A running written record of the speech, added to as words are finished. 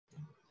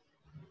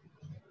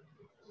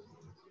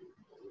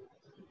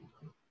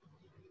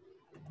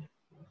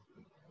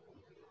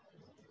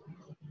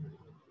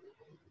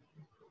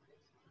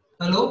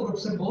Hello,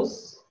 Professor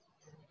Bose.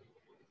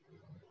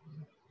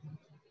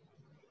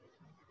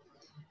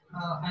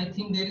 I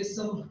think there is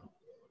some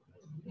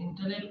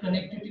internet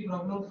connectivity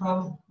problem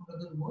from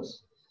Brother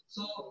Bose.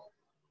 So,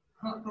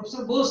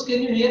 Professor Bose,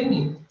 can you hear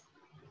me?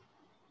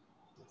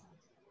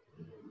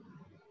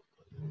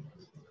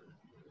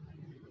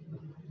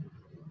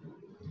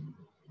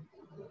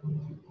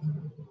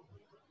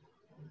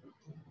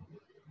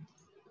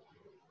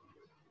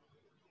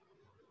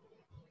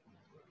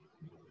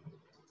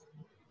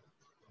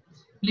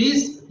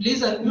 Please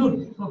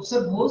unmute,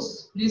 Professor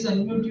Bose. Please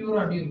unmute your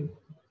audio.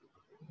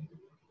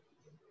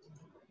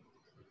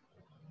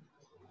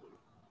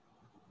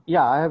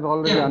 Yeah, I have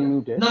already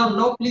unmuted.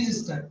 Now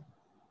please start.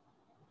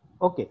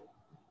 Okay.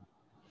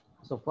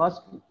 So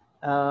first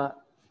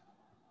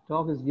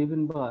talk is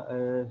given by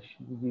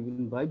should be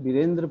given by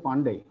Birendra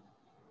Pandey.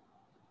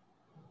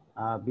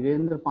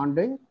 Birendra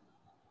Pandey,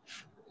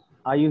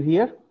 are you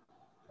here?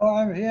 Oh,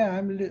 I'm here.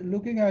 I'm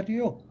looking at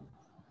you.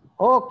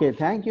 Okay,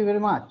 thank you very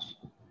much.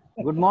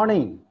 Good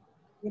morning.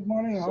 Good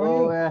morning. How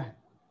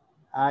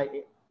are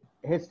you?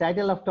 His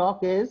title of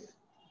talk is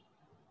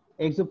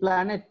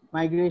Exoplanet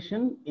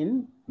Migration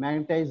in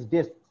Magnetized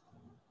Disks.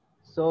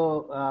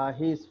 So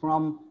he's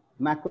from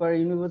Macquarie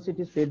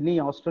University, Sydney,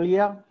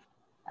 Australia.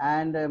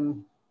 And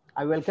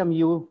I welcome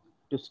you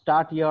to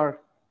start your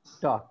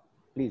talk,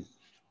 please.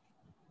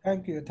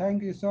 Thank you.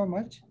 Thank you so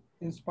much.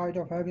 In spite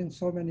of having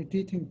so many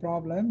teething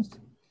problems,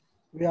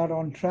 we are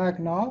on track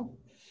now.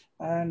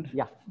 And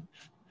yeah,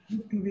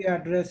 to be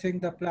addressing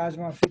the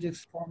plasma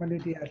physics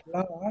community at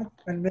large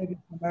and maybe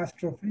some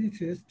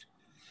astrophysicists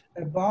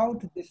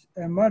about this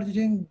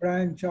emerging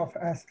branch of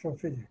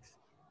astrophysics.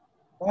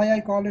 Why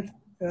I call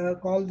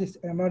this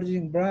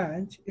emerging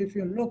branch, if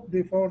you look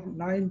before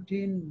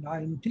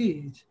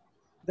 1990s,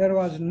 there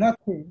was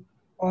nothing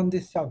on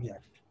this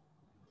subject.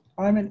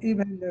 I mean,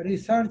 even the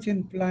research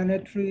in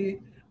planetary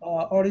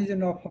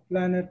origin of a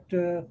planet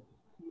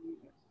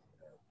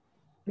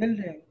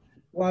building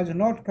was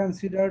not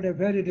considered a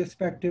very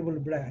respectable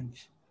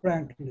branch,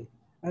 frankly.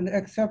 And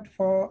except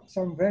for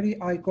some very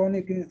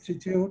iconic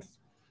institutes,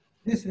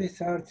 this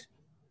research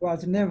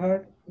was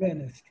never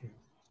mainstream.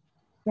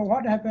 So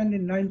what happened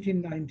in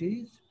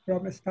 1990s,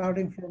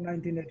 starting from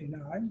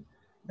 1989,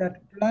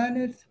 that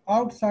planets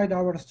outside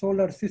our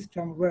solar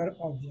system were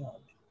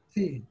observed,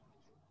 seen.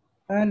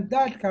 And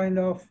that kind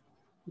of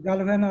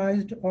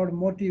galvanized or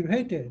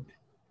motivated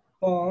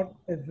for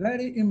a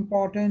very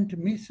important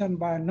mission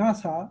by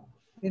NASA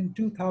in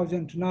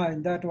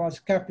 2009, that was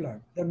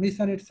Kepler. The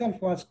mission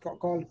itself was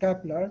called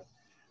Kepler.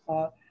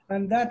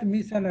 And that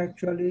mission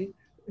actually,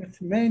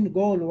 its main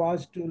goal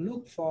was to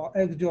look for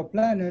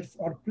exoplanets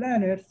or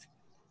planets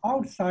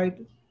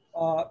outside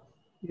our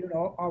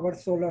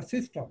solar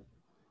system.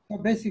 So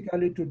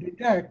basically to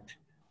detect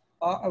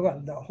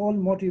well, the whole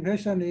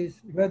motivation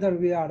is whether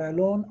we are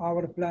alone,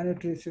 our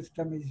planetary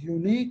system is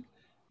unique,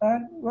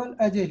 and well,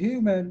 as a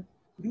human,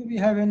 do we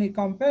have any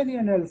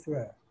companion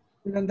elsewhere?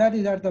 Even that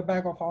is at the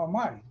back of our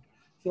mind.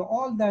 So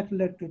all that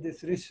led to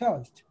this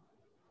research.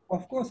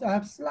 Of course, I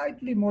have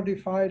slightly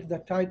modified the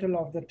title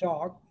of the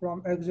talk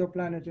from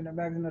exoplanet in a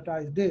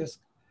magnetized disk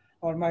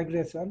or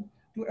migration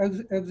to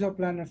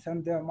exoplanets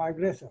and their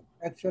migration.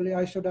 Actually,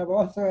 I should have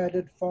also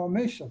added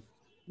formation,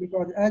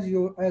 because as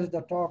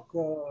the talk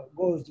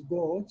goes,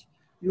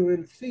 you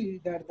will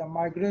see that the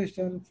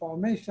migration,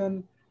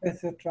 formation,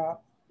 etc.,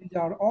 these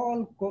are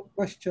all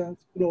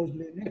questions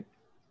closely linked.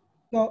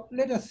 So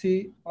let us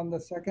see on the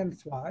second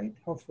slide,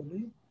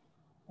 hopefully.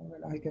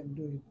 Well, I can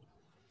do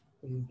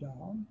it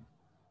down.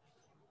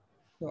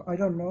 So I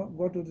don't know,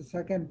 go to the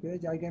second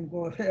page. I can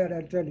go here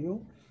and tell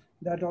you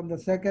that on the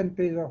second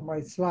page of my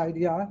slide,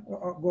 yeah,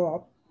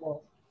 go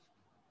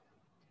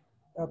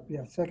up,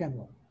 yeah, second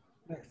one,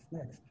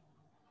 next.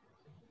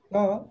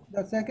 So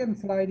the second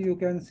slide, you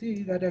can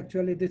see that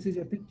actually this is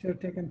a picture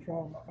taken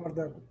from, or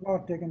the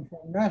plot taken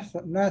from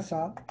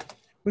NASA,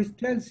 which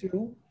tells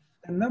you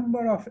the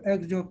number of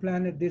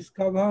exoplanets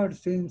discovered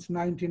since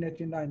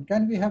 1989.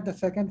 Can we have the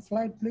second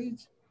slide,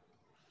 please?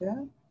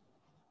 Yeah.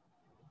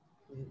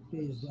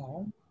 Page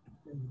down.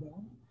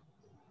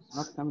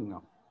 Not coming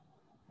now.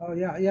 Oh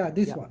yeah,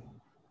 this one.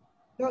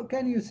 So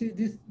can you see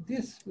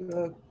this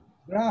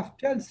graph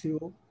tells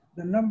you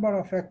the number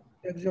of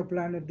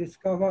exoplanets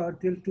discovered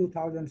till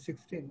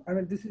 2016. I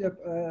mean, this is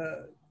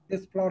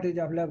this plot is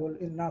available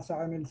in NASA.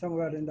 I mean,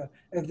 somewhere in the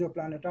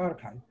exoplanet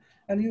archive,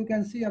 and you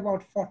can see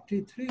about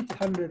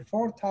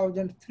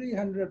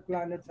 4,300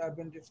 planets have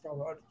been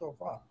discovered so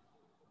far.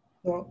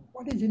 So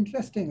what is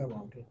interesting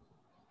about it?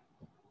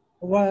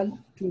 Well,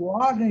 to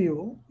warn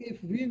you,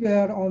 if we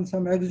were on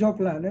some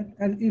exoplanet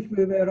and if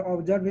we were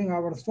observing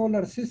our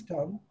solar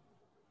system,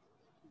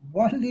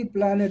 only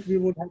planet we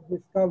would have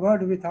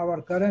discovered with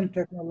our current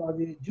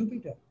technology is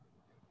Jupiter.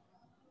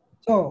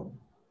 So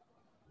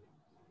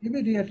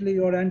immediately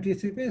your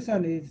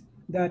anticipation is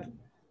that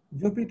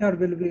Jupiter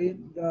will be,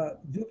 the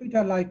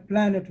Jupiter-like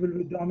planet will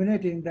be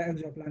dominating the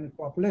exoplanet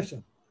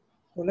population.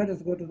 So let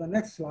us go to the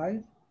next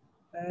slide.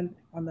 And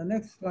on the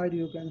next slide,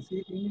 you can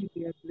see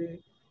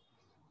immediately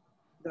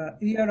the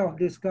year of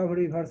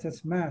discovery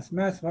versus mass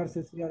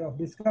versus year of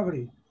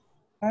discovery.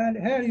 And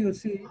here you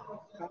see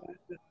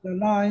the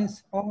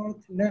lines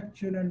Earth,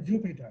 Neptune, and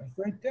Jupiter.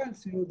 So it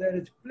tells you there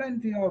is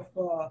plenty of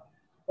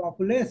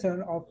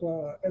population of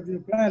every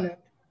planet.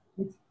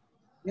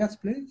 Yes,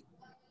 please.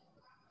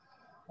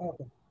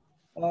 Okay.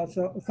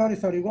 So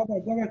sorry, go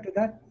back to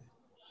that.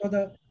 So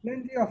the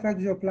plenty of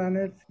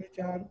exoplanets which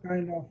are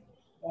kind of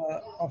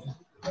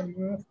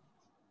Jupiter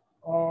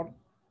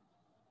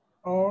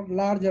or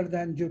larger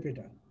than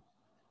Jupiter.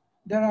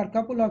 There are a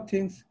couple of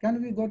things.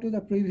 Can we go to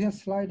the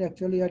previous slide?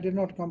 Actually, I did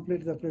not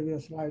complete the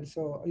previous slide.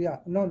 So yeah,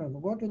 no.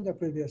 Go to the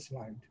previous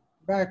slide.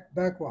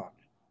 Backward.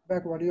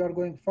 You are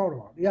going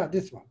forward. Yeah,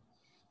 this one.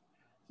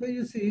 So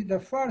you see, the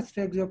first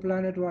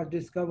exoplanet was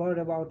discovered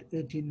about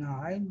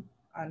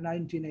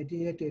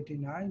 1988,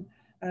 89.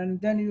 And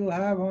then you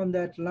have on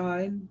that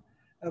line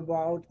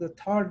about the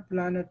third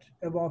planet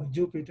above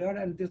Jupiter.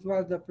 And this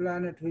was the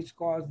planet which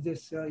caused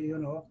this,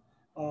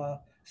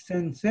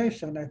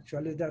 sensation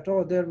actually that,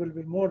 oh, there will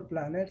be more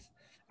planets.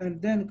 And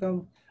then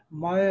come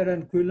Meyer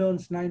and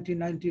Quillen's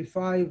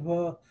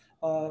 1995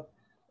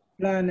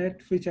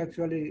 planet, which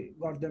actually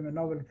got them a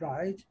Nobel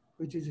Prize,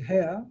 which is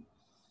here.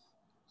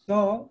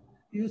 So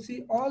you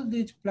see all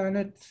these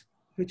planets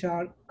which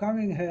are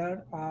coming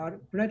here are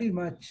pretty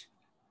much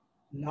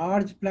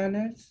large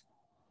planets.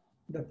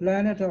 The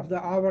planet of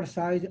our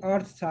size,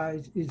 Earth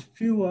size, is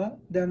fewer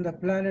than the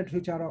planets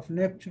which are of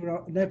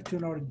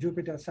Neptune or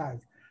Jupiter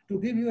size. To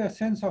give you a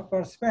sense of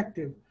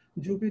perspective,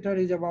 Jupiter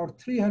is about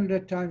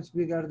 300 times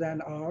bigger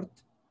than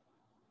Earth.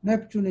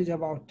 Neptune is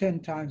about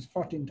 10 times,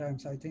 14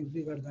 times, I think,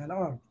 bigger than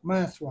Earth,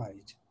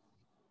 mass-wise.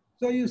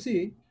 So you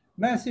see,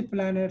 massive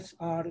planets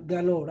are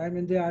galore. I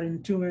mean, they are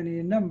in too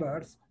many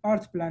numbers.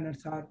 Earth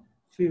planets are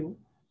few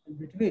in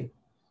between.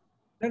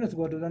 Let us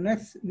go to the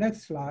next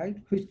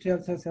slide, which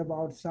tells us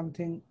about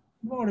something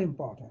more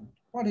important.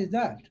 What is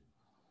that?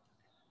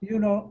 You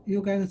know,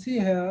 you can see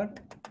here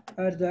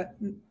at the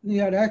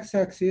near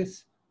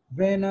x-axis,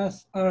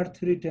 Venus,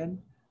 Earth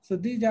written. So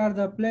these are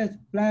the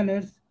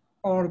planets'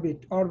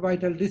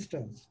 orbital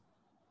distance.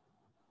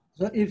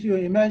 So if you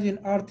imagine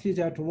Earth is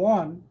at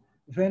 1,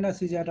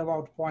 Venus is at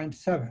about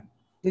 0.7.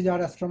 These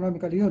are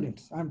astronomical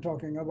units I'm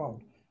talking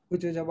about,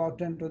 which is about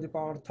 10 to the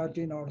power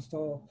 13 or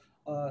so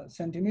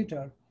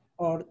centimeter.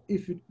 Or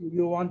if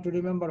you want to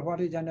remember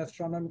what is an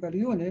astronomical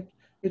unit,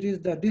 it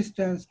is the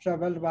distance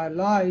traveled by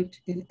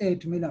light in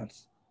 8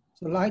 minutes.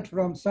 So light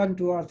from sun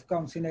to Earth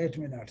comes in 8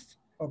 minutes,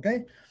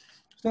 okay?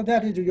 So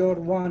that is your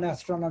one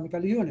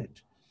astronomical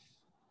unit.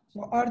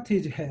 So Earth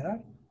is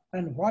here,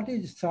 and what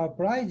is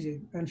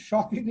surprising and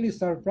shockingly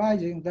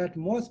surprising that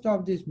most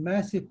of these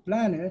massive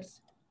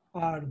planets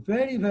are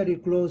very, very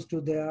close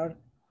to their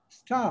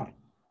star.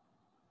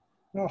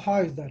 Now,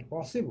 how is that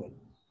possible?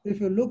 If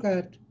you look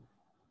at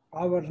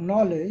our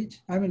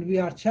knowledge, I mean, we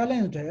are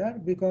challenged here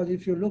because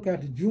if you look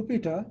at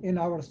Jupiter in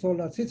our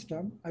solar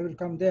system, I will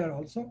come there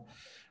also,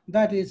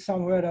 that is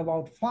somewhere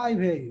about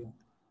 5 AU.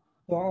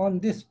 So on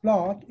this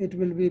plot, it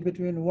will be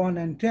between 1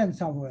 and 10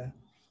 somewhere.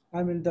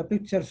 I mean, the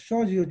picture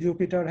shows you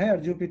Jupiter here,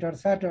 Jupiter,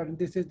 Saturn.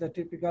 This is the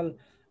typical,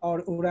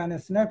 or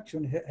Uranus,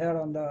 Neptune here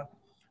on the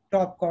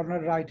top corner,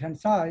 right-hand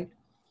side.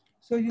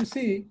 So you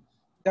see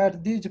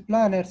that these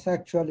planets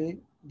actually,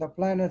 the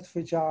planets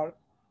which are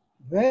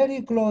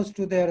very close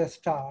to their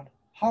star,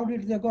 how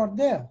did they got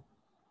there?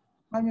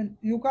 I mean,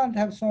 you can't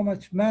have so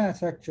much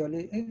mass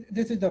actually.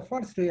 This is the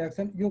first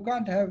reaction. You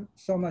can't have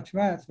so much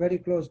mass very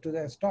close to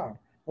their star.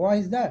 Why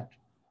is that?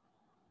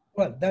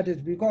 Well, that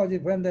is because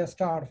when the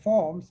star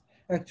forms,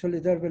 actually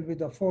there will be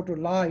the photo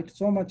light,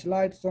 so much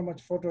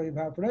photo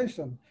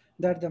evaporation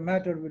that the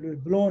matter will be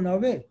blown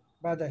away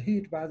by the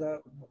heat, by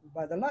the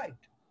light.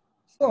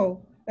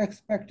 So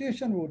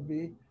expectation would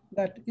be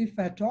that if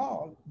at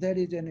all there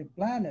is any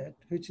planet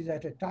which is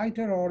at a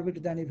tighter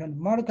orbit than even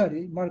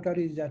Mercury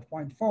is at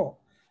 0.4,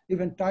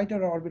 even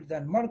tighter orbit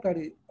than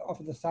Mercury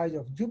of the size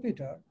of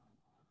Jupiter,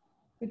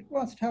 it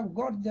must have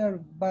got there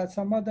by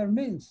some other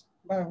means.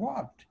 By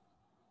what?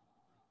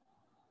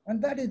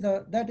 And that is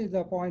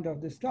the point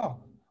of this talk.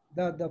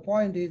 The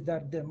point is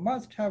that they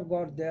must have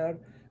got there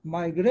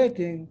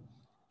migrating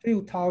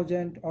few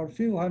thousand or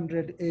few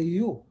hundred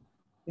AU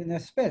in a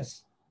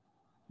space,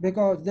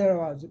 because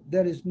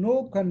there is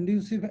no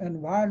conducive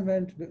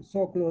environment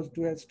so close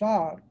to a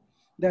star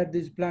that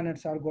these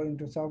planets are going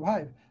to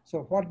survive.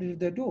 So what did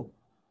they do?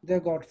 They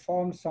got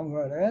formed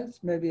somewhere else,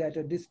 maybe at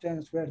a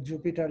distance where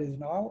Jupiter is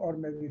now, or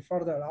maybe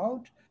further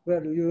out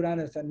where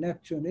Uranus and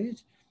Neptune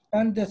is,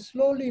 and they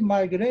slowly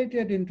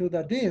migrated into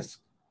the disk.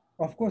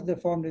 Of course, they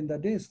formed in the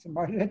disk,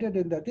 migrated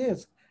in the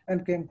disk,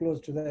 and came close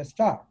to the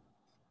star.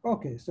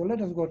 Okay, so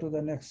let us go to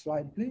the next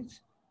slide, please.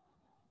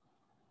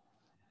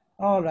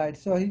 All right,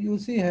 so you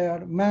see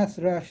here mass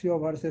ratio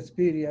versus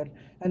period.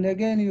 And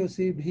again, you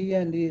see V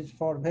and E is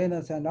for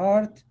Venus and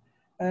Earth.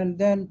 And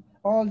then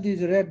all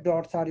these red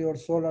dots are your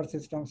solar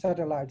system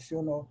satellites,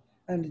 you know,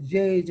 and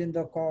J is in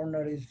the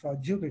corner is for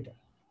Jupiter.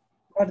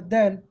 But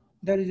then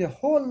there is a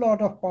whole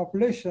lot of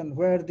population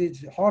where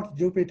these hot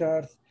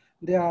Jupiters,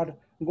 they are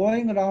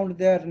going around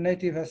their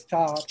native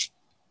star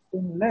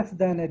in less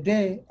than a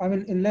day, I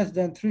mean, in less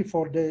than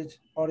 3-4 days,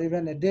 or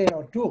even a day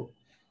or two.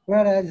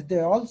 Whereas they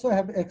also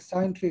have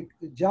eccentric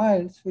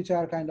giants, which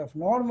are kind of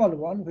normal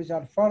ones, which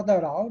are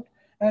further out,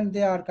 and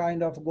they are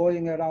kind of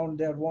going around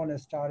their own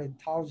star in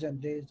 1,000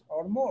 days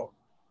or more.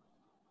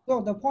 So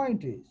the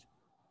point is,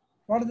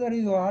 further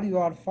you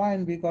are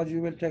fine because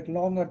you will take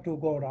longer to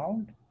go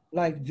around.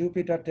 Like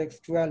Jupiter takes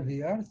 12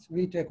 years,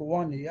 we take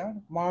 1 year,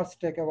 Mars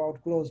take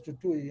about close to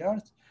 2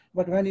 years.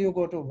 But when you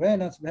go to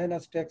Venus,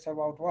 Venus takes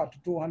about what,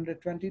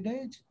 220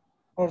 days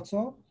or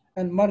so?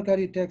 And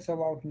Mercury takes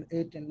about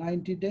 80,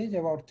 90 days,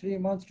 about 3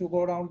 months to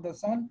go around the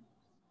sun.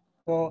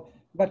 So,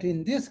 but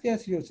in this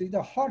case, you see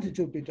the hot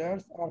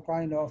Jupiters are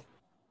kind of,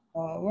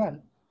 well,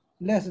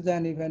 less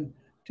than even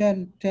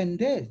 10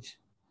 days.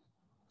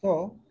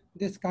 So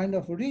this kind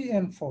of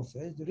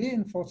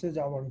reinforces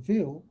our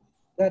view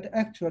that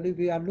actually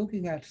we are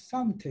looking at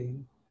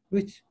something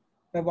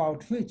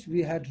about which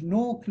we had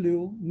no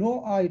clue,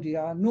 no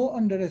idea, no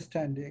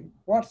understanding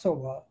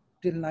whatsoever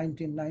till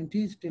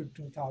 1990s, till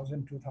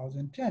 2000,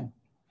 2010.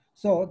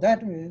 So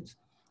that means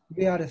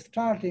we are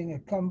starting a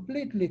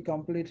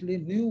completely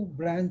new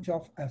branch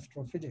of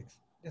astrophysics.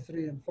 This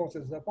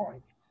reinforces the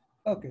point.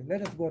 Okay,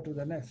 let us go to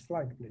the next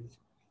slide, please.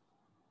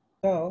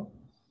 So,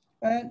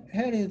 and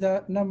here is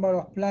the number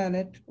of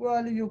planets.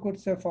 Well, you could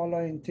say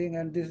following thing,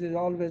 and this is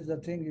always the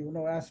thing, you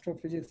know,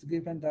 astrophysics,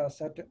 given the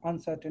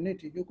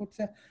uncertainty, you could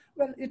say,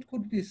 well, it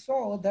could be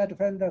so that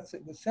when the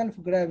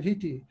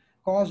self-gravity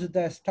caused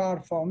the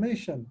star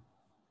formation,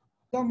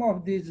 some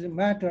of this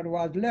matter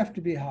was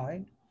left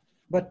behind,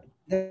 but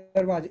there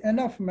was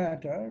enough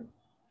matter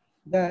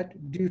that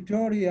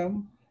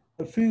deuterium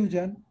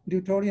fusion,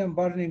 deuterium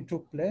burning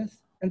took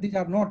place. And these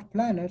are not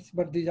planets,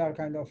 but these are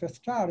kind of a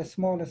star, a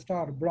small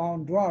star,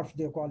 brown dwarfs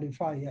they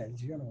qualify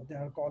as, you know, they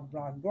are called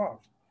brown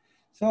dwarfs.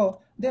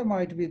 So there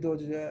might be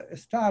those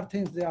star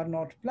things, they are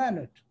not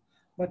planet.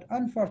 But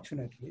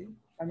unfortunately,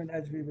 I mean,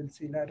 as we will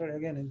see later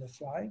again in the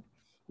slide,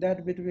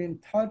 that between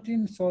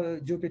 13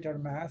 Jupiter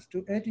mass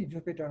to 80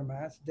 Jupiter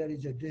mass, there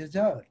is a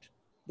desert.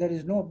 There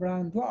is no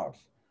brown dwarf.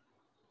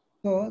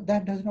 So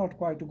that does not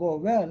quite go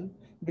well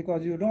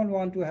because you don't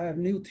want to have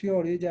new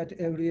theories at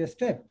every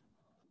step.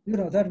 You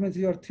know, that means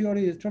your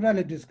theory is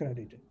totally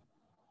discredited.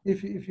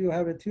 If you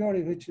have a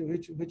theory which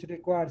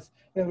requires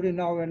every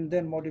now and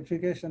then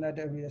modification at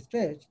every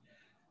stage.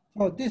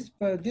 So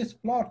this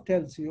plot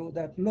tells you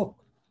that, look,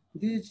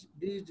 these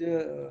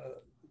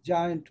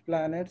giant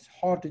planets,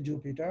 hot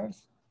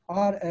Jupiters,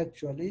 are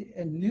actually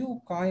a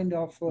new kind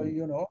of,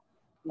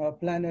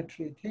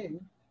 planetary thing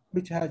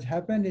which has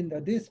happened in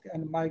the disk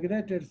and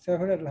migrated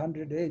several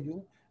hundred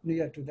AU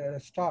near to their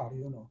star,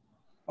 you know,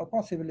 or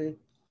possibly,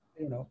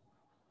 you know,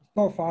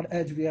 so far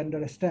as we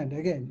understand.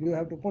 Again, you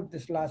have to put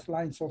this last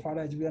line, so far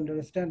as we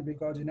understand,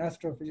 because in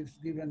astrophysics,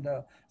 given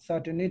the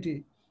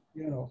certainty,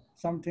 you know,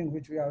 something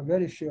which we are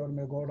very sure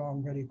may go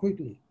wrong very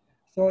quickly.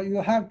 So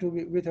you have to,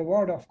 with a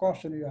word of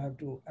caution, you have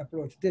to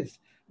approach this.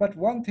 But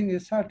one thing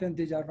is certain,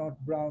 these are not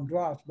brown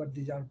dwarfs, but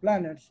these are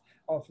planets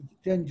of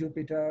 10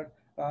 Jupiter,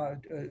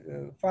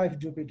 5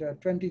 Jupiter,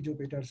 20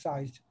 Jupiter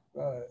sized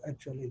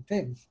actually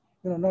things.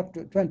 You know, not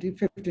 20,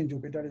 15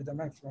 Jupiter is the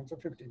maximum, so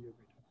 15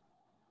 Jupiter.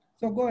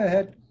 So go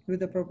ahead with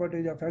the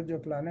properties of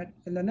exoplanet.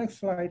 In the next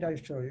slide, I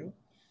show you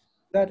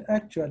that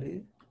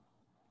actually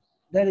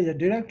there is a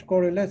direct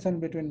correlation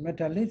between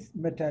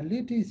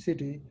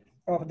metallicity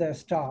of the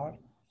star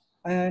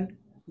and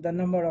the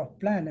number of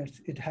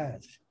planets it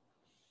has.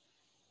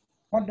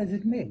 What does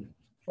it mean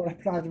for a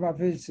plasma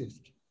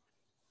physicist?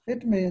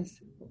 It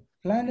means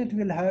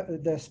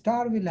the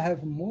star will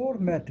have more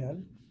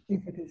metal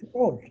if it is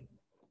old.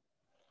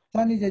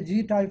 Sun is a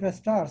G-type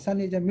star.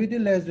 Sun is a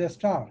middle-aged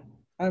star.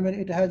 I mean,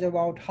 it has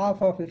about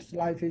half of its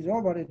life is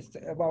over. It's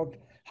about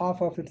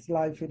half of its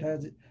life it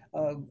has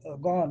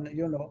gone,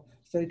 you know.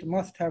 So it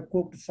must have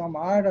cooked some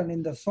iron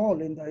in the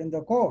soul, in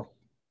the core.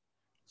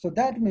 So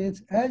that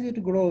means as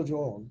it grows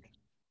old,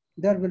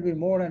 there will be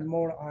more and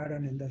more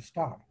iron in the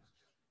star.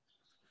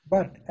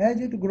 But as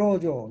it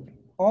grows old,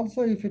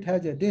 also if it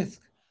has a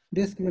disk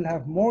will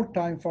have more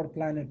time for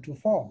planet to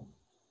form.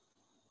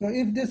 So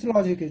if this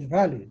logic is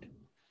valid,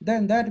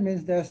 then that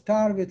means the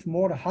star with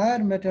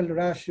higher metal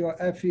ratio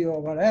Fe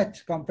over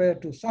H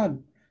compared to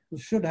Sun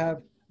should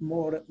have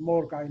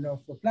more kind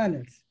of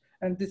planets.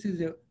 And this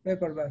is a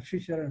paper by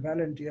Fisher and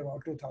Valenti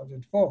about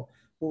 2004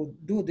 who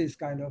do these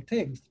kind of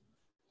things.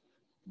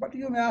 But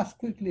you may ask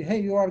quickly, hey,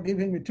 you are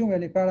giving me too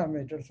many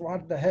parameters,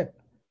 what the heck?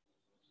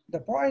 The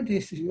point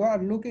is you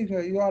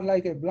are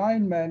like a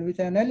blind man with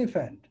an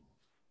elephant.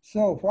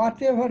 So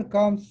whatever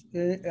comes,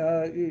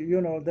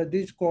 you know,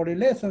 these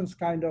correlations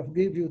kind of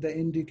give you the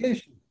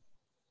indication,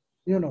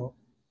 you know,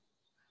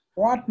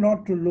 what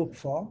not to look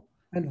for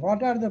and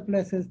what are the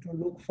places to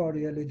look for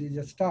really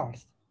these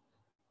stars.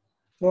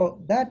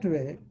 So that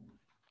way,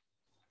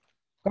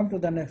 come to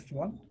the next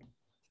one.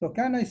 So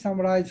can I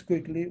summarize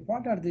quickly,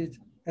 what are these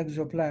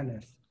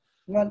exoplanets?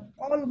 Well,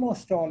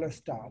 almost all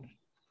stars.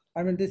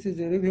 I mean, this is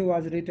a review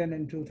was written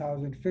in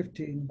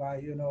 2015 by,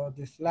 you know,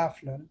 this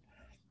Laflin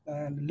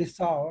and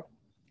Lissauer.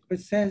 which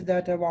says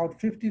that about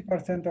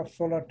 50% of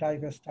solar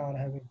type star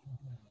have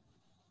exoplanets.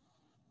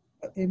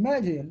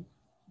 Imagine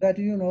that,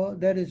 you know,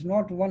 there is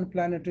not one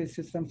planetary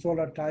system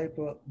solar type,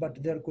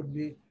 but there could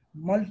be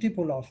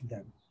multiple of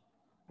them.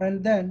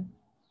 And then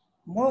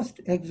most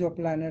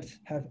exoplanets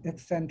have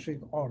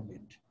eccentric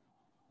orbit.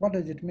 What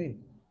does it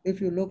mean?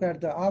 If you look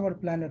at our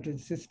planetary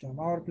system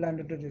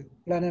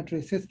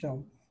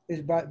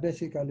is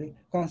basically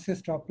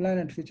consists of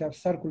planets which have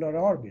circular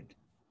orbit.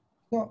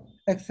 So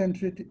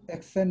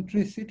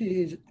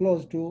eccentricity is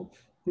close to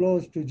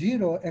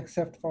zero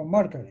except for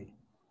Mercury.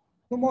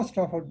 So most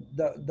of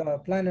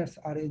the planets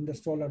are in the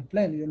solar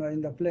plane, you know,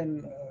 in the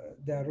plane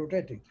they are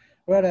rotating.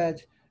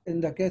 Whereas in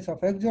the case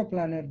of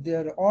exoplanet,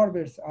 their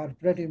orbits are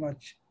pretty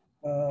much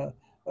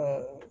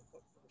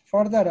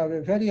further away,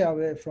 very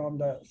away from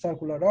the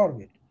circular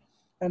orbit.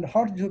 And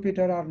hot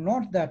Jupiter are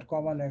not that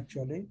common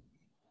actually.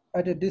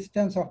 At a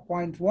distance of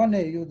 0.1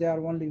 AU, there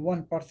are only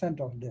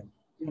 1% of them,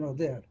 you know,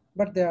 there,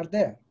 but they are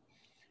there.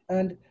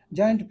 And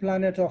giant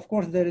planets, of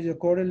course, there is a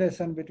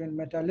correlation between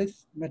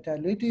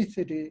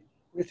metallicity.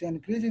 With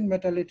increasing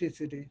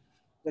metallicity,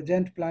 the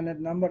giant planet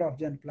number of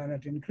giant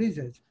planet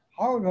increases.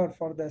 However,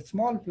 for the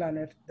small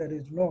planet, there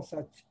is no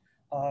such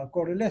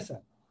correlation.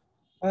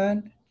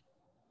 And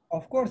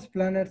of course,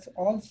 planets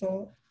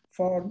also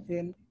form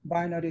in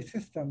binary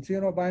systems. You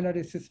know,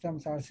 binary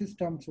systems are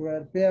systems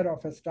where pair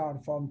of a star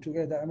form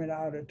together. I mean,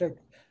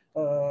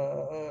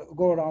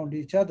 go around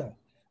each other.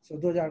 So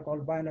those are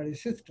called binary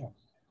systems.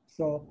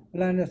 So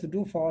planets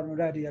do form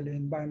radially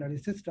in binary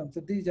systems.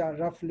 So these are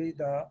roughly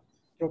the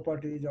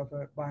properties of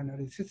a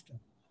binary system.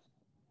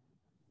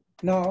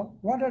 Now,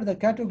 what are the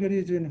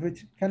categories in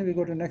which, can we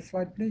go to next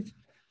slide, please?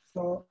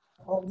 So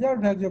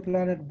observed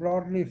exoplanets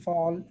broadly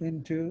fall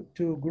into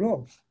two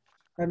groups.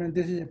 I mean,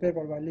 this is a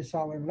paper by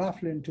Lissau and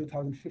Laughlin in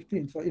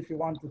 2015. So if you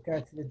want to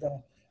catch with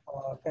the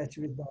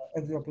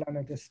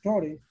exoplanet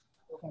story,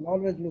 you can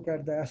always look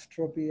at the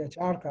AstroPH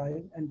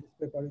archive, and this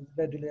paper is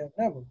readily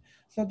available.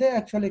 So they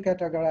actually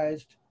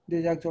categorized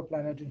these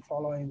exoplanets in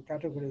following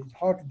categories: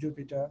 hot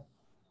Jupiter.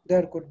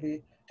 There could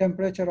be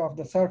temperature of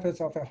the surface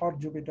of a hot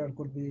Jupiter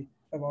could be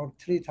about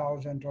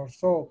 3,000 or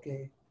so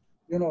K.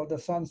 You know, the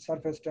sun's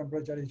surface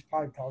temperature is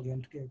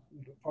 5,000 K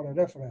for a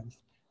reference,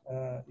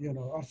 you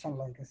know, or sun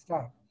like a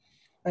star.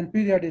 And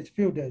period is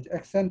few days.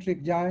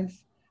 Eccentric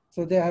giants,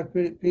 so they have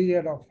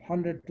period of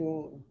 100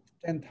 to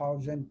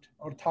 10,000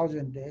 or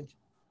 1,000 days.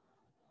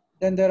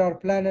 Then there are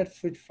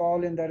planets which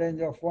fall in the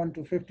range of 1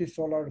 to 50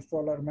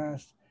 solar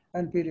mass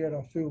and period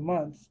of few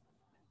months.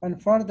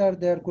 And further,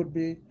 there could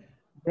be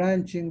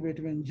branching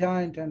between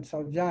giant and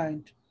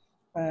subgiant,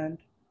 and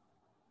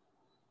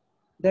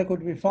they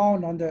could be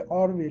found on the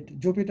orbit.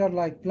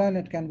 Jupiter-like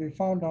planet can be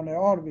found on an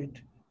orbit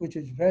which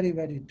is very,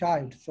 very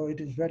tight, so it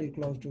is very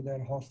close to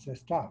their host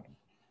star.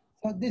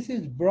 So this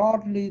is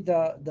broadly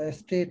the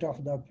state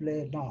of the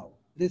play now.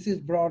 This is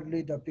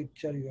broadly the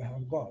picture you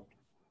have got.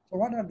 So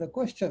what are the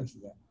questions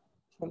then?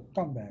 We'll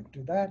come back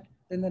to that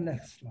in the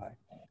next slide.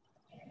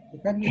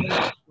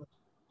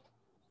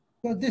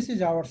 So this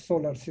is our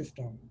solar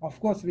system. Of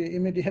course, we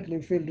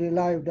immediately feel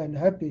relieved and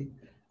happy,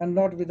 and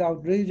not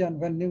without reason.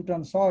 When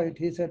Newton saw it,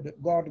 he said,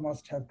 God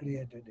must have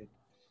created it,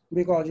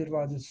 because it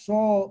was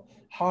so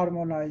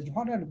harmonized.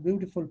 What a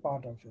beautiful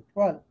part of it.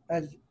 Well,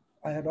 as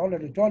I had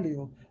already told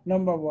you,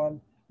 number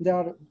one, there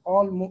are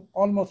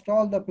almost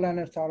all the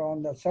planets are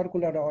on the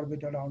circular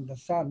orbit around the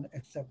sun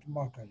except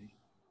Mercury.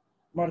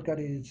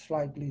 Mercury is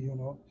slightly, you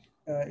know,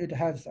 it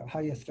has the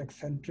highest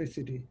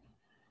eccentricity.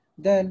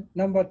 Then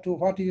number two,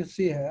 what you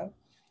see here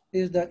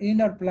is the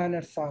inner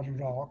planets are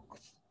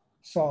rocks,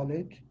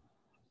 solid.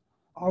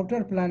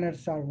 Outer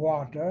planets are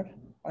water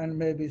and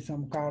maybe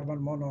some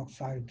carbon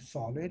monoxide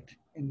solid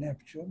in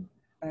Neptune.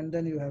 And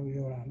then you have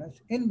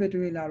Uranus. In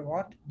between are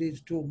what?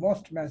 These two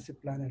most massive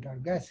planets are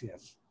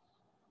gaseous.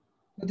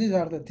 So these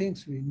are the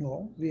things we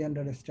know, we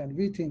understand,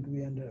 we think we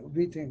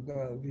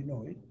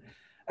know it.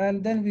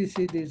 And then we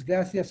see these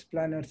gaseous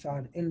planets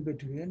are in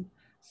between.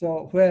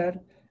 So where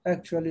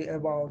actually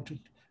about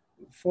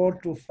 4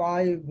 to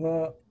 5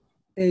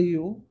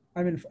 AU,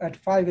 I mean at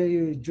 5 AU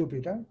is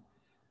Jupiter.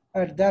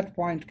 At that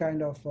point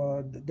kind of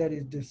there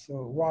is this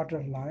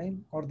water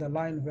line, or the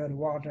line where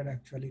water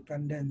actually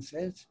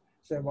condenses,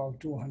 so about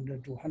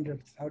 200 to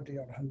 130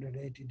 or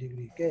 180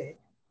 degree K.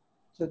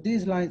 So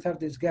these lines are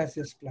these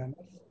gaseous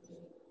planets.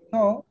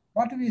 So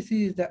what we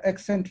see is the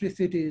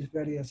eccentricity is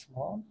very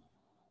small.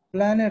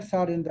 Planets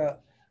are in the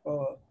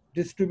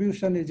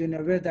distribution is in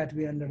a way that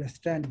we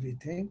understand, we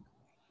think,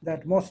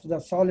 that most of the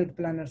solid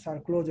planets are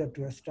closer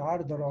to a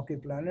star, the rocky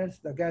planets.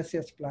 The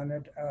gaseous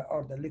planet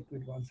or the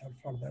liquid ones are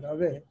further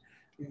away,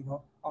 you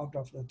know, out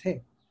of the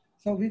thing.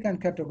 So we can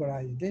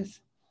categorize this,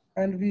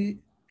 and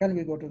can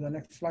we go to the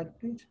next slide,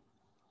 please?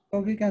 So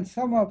we can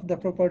sum up the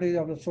properties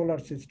of the solar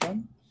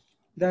system,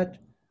 that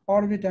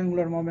orbit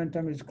angular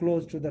momentum is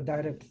close to the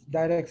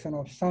direction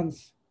of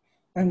sun's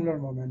angular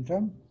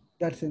momentum,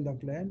 that's in the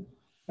plane.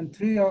 And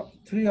three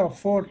or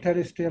four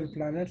terrestrial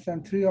planets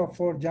and 3 or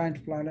 4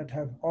 giant planets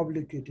have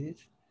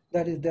obliquities,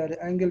 That is, the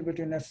angle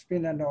between a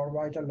spin and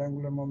orbital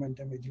angular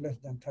momentum is less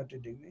than 30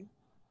 degrees.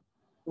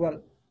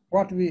 Well,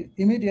 what we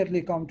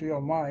immediately come to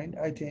your mind,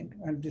 I think,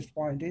 at this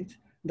point is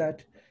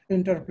that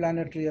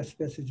interplanetary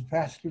space is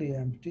vastly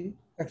empty,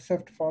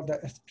 except for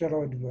the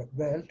asteroid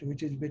belt,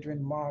 which is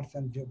between Mars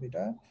and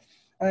Jupiter,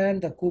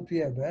 and the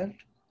Kuiper belt,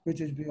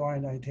 which is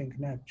beyond, I think,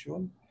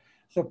 Neptune.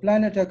 So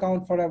planet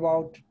account for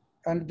about,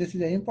 and this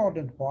is an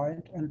important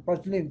point and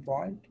puzzling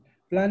point,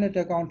 planet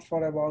accounts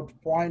for about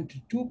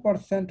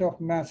 0.2% of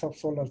mass of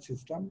solar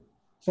system.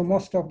 So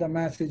most of the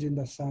mass is in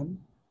the sun.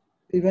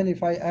 Even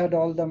if I add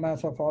all the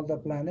mass of all the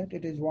planet,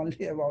 it is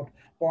only about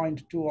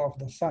 0.2 of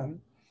the sun.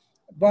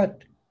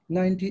 But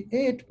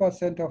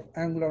 98% of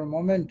angular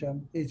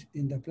momentum is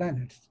in the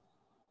planets.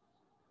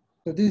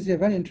 So this is a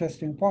very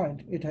interesting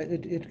point.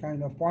 It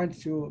kind of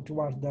points you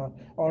towards the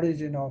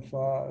origin of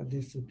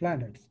these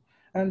planets.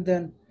 And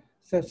then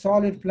so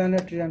solid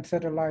planetary and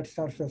satellite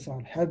surfaces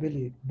are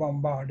heavily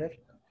bombarded,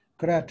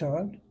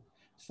 cratered.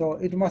 So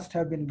it must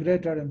have been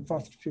greater in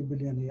first few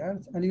billion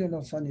years. And you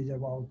know, sun is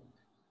about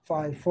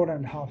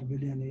 4.5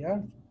 billion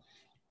years.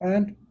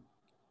 And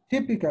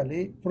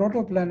typically,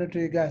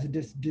 protoplanetary gas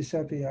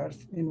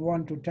disappears in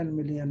 1 to 10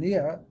 million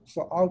years.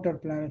 So outer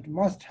planet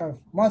must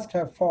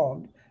have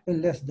formed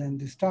in less than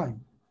this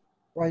time.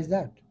 Why is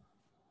that?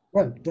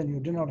 Well, then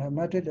you do not have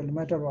matter. The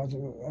matter was,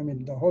 I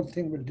mean, the whole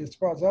thing will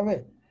disperse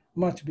away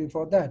much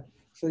before that.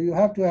 So you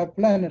have to have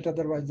planet,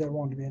 otherwise there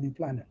won't be any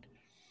planet.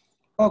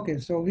 Okay,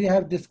 so we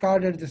have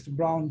discarded this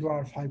brown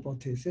dwarf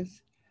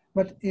hypothesis.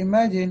 But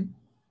imagine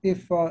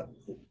if,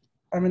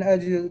 I mean,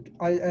 as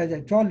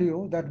I told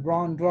you, that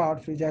brown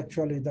dwarf is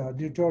actually the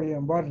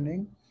deuterium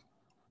burning.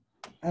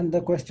 And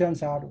the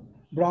questions are,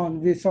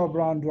 we saw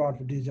brown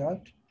dwarf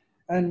desert,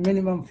 and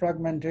minimum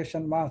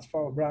fragmentation mass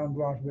for brown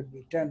dwarf will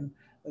be 10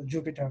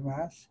 Jupiter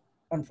mass.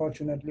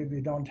 Unfortunately,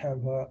 we don't have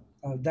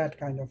that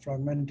kind of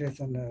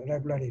fragmentation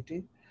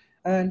regularity.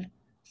 And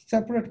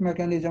separate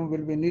mechanism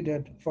will be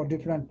needed for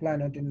different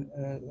planet in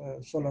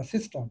solar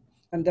system.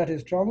 And that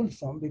is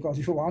troublesome because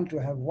you want to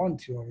have one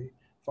theory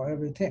for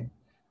everything.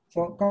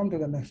 So come to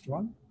the next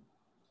one.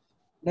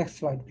 Next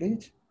slide,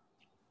 please.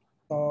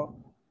 So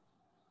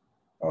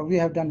we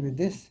have done with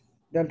this,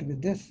 dealt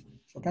with this.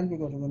 So can we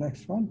go to the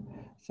next one?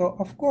 So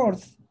of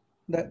course,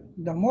 the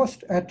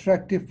most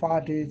attractive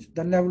part is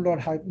the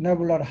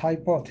nebular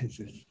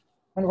hypothesis.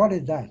 And what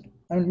is that?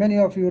 I mean, many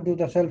of you do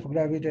the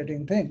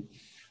self-gravitating thing.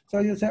 So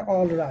you say,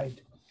 all right,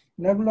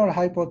 nebular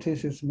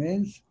hypothesis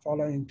means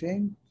following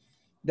thing,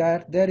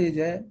 that there is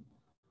a,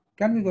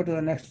 can we go to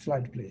the next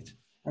slide, please?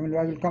 I mean,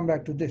 I will come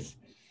back to this.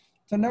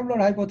 So nebular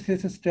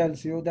hypothesis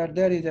tells you that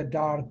there is a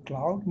dark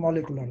cloud,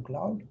 molecular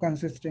cloud,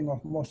 consisting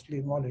of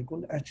mostly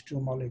molecule,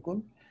 H2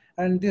 molecule,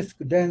 and this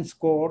dense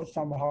core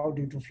somehow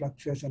due to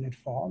fluctuation it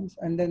forms,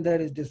 and then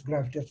there is this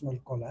gravitational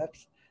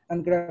collapse,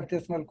 and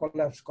gravitational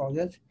collapse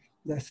causes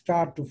the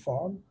star to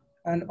fall,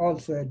 and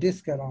also a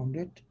disk around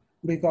it,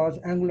 because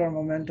angular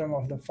momentum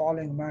of the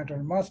falling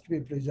matter must be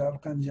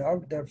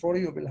conserved, therefore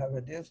you will have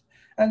a disk,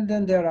 and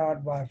then there are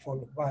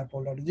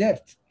bipolar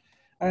jets.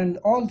 And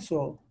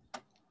also,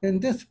 in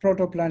this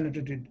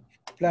protoplanetary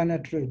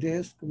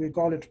disk, we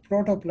call it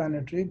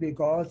protoplanetary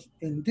because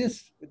in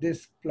this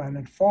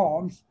planet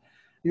forms,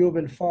 you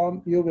will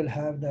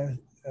have the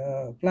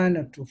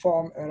planet to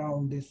form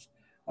around this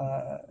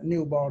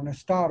newborn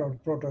star or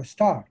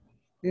protostar,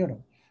 you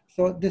know.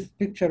 So this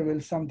picture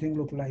will something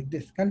look like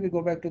this. Can we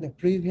go back to the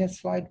previous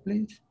slide,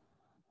 please?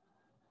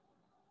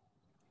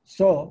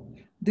 So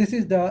this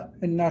is the,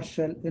 in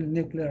nutshell, in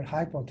nuclear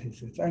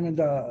hypothesis. I mean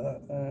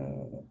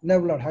the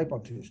nebular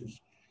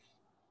hypothesis.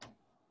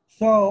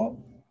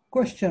 So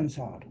questions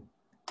are,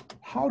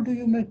 how do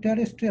you make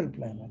terrestrial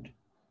planet?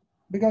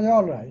 Because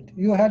all right,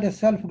 you had a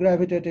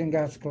self-gravitating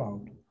gas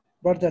cloud,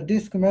 but the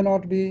disk may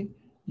not be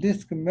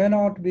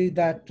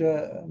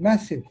that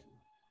massive.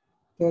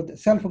 So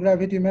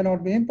self-gravity may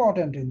not be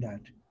important in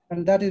that.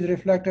 And that is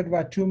reflected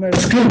by two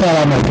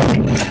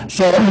parameters.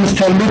 So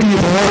instability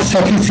is more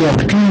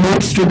sufficient. Q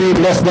needs to be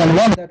less than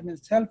 1. That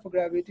means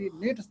self-gravity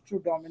needs to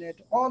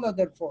dominate all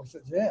other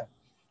forces here,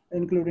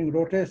 including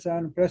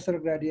rotation, pressure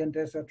gradient,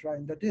 etc.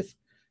 in the disk.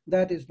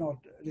 That is not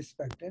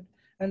respected.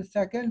 And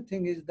second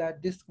thing is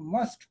that disk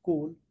must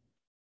cool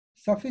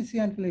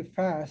sufficiently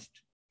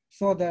fast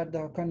so that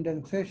the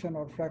condensation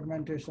or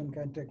fragmentation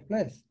can take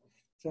place.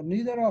 So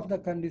neither of the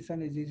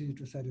condition is easy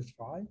to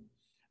satisfy,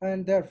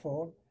 and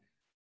therefore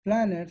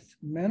planets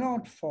may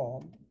not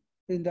form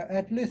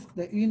at least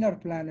the inner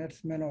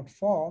planets may not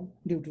form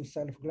due to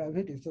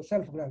self-gravity. So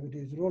self-gravity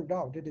is ruled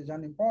out, it is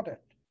unimportant.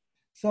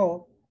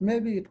 So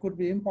maybe it could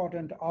be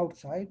important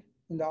outside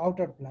in the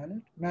outer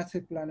planet,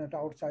 massive planet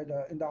outside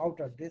in the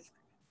outer disk,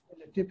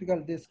 in a typical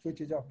disk which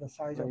is of the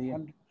size of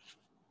 100.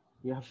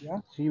 You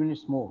have 3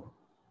 minutes more.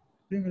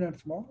 3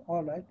 minutes more,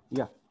 all right.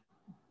 Yeah.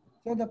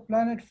 So the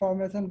planet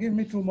formation, give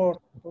me 2 more,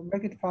 so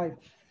make it 5.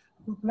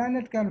 The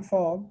planet can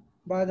form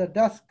by the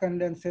dust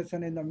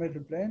condensation in the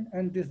middle plane,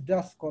 and this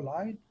dust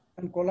collide,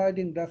 and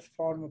colliding dust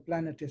form a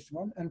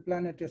planetesimal, and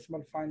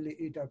planetesimal finally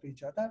eat up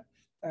each other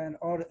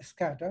or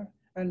scatter,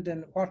 and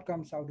then what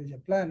comes out is a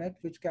planet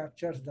which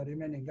captures the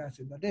remaining gas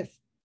in the disk.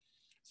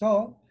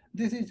 So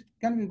this is,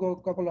 can we go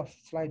a couple of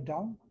slides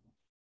down?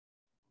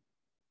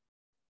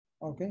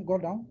 Okay, go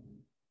down.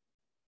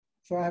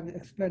 So I have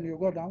explained, you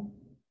go down.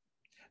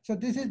 So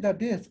this is the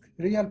disk,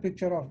 real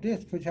picture of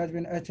disk, which has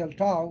been HL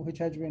tau, which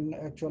has been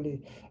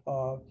actually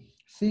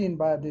seen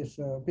by these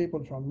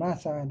people from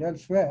NASA and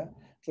elsewhere.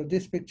 So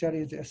this picture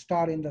is a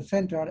star in the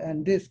center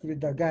and disk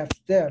with the gaps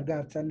there,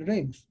 gaps and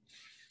rings.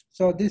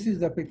 So this is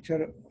the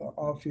picture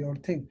of your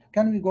thing.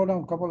 Can we go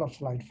down a couple of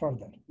slides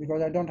further?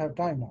 Because I don't have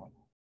time now.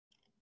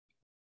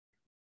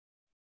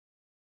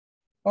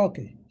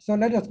 Okay, so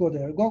let us go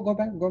there. Go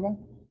back.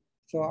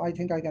 So I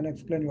think I can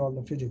explain you all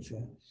the physics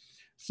here.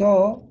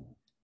 So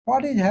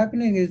what is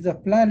happening is the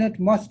planet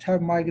must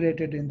have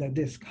migrated in the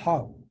disk.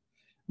 How?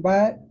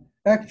 By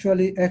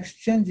actually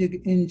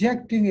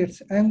injecting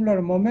its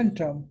angular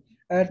momentum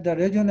at the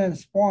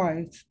resonance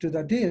points to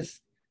the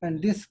disk, and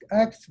disk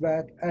acts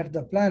back at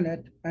the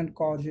planet and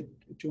cause it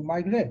to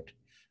migrate.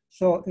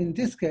 So in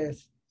this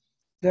case,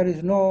 there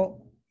is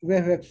no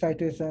wave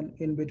excitation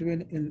in between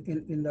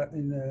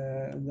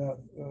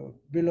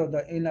below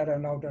the inner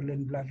and outer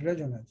Lindblad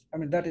resonance. I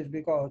mean, that is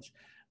because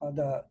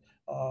the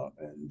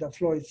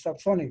flow is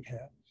subsonic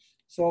here.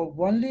 So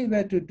only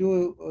way to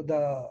do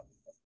the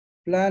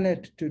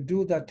planet to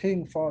do the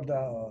thing for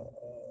the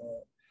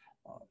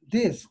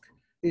disk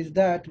is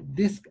that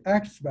disk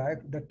acts back.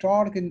 The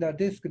torque in the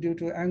disk due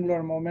to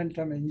angular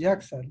momentum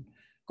injection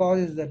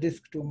causes the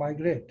disk to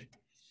migrate.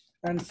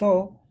 And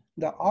so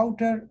the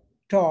outer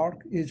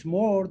torque is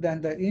more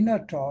than the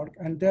inner torque,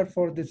 and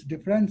therefore this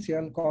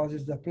differential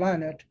causes the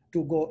planet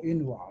to go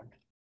inward.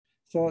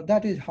 So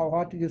that is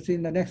what you see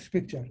in the next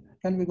picture.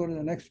 Can we go to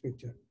the next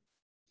picture?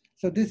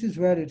 So this is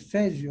where it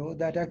says you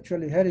that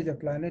actually here is a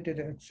planet, it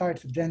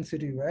excites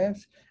density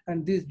waves,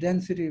 and these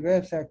density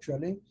waves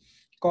actually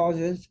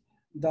causes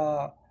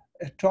the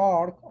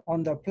torque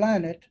on the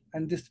planet,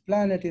 and this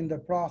planet in the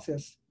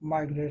process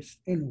migrates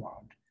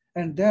inward.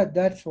 And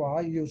that's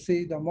why you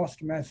see the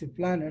most massive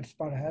planets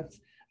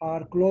perhaps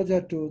are closer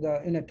to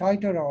the, in a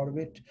tighter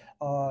orbit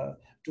to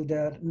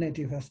their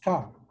native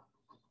star.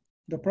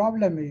 The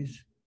problem is,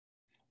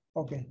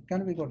 okay,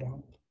 can we go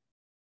down?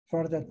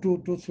 Further,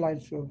 two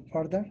slides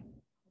further.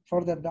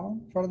 Further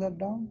down.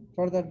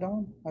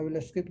 I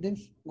will skip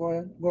this. Go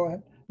ahead.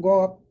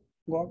 Go up.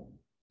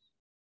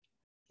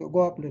 So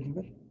go up a little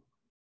bit.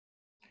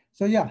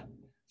 So yeah,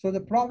 so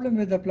the problem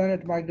with the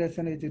planet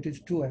migration is it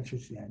is too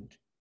efficient.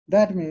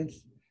 That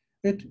means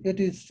it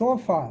is so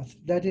fast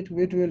that it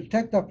will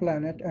take the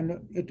planet and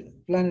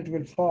planet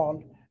will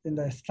fall in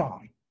the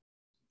star.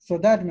 So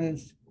that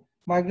means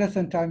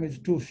migration time is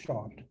too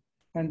short.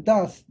 And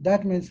thus,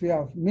 that means we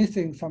are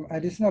missing some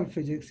additional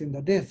physics in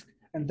the disk,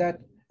 and that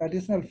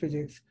additional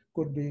physics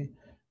could be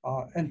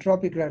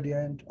entropy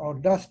gradient or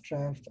dust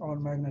traps or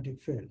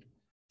magnetic field.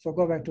 So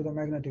go back to the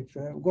magnetic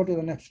field. Go to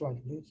the next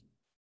slide, please.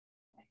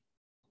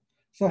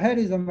 So here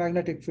is a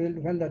magnetic field.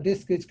 When the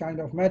disk is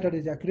kind of matter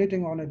is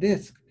accreting on a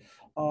disk,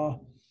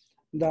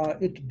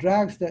 it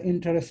drags the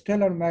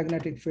interstellar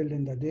magnetic field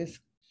in the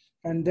disk,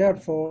 and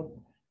therefore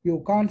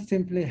you can't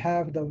simply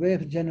have the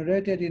wave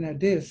generated in a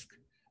disk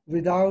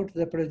without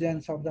the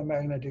presence of the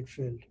magnetic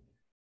field.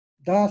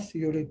 Thus,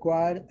 you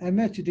require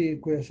MHD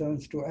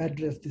equations to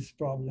address this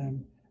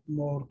problem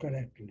more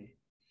correctly.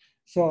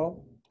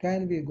 So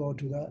can we go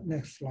to the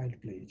next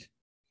slide, please?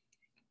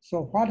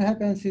 So what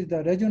happens is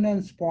the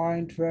resonance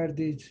point where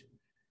this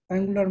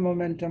angular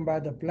momentum by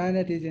the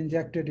planet is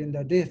injected in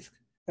the disk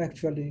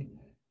actually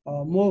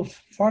moves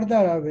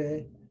further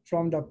away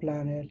from the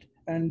planet,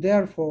 and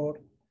therefore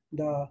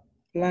the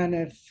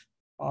planet's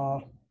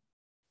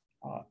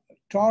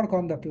torque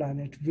on the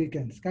planet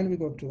weakens. Can we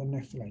go to the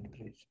next slide,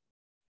 please?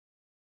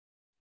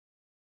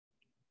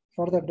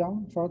 Further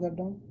down.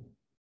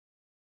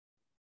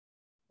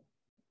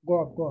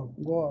 Go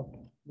up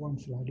one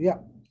slide. Yeah.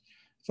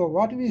 So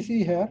what we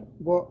see here,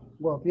 go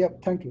up.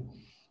 Yep, thank you.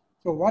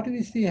 So what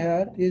we see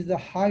here is the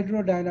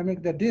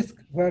hydrodynamic, the disk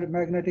where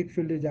magnetic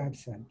field is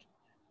absent.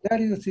 There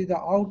you see the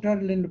outer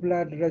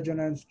Lindblad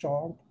resonance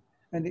torque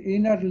and the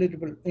inner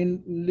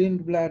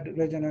Lindblad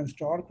resonance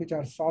torque, which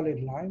are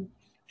solid line,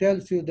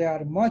 tells you they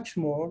are much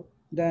more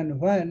than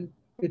when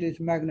it is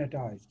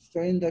magnetized.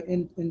 So in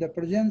the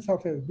presence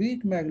of a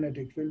weak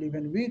magnetic field,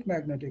 even weak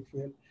magnetic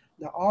field,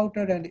 the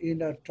outer and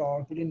inner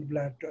torque,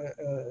 Lindblad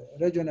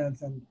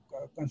resonance, and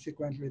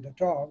consequently the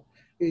torque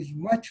is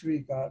much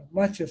weaker,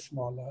 much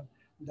smaller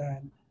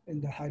than in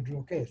the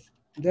hydro case.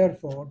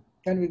 Therefore,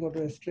 can we go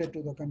straight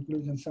to the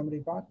conclusion summary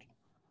part?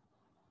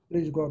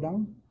 Please go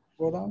down.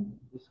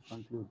 Just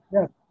conclude.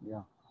 Yes.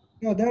 Yeah.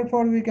 So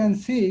therefore, we can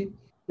see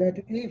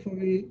that if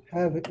we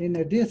have in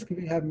a disk,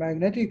 we have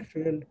magnetic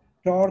field,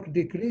 torque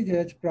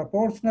decreases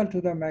proportional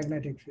to the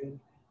magnetic field,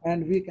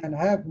 and we can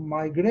have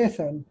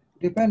migration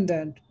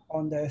dependent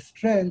on the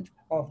strength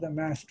of the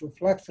mass to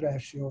flux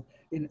ratio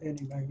in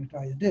any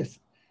magnetized disk.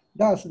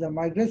 Thus, the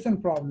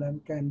migration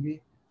problem can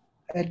be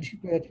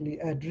adequately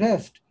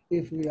addressed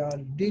if we are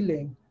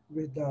dealing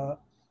with the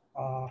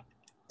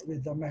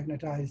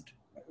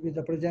with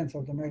the presence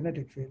of the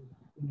magnetic field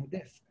in the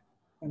disk.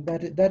 And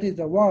that is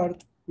the work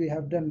we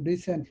have done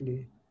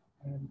recently.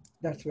 And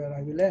that's where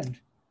I will end.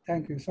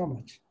 Thank you so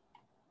much.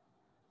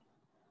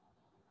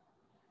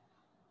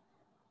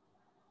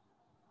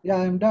 Yeah,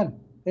 I'm done.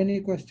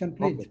 Any question,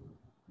 please? Okay.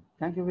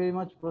 Thank you very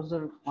much,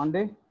 Professor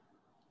Pandey.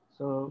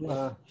 So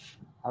Yeah.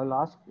 I will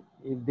ask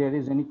if there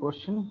is any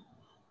question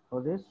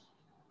for this.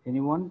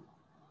 Anyone?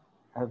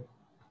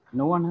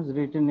 No one has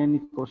written any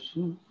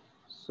question.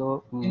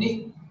 So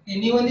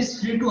anyone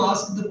is free to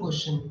ask the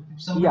question.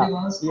 If somebody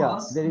wants to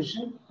ask there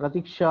question. is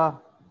Pratiksha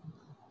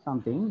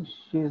something.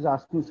 She is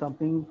asking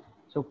something.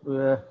 So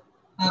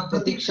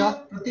Pratiksha,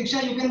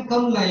 you can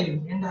come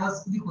live and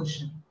ask the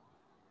question.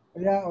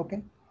 Yeah,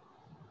 okay.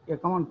 Yeah,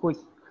 come on, quick.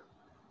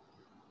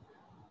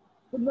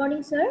 Good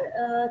morning,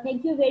 sir.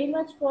 Thank you very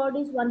much for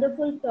this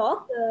wonderful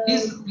talk.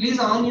 Please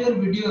on your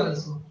video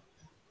also.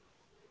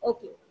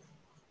 Okay.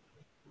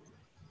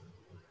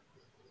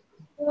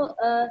 So,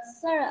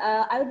 sir,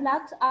 I would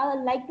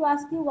like to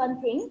ask you one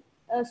thing.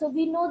 So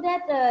we know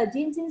that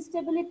genes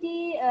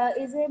instability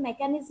is a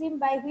mechanism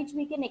by which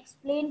we can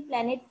explain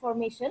planet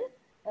formation.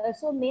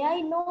 So may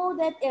I know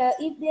that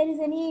if there is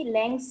any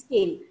length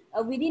scale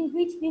within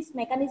which this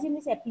mechanism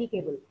is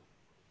applicable?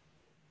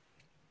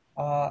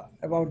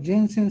 About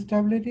genes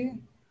instability?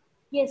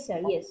 Yes,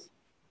 sir. Yes.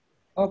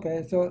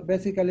 Okay, so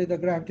basically the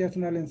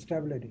gravitational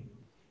instability.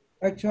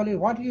 Actually,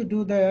 what you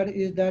do there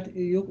is that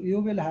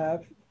you will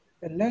have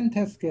a length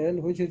scale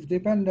which is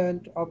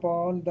dependent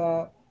upon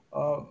the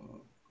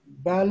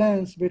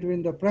balance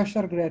between the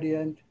pressure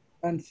gradient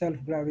and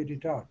self-gravity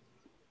torque.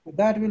 So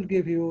that will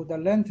give you the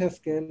length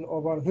scale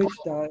over which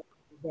the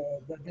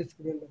disk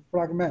will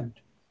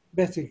fragment,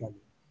 basically.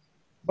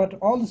 But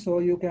also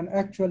you can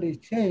actually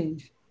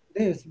change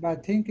this by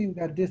thinking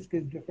that disk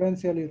is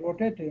differentially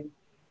rotating.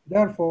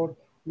 Therefore,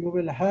 you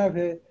will have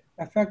a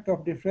effect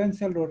of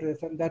differential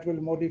rotation that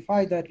will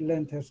modify that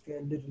length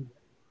scale a little bit.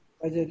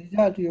 As a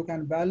result, you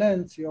can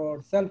balance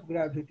your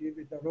self-gravity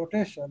with the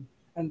rotation,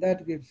 and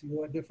that gives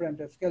you a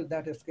different scale.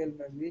 That scale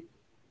may be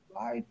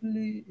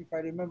slightly, if I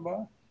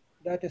remember,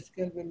 that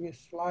scale will be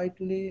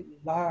slightly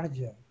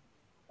larger.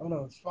 Oh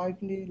no,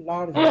 slightly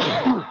larger.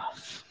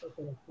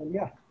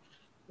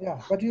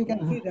 Yeah, but you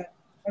can see that,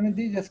 I mean,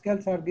 these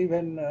scales are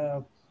given,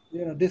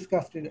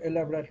 discussed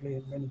elaborately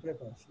in many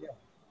papers, yeah.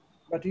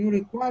 But you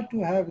require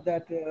to have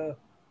that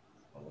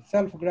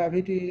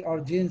self-gravity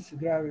or genes,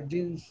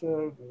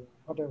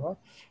 whatever,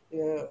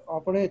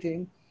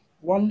 operating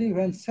only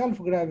when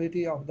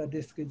self-gravity of the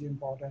disk is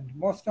important.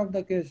 Most of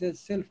the cases,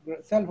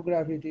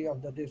 self-gravity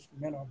of the disk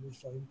may not be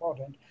so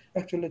important.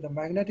 Actually, the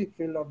magnetic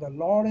field of the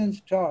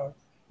Lorentz torque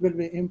will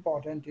be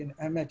important in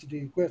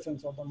MHD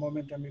equations of the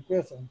momentum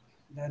equation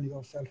than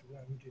your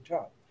self-gravity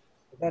torque.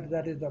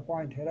 That is the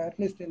point here. At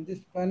least in this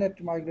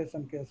planet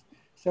migration case,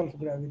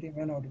 self-gravity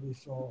may not be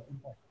so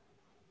important.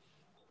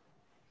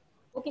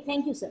 Okay.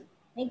 Thank you, sir.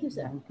 Thank you,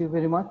 sir. Thank you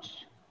very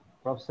much,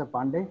 Professor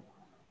Pandey,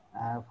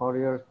 for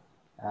your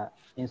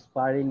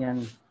inspiring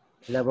and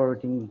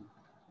elaborating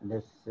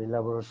this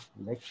elaborate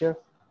lecture,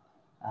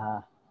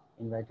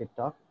 invited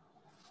talk.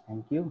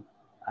 Thank you.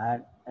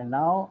 And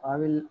now I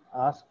will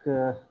ask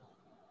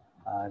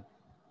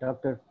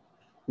Dr.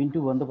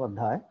 Pintu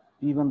Bandyopadhyay.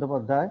 P.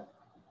 Bandyopadhyay,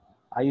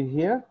 are you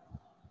here?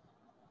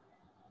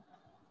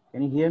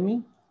 Can you hear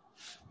me?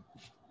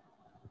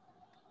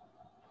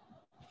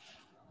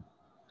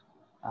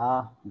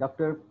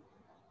 Dr.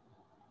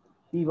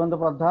 P.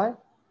 Bandyopadhyay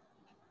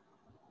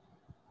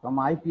from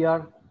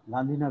IPR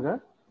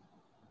Gandhinagar.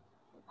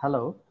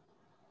 Hello.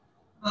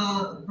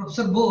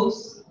 Professor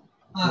Bose,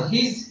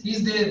 Yes.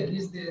 he's there.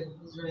 He's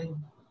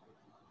joining.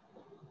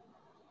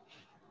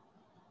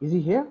 Is he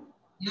here?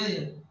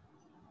 Yeah.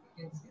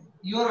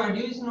 Your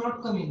audio is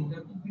not coming.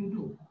 Dr.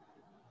 Pintu.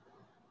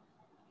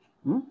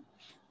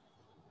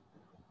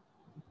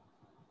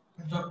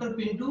 Dr.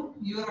 Pintu,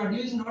 your audio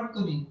is not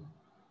coming.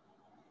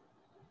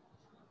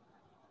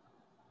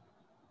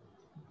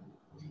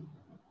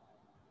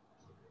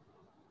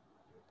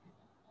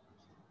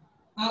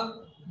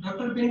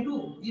 Dr.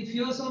 Pintu, if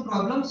you have some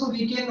problems, so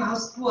we can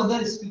ask to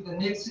other speaker,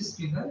 next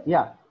speaker.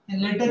 Yeah.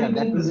 And later Yeah, you that can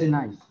will be present.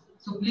 nice.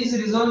 So please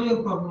resolve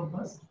your problem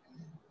first.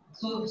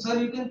 So, sir,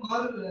 you can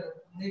call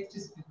next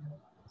speaker.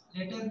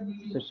 Later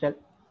we will. So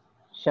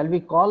shall we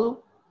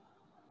call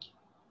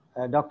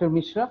Dr.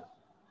 Mishra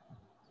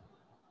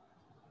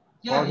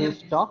for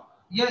his talk?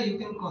 Yeah, you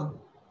can call.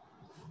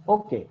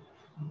 Okay.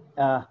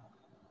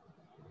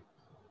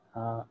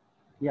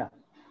 Yeah.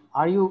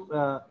 Are you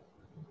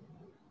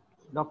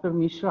Dr.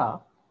 Mishra,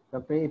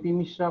 Dr. A.P.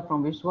 Mishra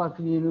from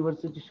Vishwakarma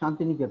University,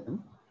 Shantiniketan?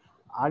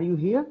 Are you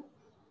here?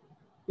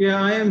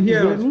 Yeah, I am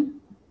here. Can you hear me?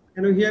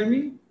 Can you hear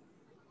me?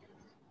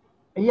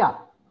 Yeah.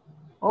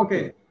 Okay.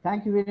 Okay.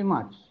 Thank you very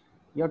much.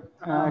 Your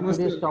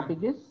today's topic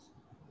is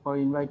for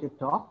invited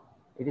talk.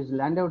 It is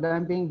Landau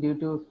damping due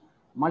to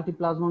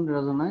multiplasmon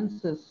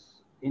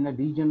resonances in a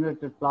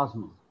degenerated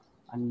plasma,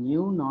 a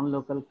new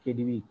non-local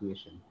KdV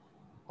equation.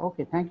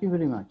 Okay, thank you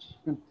very much.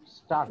 You can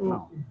start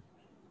now.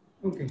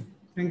 Okay,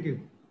 thank you.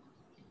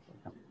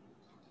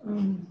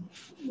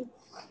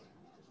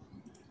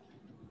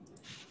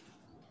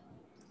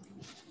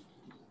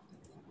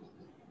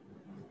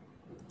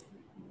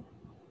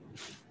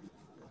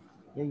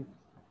 Yeah.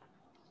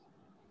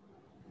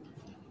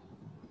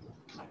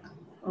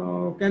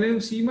 Can you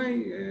see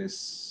my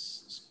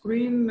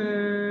screen?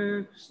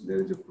 There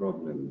is a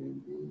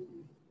problem.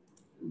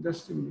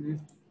 Just a minute.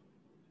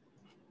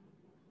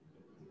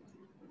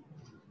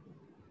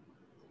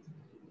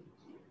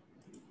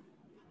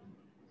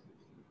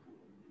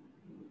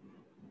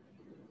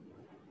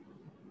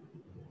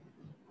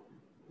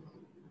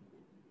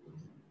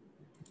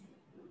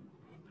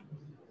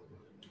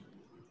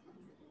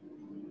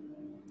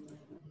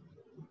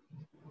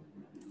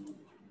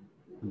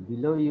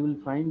 Below you will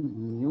find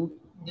mute.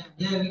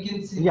 Yeah, we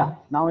can see. Yeah,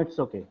 now it's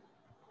okay.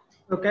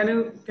 So can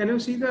you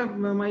see the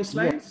my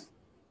slides?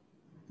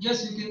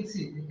 Yes, you can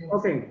see. You can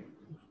Okay.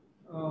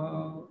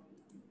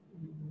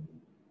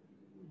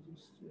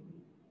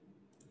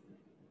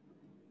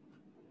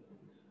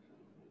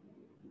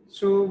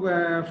 So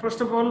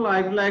first of all,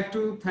 I would like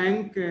to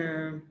thank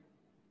the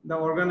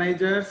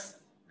organizers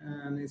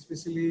and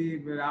especially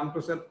Ram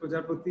Prasad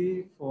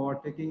Prajapati for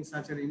taking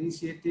such an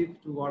initiative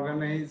to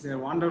organize a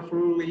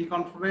wonderful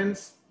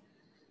e-conference,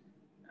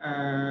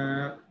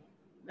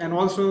 and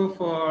also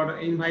for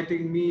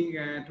inviting me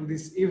to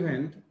this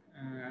event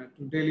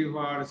to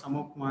deliver some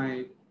of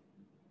my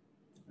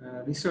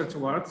research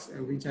works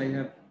which I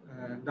have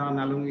done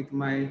along with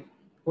my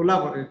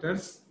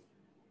collaborators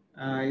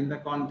in the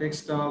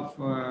context of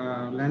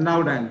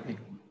Landau damping.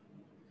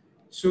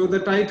 So the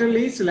title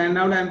is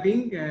Landau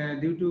damping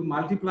due to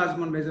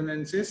multiplasmon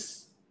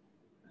resonances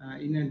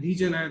in a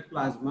degenerate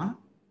plasma.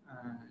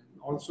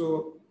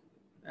 Also,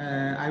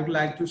 I would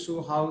like to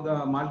show how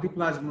the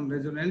multiplasmon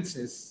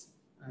resonances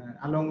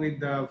along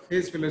with the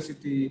phase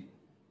velocity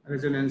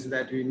resonance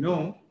that we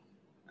know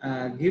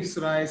gives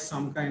rise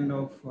some kind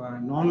of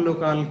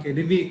non-local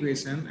KdV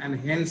equation, and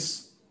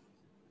hence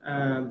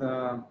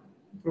the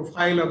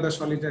profile of the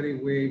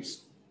solitary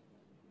waves,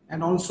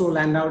 and also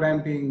Landau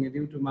damping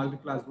due to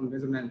multiplasmon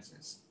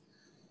resonances.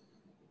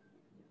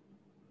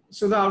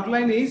 So the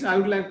outline is, I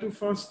would like to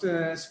first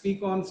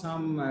speak on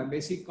some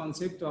basic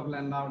concept of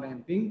Landau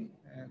damping,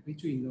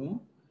 which we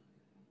know,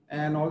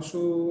 and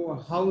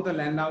also how the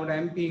Landau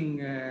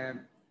damping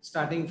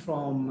starting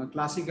from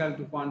classical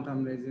to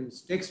quantum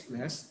regimes takes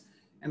place,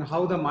 and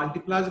how the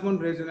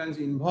multiplasmon resonance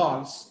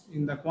involves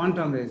in the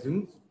quantum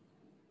regimes.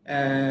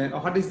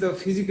 What is the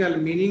physical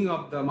meaning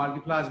of the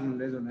multiplasmon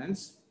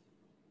resonance,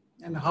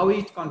 and how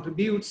it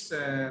contributes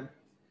to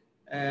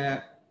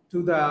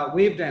the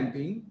wave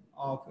damping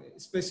of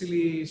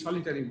especially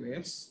solitary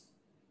waves.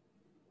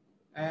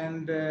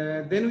 And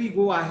then we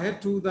go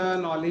ahead to the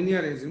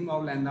nonlinear regime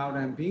of Landau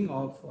damping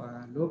of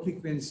low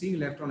frequency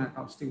electron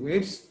acoustic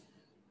waves,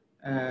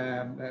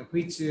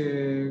 which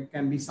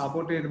can be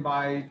supported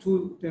by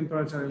two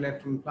temperature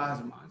electron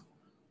plasmas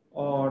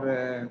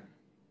or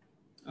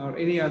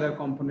any other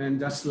component,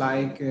 just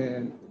like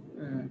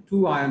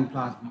two ion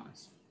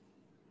plasmas.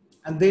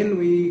 And then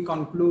we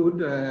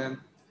conclude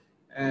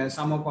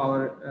some of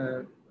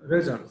our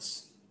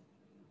results.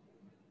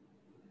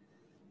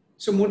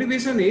 So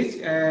motivation is,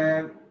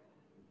 the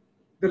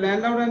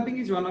Landau damping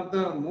is one of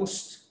the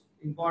most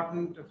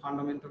important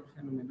fundamental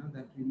phenomena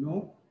that we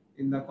know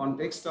in the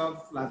context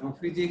of plasma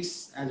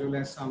physics, as well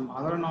as some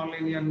other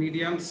nonlinear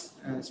mediums,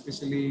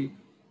 especially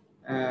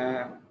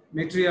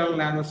material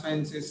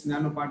nanosciences,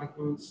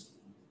 nanoparticles,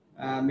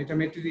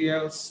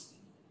 metamaterials,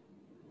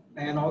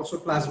 and also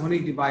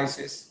plasmonic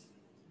devices.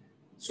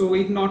 So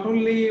it not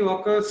only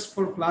occurs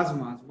for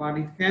plasmas, but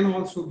it can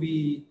also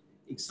be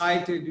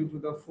excited due to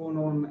the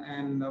phonon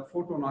and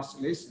photon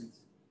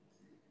oscillations.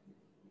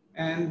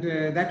 And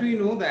that we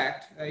know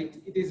that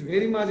it is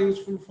very much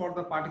useful for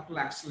the particle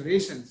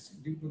accelerations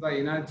due to the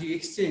energy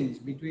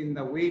exchange between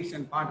the waves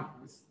and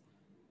particles.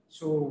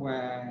 So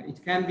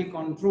it can be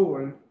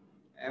controlled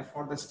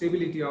for the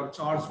stability of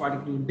charged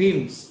particle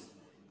beams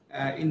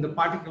in the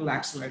particle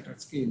accelerator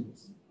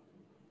schemes.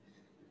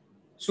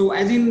 So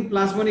as in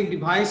plasmonic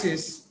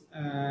devices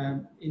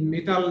in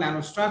metal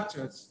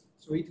nanostructures,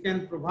 so it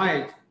can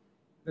provide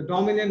the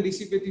dominant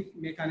dissipative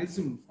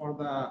mechanism for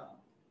the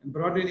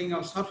broadening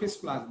of surface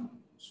plasma.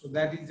 So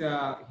that is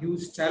a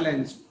huge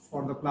challenge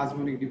for the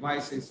plasmonic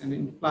devices and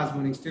in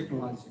plasmonics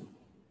technology.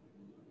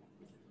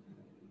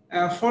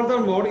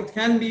 Furthermore, it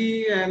can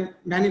be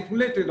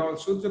manipulated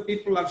also. So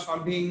people are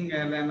solving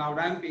Landau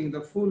damping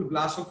the full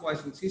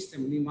Blasov-Poisson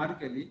system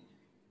numerically,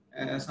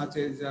 such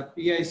as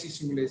PIC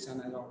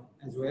simulation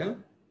as well.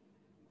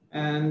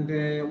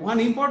 And one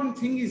important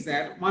thing is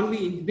that when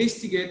we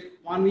investigate,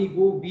 when we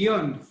go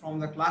beyond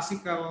from the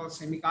classical,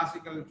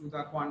 semi-classical to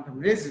the quantum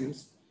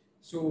regimes,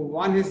 so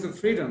one has the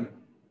freedom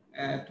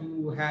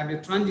to have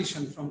a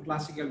transition from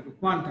classical to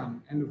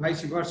quantum and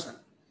vice versa.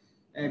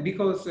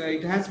 Because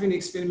it has been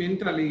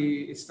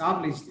experimentally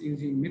established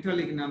using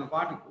metallic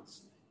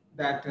nanoparticles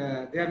that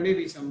there may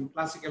be some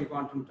classical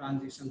quantum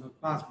transitions of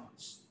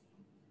plasmas.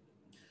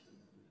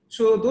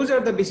 So those are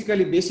the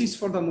basically basis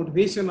for the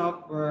motivation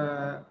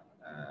of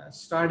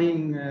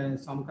studying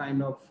some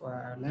kind of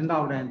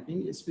Landau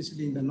damping,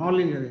 especially in the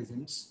nonlinear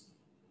regimes.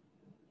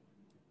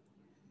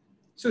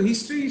 So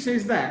history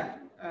says that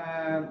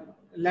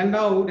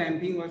Landau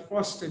damping was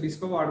first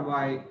discovered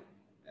by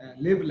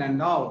Lev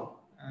Landau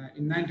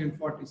in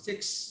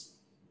 1946,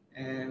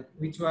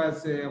 which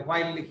was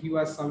while he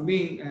was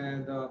solving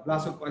the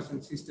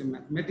Blasov-Poisson system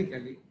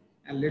mathematically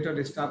and later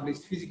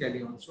established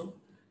physically also.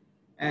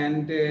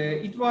 And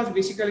it was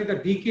basically the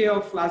decay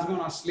of plasma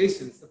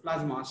oscillations, the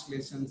plasma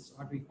oscillations,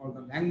 what we call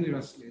the Langmuir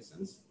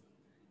oscillations.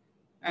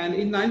 And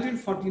in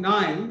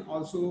 1949,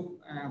 also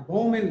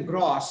Bohm and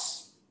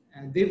Gross,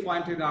 they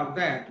pointed out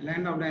that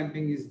Landau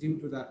damping is due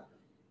to the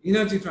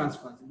energy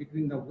transfer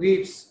between the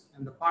waves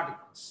and the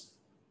particles.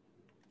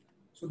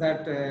 So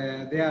that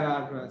there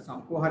are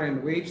some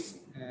coherent waves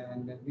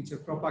and which are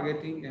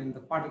propagating, and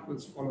the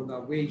particles follow the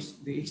waves,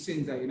 they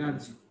exchange the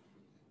energy.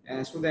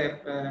 So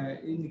that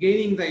in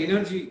gaining the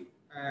energy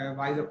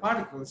by the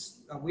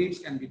particles, the waves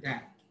can be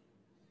damped.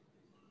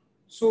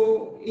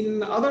 So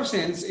in other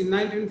sense, in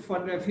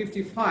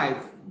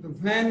 1955, the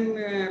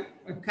Van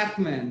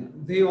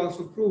Katman, they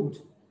also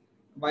proved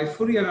by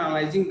Fourier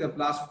analyzing the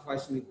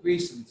Blasov-Poisson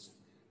equations.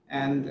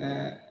 And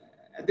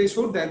they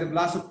showed that the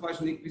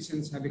Blasov-Poisson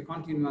equations have a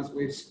continuous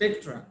wave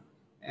spectra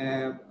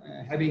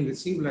having the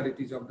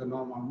singularities of the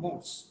normal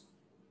modes.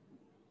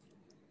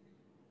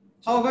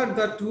 However,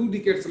 the 2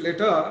 decades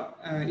later,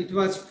 it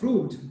was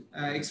proved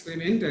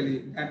experimentally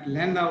that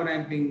Landau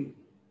damping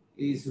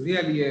is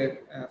really a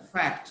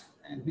fact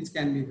and which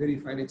can be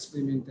verified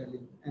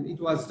experimentally. And it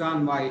was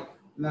done by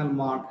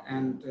Melmark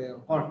and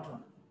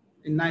Horton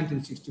in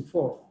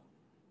 1964.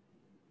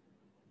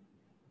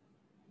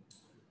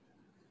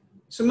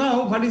 So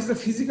now, what is the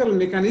physical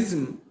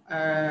mechanism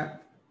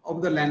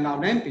of the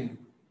Landau damping?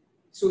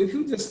 So if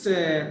you just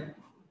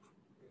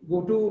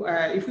go to,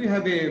 if we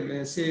have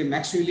a, say,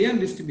 Maxwellian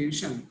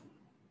distribution,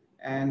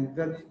 and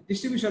the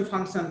distribution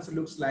functions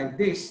looks like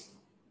this,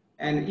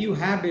 and you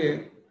have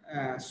a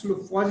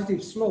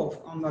positive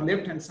slope on the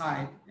left-hand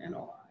side, and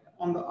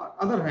on the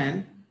other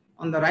hand,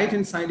 on the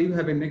right-hand side, you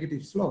have a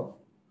negative slope.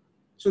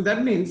 So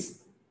that means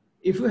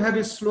if you have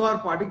a slower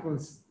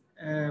particles,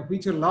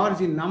 which are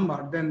large in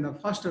number than the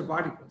faster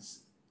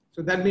particles.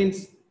 So that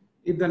means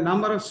if the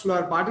number of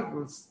slower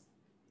particles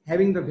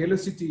having the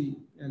velocity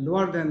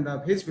lower than the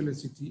phase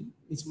velocity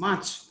is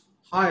much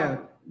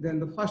higher than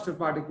the faster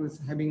particles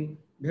having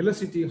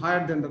velocity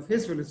higher than the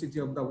phase velocity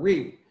of the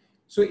wave.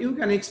 So you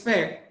can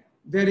expect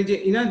there is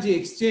an energy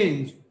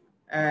exchange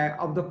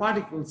of the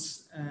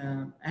particles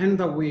and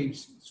the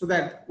waves, so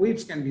that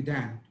waves can be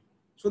damped.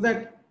 So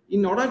that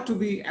in order to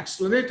be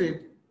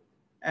accelerated,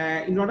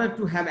 in order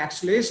to have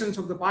accelerations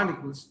of the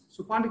particles,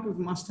 so particles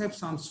must have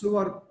some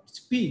slower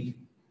speed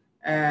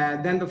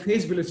than the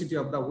phase velocity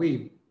of the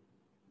wave.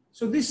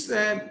 So this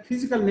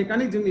physical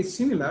mechanism is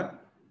similar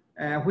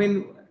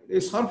when a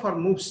surfer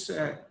moves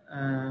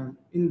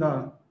in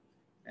the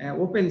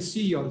open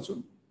sea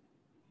also.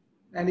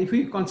 And if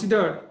we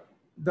consider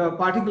the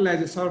particle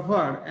as a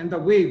surfer and the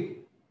wave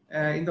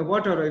in the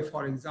water,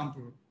 for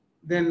example,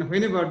 then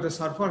whenever the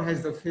surfer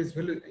has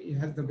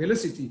the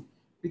velocity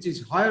which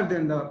is higher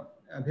than the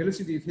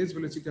phase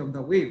velocity of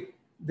the wave,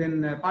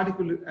 then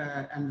particle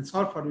and the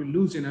surfer will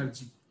lose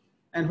energy.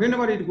 And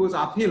whenever it goes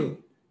uphill,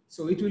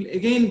 so it will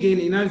again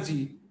gain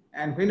energy,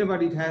 and whenever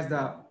it has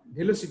the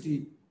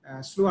velocity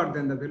slower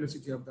than the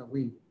velocity of the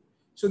wave.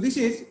 So this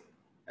is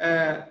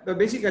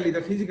basically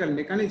the physical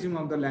mechanism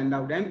of the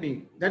Landau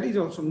damping. That is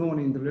also known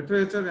in the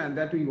literature, and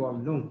that we all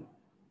know.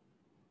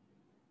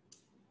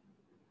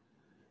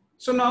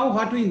 So now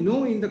what we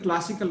know in the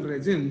classical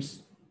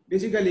regimes,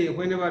 basically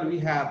whenever we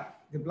have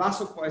the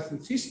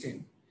Blasov-Poisson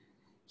system,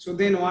 so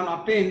then one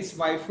obtains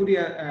by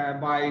Fourier,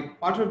 by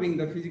perturbing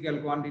the physical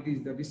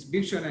quantities, the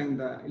distribution and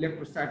the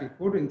electrostatic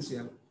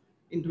potential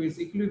into its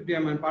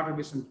equilibrium and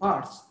perturbation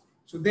parts.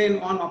 So then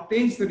one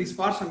obtains the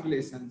dispersion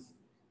relations.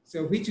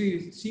 So which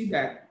we see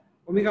that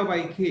omega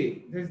by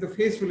k, that is the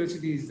phase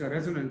velocity, is the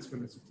resonance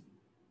velocity.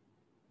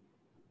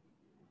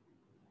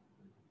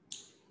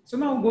 So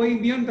now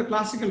going beyond the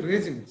classical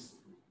regimes.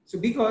 So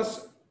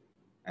because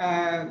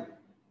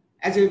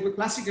as a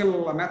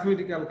classical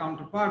mathematical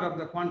counterpart of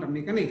the quantum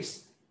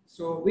mechanics,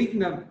 so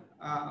Wigner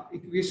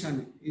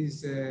equation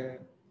is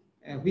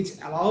which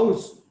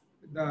allows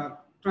the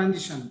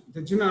transition,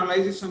 the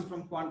generalization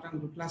from quantum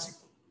to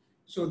classical.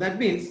 So that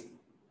means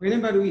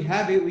whenever we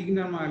have a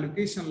Wigner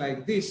allocation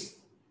like this,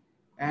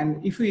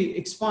 and if we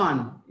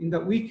expand in the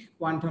weak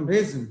quantum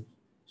regime,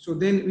 so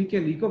then we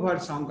can recover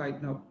some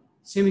kind of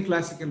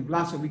semi-classical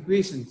Blasov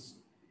equations.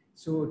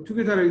 So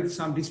together with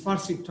some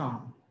dispersive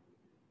term,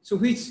 so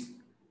which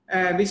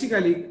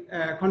basically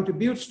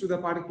contributes to the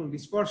particle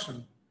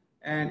dispersion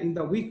and in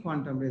the weak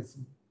quantum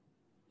regime.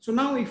 So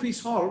now if we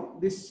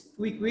solve these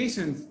two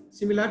equations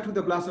similar to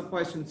the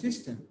Blasov-Poisson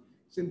system,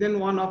 so then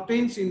one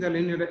obtains in the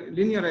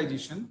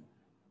linearization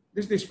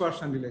this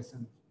dispersion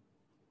relation,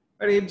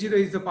 where F0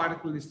 is the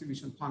particle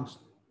distribution function.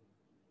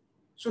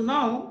 So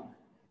now,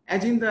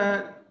 as in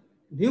the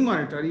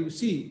numerator, you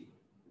see,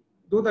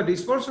 though the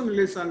dispersion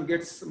relation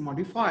gets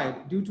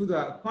modified due to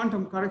the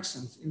quantum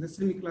corrections in the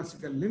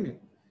semi-classical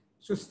limit,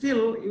 so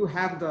still you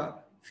have the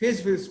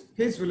phase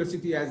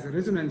velocity as the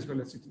resonance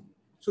velocity.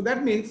 So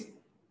that means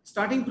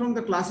starting from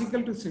the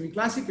classical to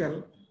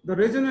semi-classical, the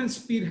resonance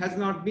speed has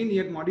not been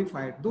yet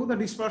modified, though the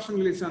dispersion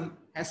relation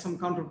has some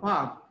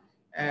counterpart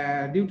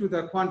due to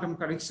the quantum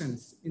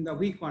corrections in the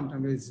weak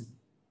quantum regime.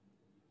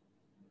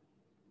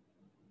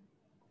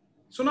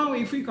 So now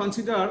if we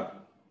consider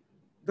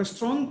the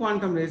strong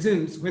quantum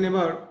regimes,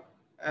 whenever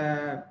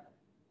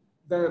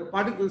the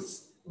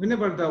particles,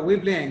 whenever the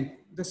wavelength,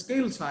 the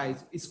scale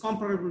size is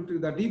comparable to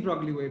the de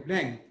Broglie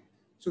wavelength,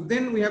 so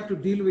then we have to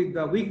deal with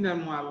the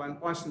Wigner-Moyle and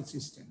Poisson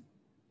system.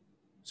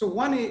 So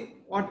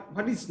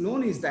what is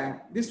known is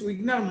that this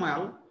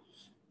Wigner-Moyle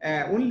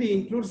only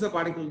includes the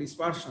particle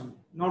dispersion,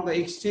 not the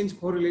exchange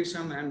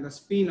correlation and the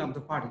spin of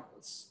the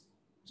particles.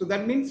 So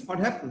that means what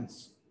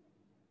happens?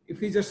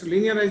 If we just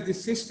linearize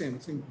this system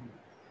simply,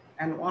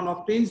 and one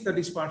obtains the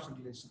dispersion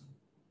relation.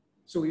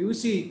 So you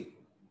see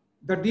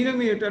the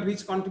denominator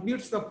which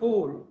contributes the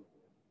pole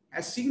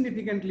has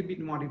significantly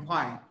been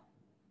modified.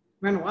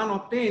 When one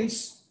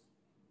obtains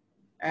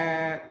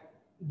the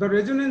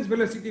resonance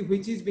velocity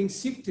which is being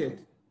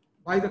shifted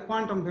by the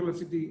quantum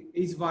velocity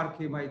h bar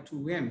k by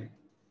 2m.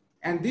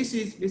 And this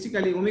is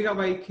basically omega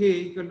by k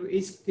equal to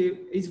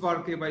h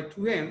bar k by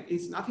 2m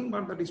is nothing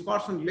but the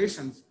dispersion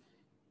relations.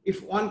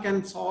 If one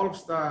can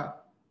solve the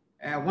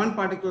one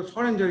particle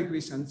Schrodinger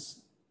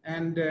equations,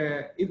 and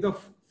if the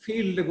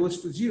field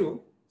goes to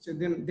 0, so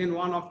then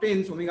one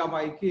obtains omega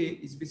by k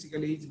is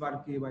basically h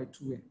bar k by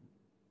 2m.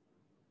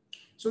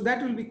 So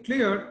that will be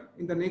clear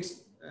in the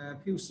next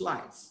few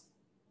slides.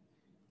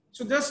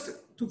 So just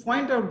to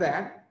point out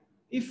that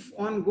if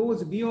one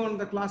goes beyond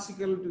the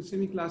classical to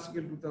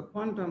semi-classical to the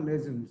quantum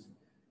regimes,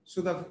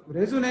 so the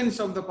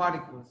resonance of the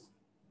particles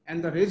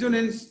and the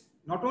resonance,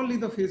 not only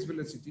the phase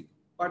velocity,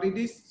 but it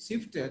is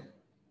shifted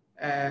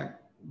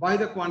by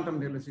the quantum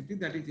velocity,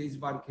 that is h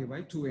bar k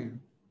by 2m.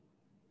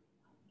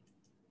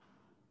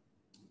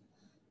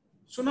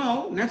 So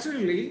now,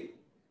 naturally,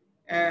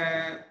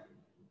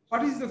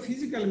 what is the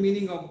physical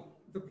meaning of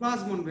the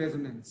plasmon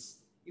resonance?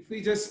 If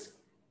we just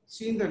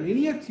see in the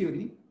linear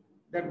theory,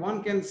 that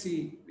one can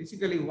see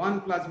basically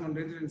one plasmon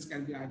resonance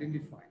can be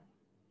identified.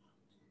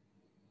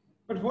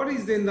 But what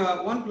is then the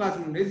one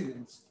plasmon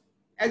resonance?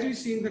 As we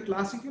see in the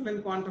classical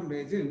and quantum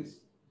regimes,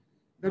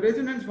 the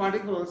resonance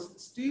particles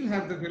still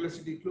have the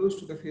velocity close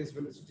to the phase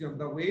velocity of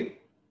the wave.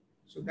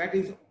 So that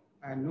is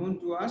known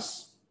to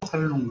us.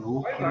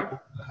 However,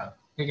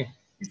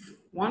 if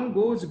one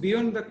goes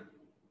beyond the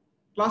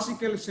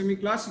classical,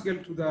 semi-classical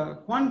to the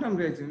quantum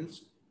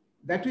regimes,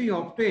 that we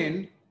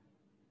obtain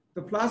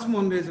the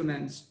plasmon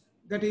resonance.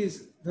 That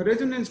is, the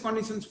resonance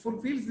conditions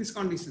fulfills these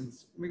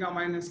conditions, omega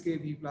minus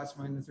kV plus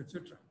minus,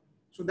 etc.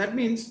 So that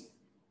means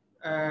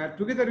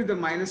together with the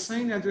minus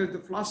sign as well as the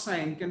plus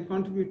sign can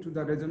contribute to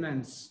the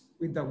resonance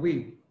with the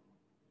wave.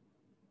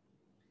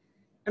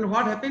 And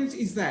what happens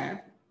is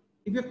that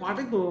if a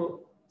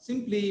particle,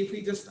 simply if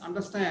we just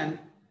understand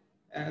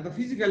the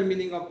physical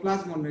meaning of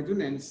plasmon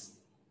resonance,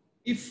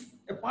 if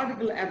a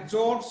particle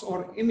absorbs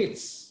or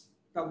emits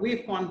the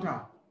wave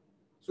quanta,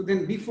 so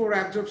then before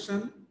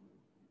absorption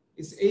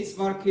is h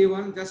bar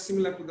k1, just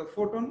similar to the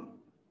photon,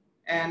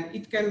 and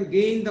it can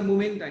gain the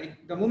momentum.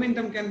 The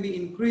momentum can be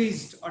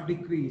increased or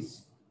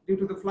decreased due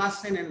to the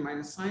plus sign and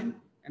minus sign,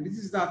 and this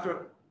is the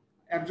after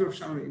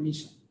absorption or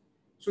emission.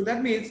 So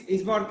that means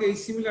h bar k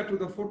is similar to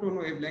the photon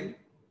wavelength,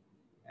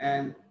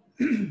 and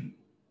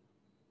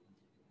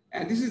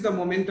and this is the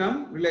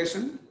momentum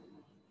relation,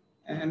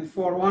 and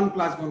for one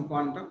plasmon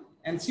quantum.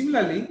 And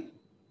similarly,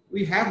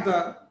 we have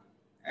the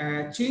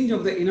change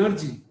of the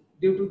energy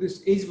due to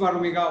this h bar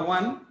omega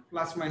 1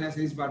 plus minus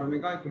h bar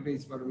omega equal to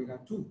h bar omega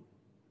 2.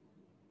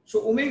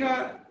 So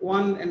omega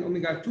 1 and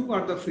omega 2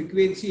 are the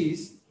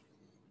frequencies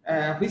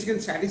which can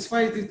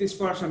satisfy this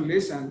dispersion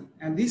relation,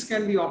 and this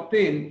can be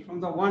obtained from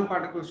the one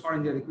particle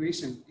Schrodinger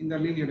equation in the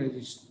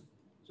linearization.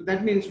 So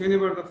that means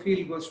whenever the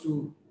field goes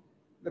to,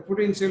 the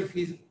potential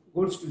field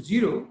goes to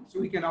 0, so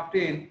we can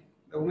obtain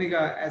the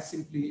omega as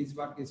simply h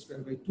bar k square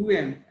by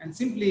 2m, and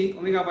simply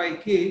omega by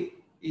k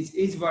is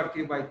h bar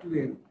k by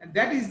 2m, and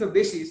that is the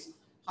basis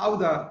how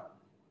the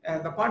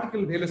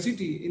particle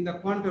velocity in the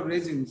quantum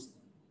regimes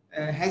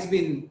has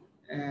been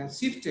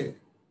shifted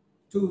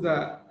to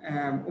the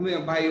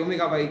omega by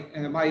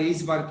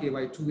h bar k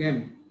by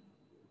 2m.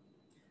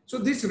 So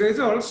this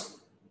results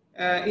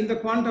in the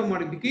quantum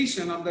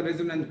modification of the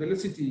resonance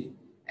velocity,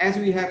 as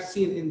we have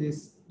seen in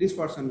this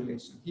dispersion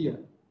relation here.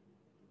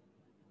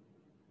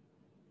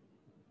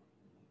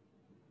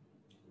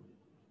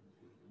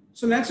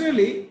 So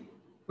naturally,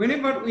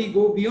 whenever we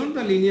go beyond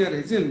the linear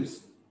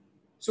regimes,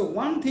 so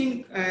one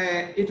thing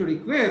it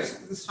requires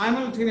the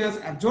simultaneous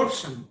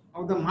absorption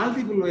of the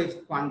multiple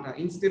wave quanta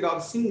instead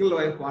of single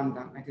wave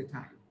quanta at a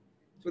time.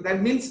 So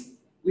that means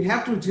we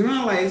have to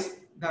generalize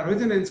the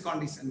resonance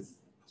conditions.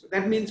 So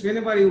that means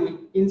whenever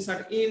you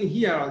insert n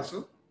here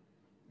also,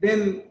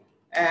 then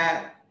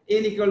n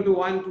equal to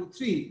 1, 2,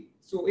 3.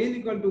 So n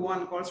equal to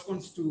 1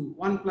 corresponds to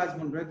 1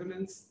 plasmon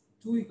resonance,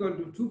 2 equal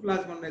to 2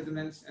 plasmon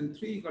resonance, and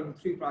 3 equal to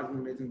 3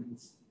 plasmon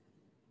resonance.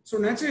 So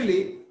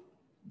naturally,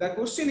 the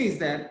question is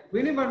that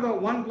whenever the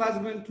 1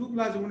 plasmon, 2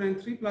 plasmon,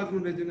 and 3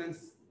 plasmon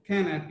resonance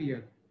can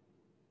appear,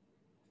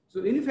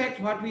 So in fact,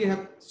 what we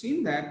have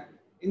seen that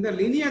in the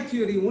linear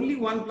theory, only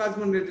one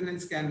plasmon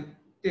resonance can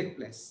take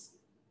place.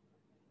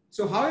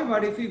 So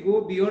however, if we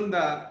go beyond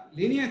the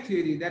linear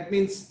theory, that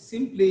means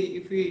simply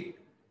if we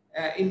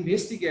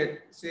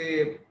investigate,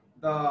 say,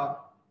 the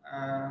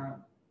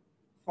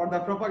for the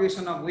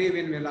propagation of wave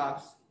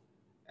envelopes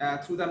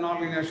through the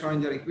nonlinear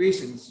Schrodinger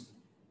equations.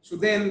 So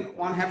then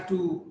one have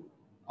to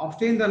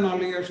obtain the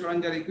nonlinear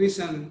Schrodinger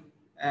equation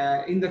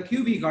in the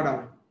cubic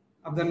order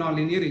of the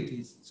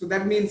nonlinearities. So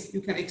that means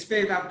you can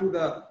expect up to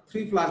the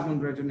 3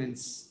 plasmon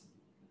resonance.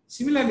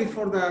 Similarly,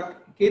 for the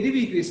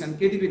KdV equation,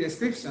 KdV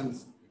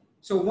descriptions,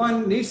 so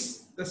one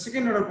needs the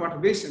second order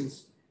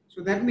perturbations.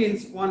 So that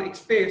means one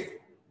expects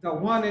the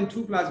 1 and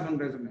 2 plasmon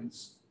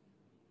resonance.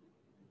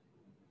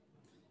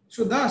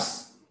 So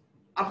thus,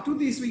 up to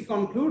this, we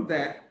conclude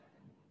that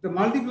the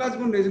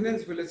multiplasmon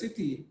resonance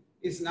velocity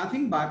is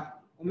nothing but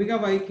omega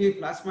by k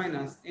plus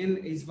minus n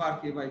h bar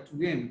k by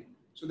 2m.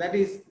 So that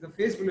is the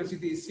phase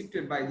velocity is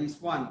shifted by this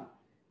one.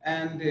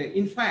 And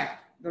in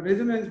fact, the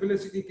resonance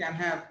velocity can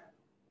have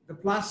the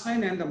plus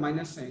sign and the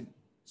minus sign.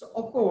 So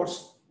of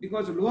course,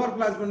 because lower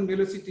plasmon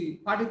velocity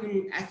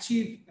particle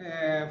achieve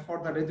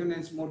for the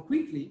resonance more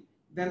quickly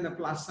than the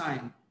plus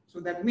sign. So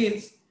that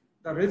means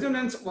the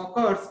resonance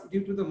occurs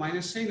due to the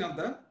minus sign of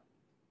the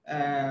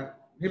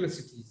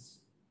velocities.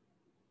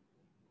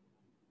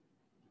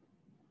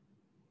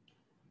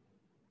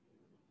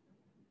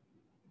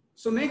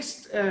 So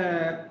next,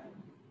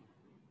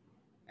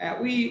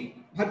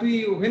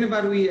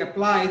 whenever we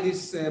apply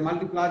this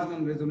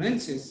multiplasmon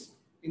resonances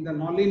in the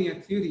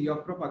nonlinear theory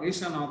of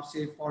propagation of,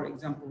 say, for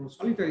example,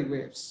 solitary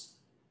waves.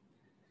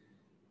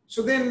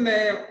 So then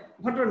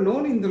what are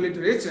known in the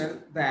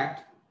literature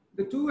that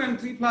the 2 and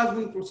 3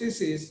 plasmon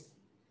processes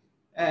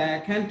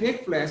can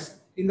take place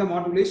in the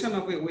modulation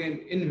of a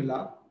wave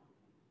envelope.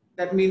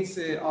 That means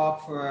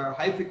of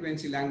high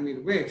frequency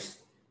Langmuir waves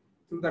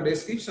through the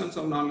descriptions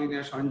of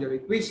nonlinear Schrodinger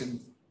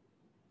equations.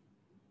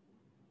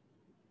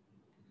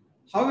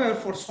 However,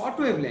 for short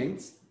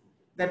wavelengths,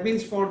 that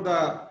means for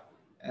the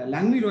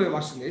Langmuir wave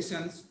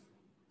oscillations,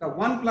 the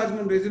 1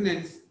 plasmon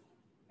resonance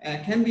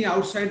can be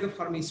outside the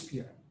Fermi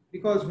sphere,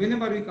 because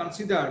whenever we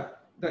consider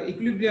the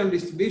equilibrium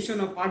distribution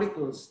of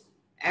particles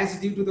as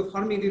due to the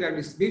Fermi-Dirac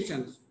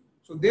distributions,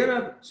 so there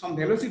are some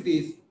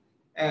velocities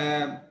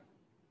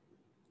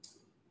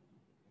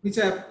which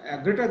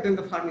are greater than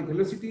the Fermi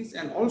velocities,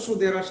 and also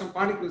there are some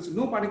particles,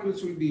 no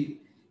particles will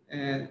be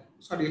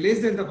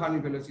less than the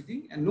Fermi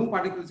velocity, and no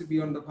particles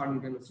beyond the Fermi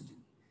velocity.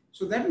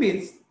 So that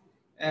means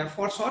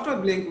for short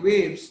wavelength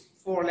waves,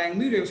 for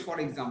Langmuir waves, for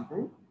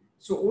example,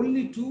 so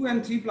only 2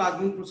 and 3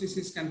 plasmon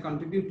processes can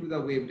contribute to the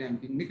wave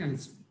damping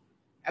mechanism,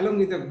 along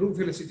with the group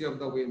velocity of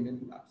the wave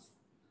envelopes.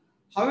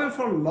 However,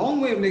 for long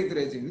wavelength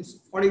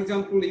regimes, for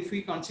example, if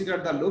we consider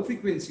the low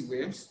frequency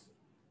waves,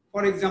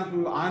 for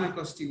example, ion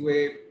acoustic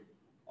wave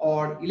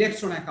or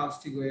electron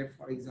acoustic wave,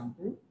 for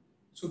example,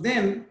 so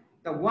then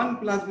the 1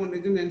 plasmon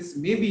resonance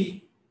may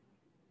be,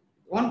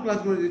 1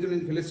 plasmon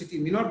resonance velocity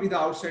may not be the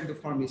outside the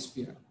Fermi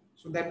sphere.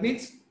 So that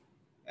means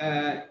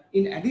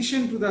in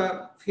addition to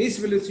the phase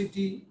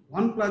velocity,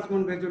 1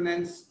 plasmon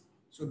resonance,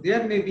 so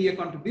there may be a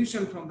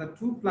contribution from the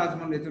 2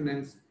 plasmon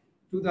resonance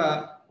to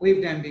the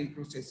wave damping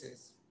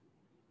processes.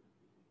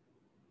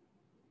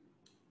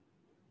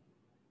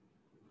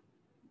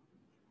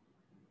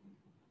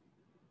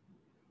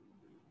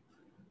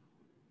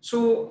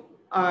 So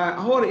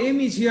our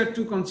aim is here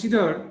to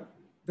consider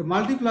the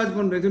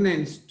multiplasmon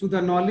resonance to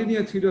the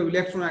nonlinear theory of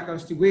electron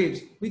acoustic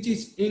waves, which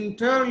is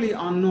entirely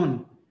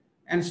unknown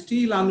and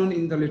still unknown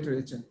in the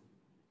literature.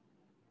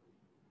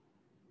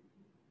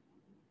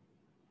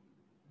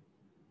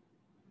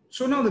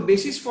 So now the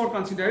basis for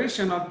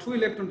consideration of 2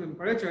 electron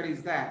temperature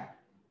is that,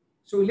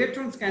 so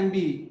electrons can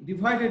be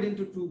divided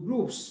into 2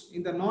 groups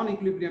in the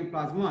non-equilibrium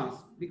plasmas,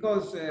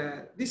 because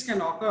this can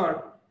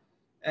occur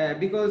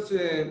because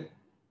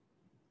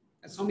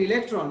some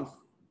electrons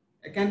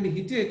can be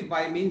heated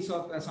by means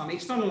of some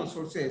external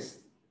sources,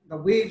 the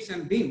waves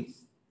and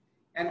beams.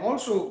 And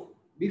also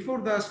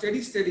before the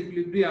steady state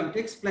equilibrium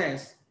takes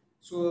place,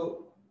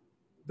 so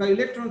the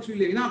electrons will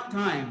have enough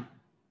time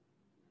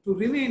to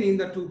remain in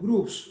the 2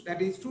 groups,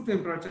 that is 2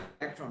 temperature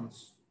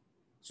electrons.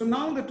 So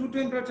now the 2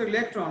 temperature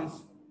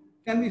electrons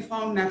can be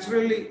found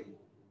naturally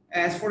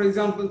as, for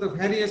example, the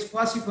various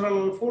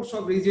quasi-parallel force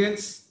of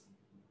regions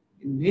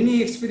in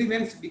many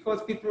experiments,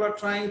 because people are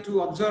trying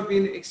to observe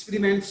in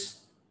experiments,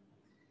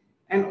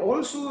 and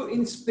also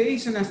in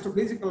space and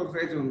astrophysical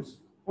regions.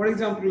 For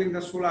example, in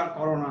the solar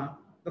corona,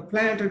 the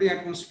planetary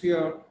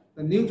atmosphere,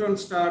 the neutron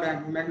star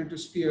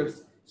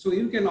magnetospheres. So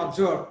you can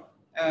observe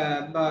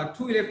the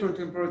 2 electron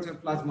temperature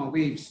plasma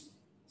waves.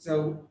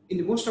 So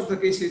in most of the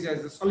cases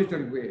as the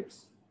solitary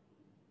waves.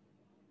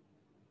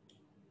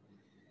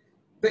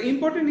 The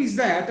important is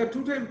that the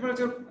 2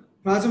 temperature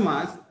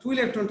plasmas, 2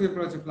 electron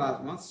temperature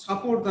plasmas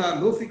support the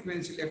low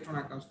frequency electron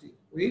acoustic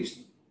waves.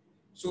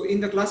 So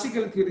in the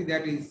classical theory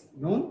that is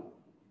known.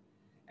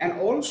 And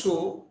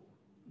also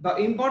the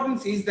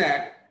importance is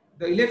that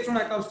the electron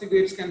acoustic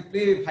waves can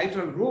play a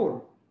vital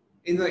role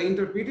in the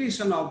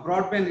interpretation of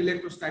broadband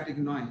electrostatic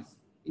noise,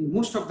 in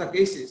most of the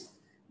cases,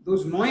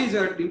 those noise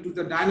are due to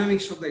the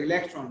dynamics of the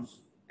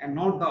electrons and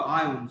not the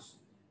ions.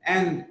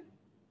 And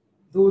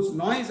those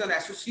noise are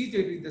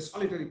associated with the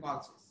solitary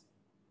pulses.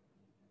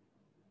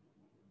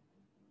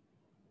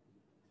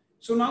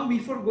 So now,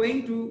 before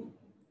going to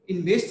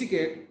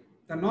investigate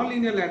the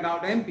nonlinear Landau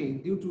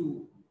damping due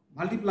to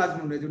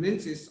multiplasmon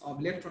resonances of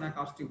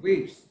electron-acoustic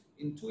waves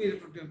in 2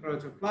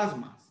 electrotemperature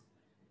plasmas,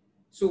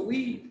 so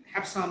we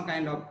have some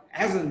kind of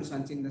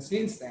assumptions in the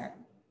sense that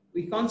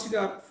we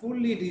consider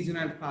fully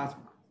regional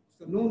plasma.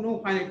 So no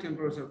finite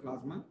temperature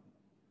plasma.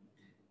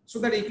 So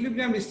that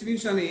equilibrium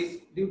distribution is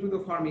due to the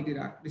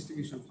Fermi-Dirac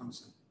distribution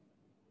function.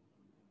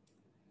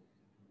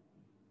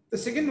 The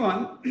second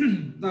one,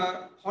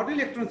 the hot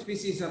electron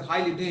species are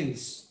highly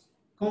dense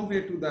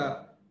compared to the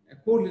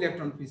cold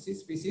electron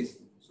species.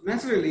 So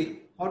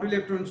naturally, hot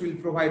electrons will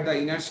provide the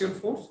inertial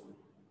force,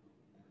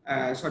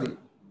 the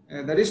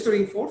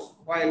restoring force,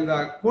 while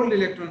the cold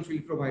electrons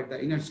will provide the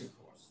inertial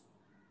force.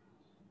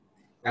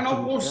 And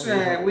of course,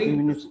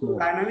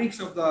 dynamics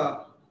of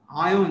the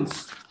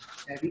ions,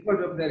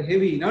 because of their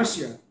heavy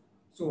inertia,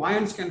 so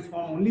ions can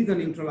form only the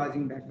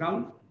neutralizing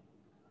background.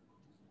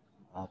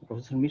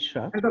 Professor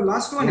Mishra, and the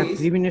last one is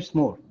 3 minutes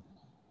more.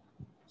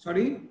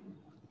 Sorry?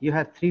 You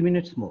have 3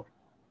 minutes more.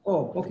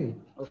 Oh, okay.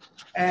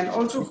 And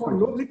also for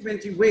low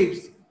frequency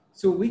waves,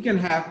 so we can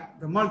have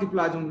the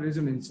multiplasmon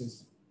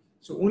resonances.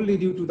 So only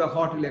due to the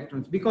hot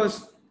electrons,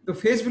 because the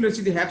phase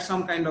velocity have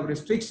some kind of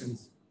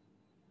restrictions.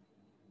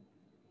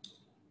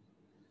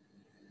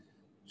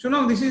 So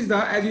now this is the,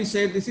 as we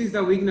said, this is the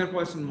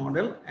Wigner-Poisson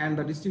model and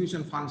the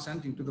distribution function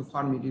due to the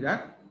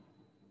Fermi-Dirac.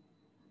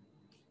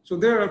 So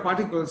there are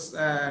particles,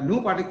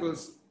 no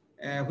particles,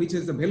 which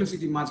is the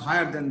velocity much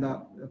higher than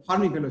the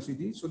Fermi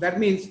velocity. So that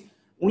means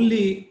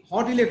only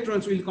hot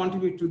electrons will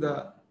contribute to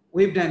the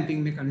wave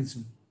damping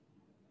mechanism.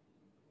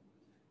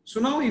 So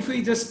now if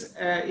we just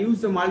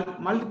use the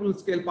multiple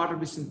scale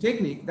perturbation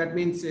technique, that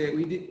means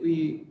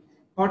we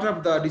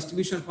perturb the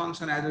distribution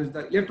function as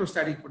the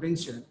electrostatic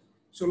potential.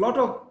 So a lot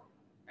of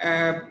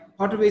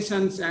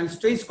perturbations and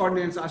stage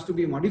coordinates has to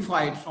be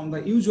modified from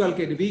the usual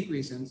KdV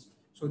equations.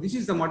 So this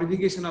is the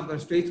modification of the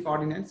stage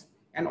coordinates.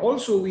 And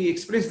also we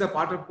express the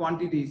perturbed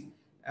quantities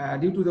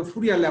due to the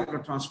Fourier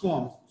Laplace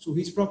transform. So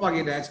which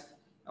propagate as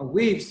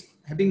waves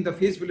having the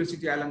phase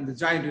velocity along the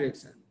gyre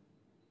direction.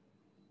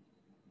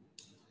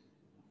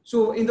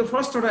 So in the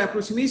first order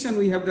approximation,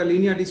 we have the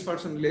linear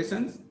dispersion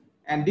relations.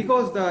 And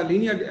because the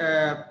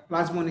linear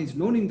plasmon is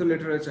known in the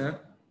literature,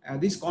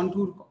 this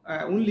contour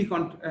only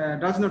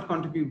does not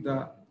contribute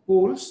the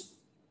poles.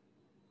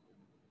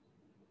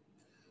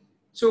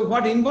 So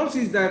what involves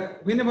is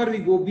that whenever we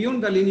go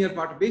beyond the linear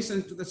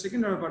perturbations to the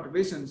second order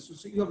perturbations,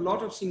 so you have a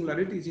lot of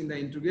singularities in the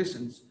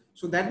integrations.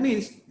 So that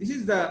means this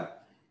is the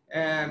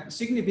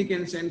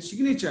significance and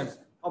signatures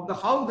of the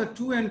how the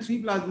 2 and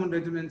 3 plasmon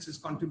resonances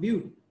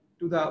contribute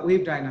to the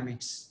wave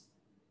dynamics.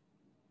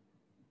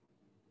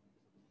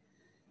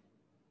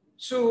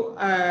 So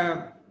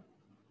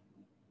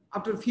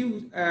after a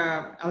few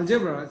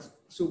algebras,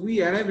 so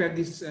we arrived at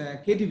these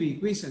KdV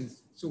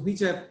equations, so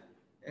which are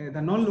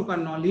the non-local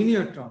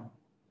nonlinear term.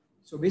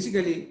 So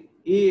basically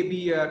A,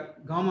 B, or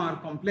gamma are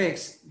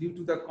complex due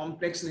to the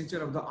complex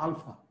nature of the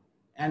alpha.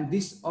 And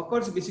this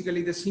occurs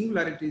basically the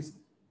singularities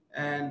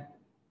and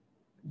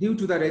due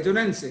to the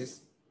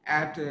resonances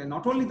at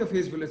not only the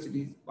phase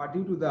velocities, but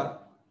due to the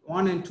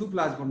 1 and 2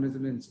 plasmon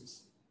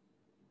resonances.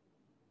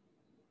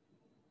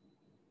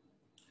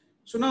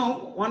 So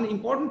now one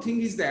important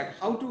thing is that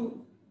how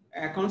to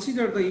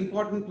consider the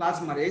important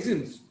plasma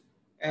regimes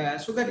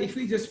so that if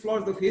we just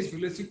plot the phase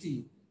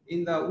velocity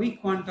in the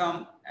weak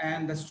quantum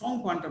and the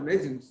strong quantum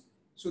regimes,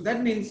 so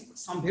that means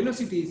some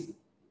velocities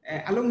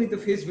along with the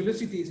phase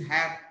velocities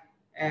have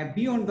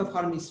beyond the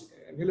Fermi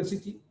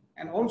velocity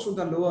and also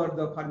the lower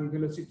the Fermi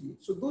velocity.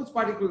 So those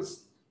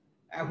particles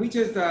which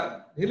is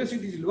the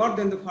velocity is lower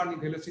than the Fermi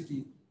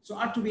velocity, so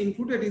are to be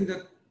included in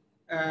the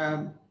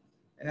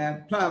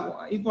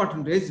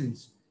important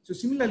regimes. So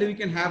similarly, we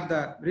can have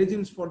the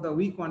regimes for the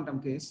weak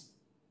quantum case.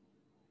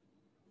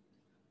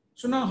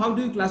 So now how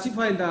do you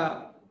classify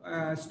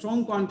the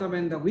strong quantum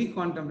and the weak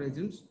quantum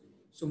regimes?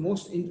 So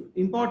most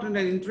important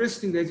and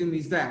interesting regime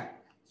is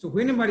that, so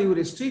whenever you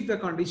restrict the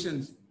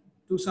conditions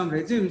to some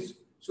regimes,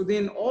 so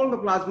then all the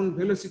plasmon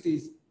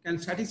velocities can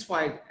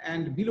satisfy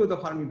and below the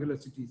Fermi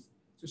velocities.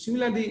 So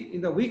similarly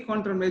in the weak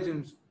quantum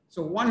regimes,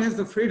 so one has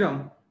the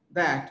freedom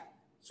that,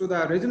 so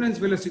the resonance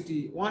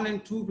velocity, 1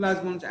 and 2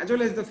 plasmons as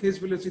well as the phase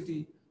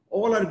velocity,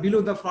 all are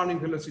below the Fermi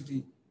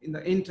velocity in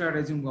the entire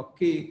regime of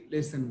k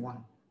less than 1.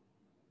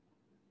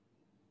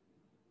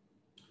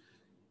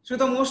 So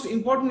the most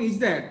important is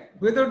that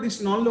whether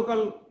this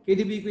non-local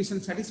KdV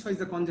equation satisfies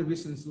the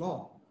conservation's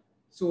law.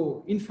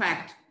 So in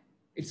fact,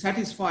 it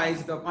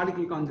satisfies the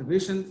particle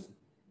conservations.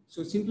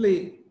 So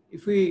simply,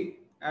 if we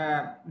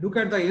look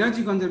at the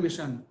energy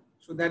conservation,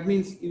 so that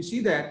means you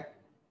see that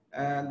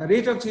the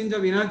rate of change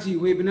of energy,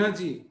 wave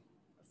energy,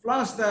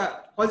 plus the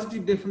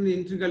positive definite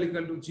integral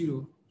equal to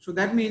 0. So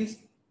that means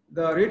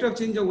the rate of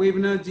change of wave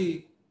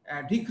energy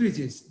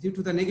decreases due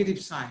to the negative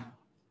sign.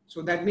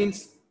 So that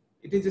means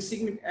it is a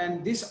sign,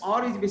 and this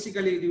R is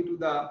basically due to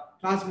the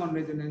plasmon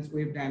resonance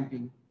wave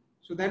damping.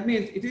 So that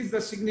means it is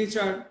the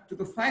signature to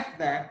the fact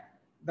that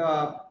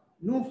the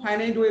no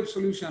finite wave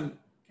solution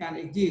can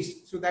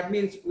exist. So that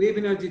means wave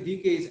energy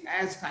decays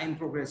as time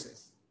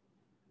progresses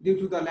due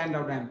to the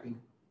Landau damping.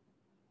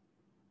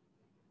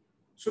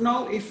 So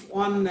now if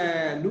one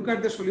look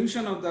at the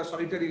solution of the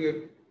solitary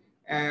wave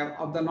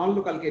of the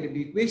non-local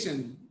KdV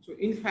equation, so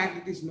in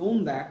fact it is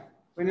known that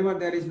whenever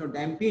there is no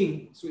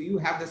damping, so you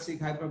have the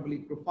Sig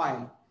hyperbolic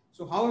profile.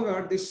 So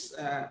however, this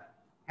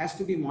has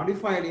to be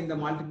modified in the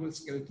multiple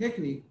scale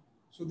technique.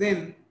 So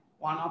then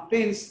one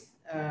obtains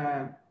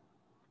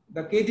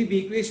the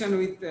KdV equation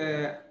with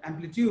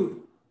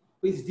amplitude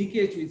which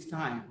decays with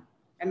time.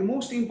 And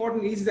most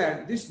important is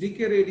that this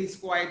decay rate is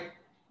quite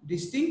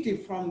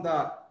distinctive from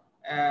the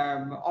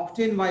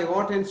obtained by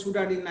Watt and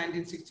Sudar in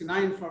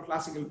 1969 for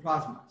classical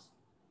plasmas.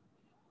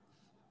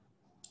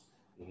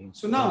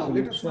 So now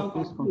let us now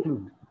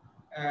conclude.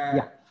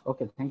 Yeah,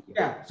 okay, thank you.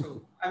 Yeah,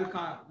 so I'm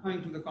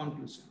coming to the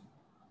conclusion.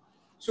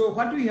 So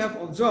what we have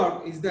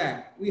observed is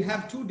that we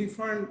have two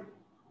different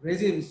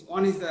regimes.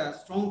 One is the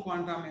strong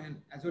quantum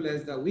and as well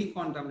as the weak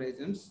quantum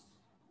regimes,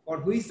 for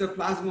which the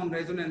plasmon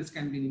resonance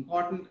can be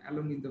important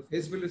along with the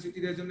phase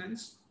velocity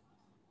resonance.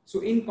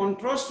 So in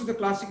contrast to the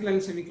classical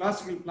and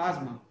semi-classical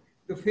plasma,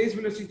 the phase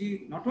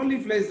velocity not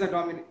only plays the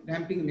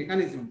damping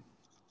mechanism,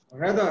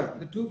 rather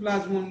the two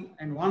plasmon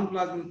and one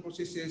plasmon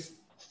processes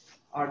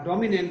are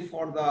dominant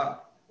for the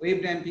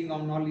wave damping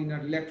of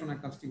nonlinear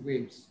electroacoustic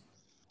waves.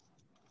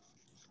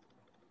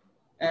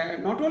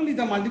 Not only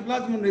the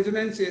multiplasmon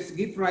resonances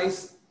give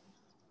rise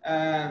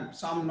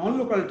some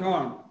non-local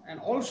term, and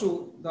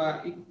also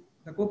the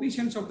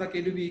coefficients of the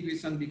KdV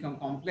equation become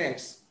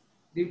complex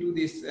due to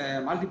these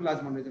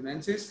multiplasmon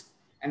resonances.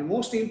 And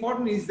most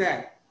important is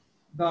that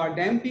the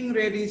damping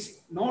rate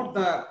is not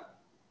the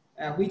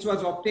which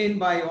was obtained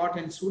by Watt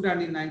and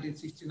Sudar in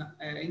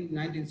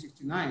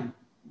 1969,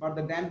 but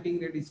the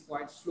damping rate is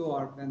quite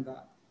slower than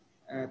the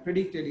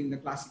predicted in the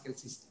classical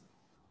system.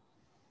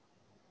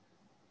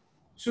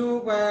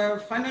 So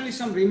finally,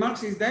 some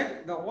remarks is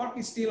that the work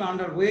is still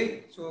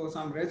underway. So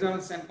some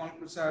results and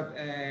conclusions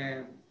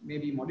may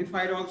be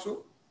modified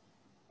also.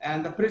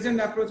 And the present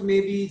approach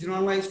may be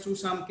generalized to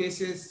some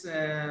cases.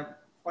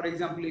 For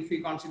example, if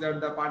we consider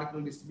the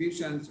particle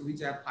distributions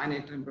which have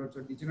finite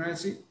temperature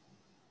degeneracy,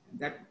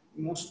 that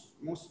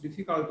most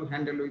difficult to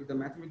handle with the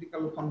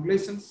mathematical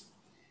formulations.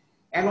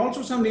 And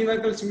also some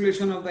numerical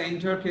simulation of the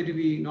entire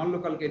KdV,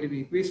 non-local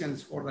KdV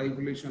equations for the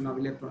evolution of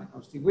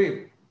electroacoustic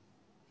wave.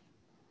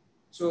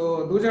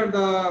 So those are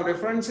the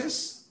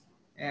references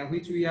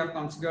which we have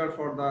considered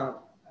for the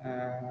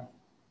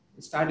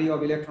study of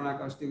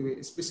electroacoustic wave,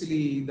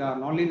 especially the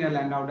nonlinear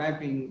Landau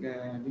damping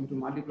due to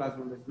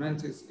multiplasmon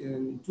resonances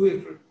in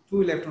two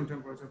electron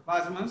temperature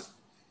plasmas.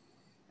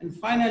 And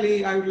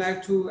finally, I would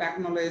like to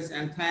acknowledge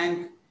and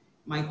thank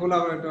my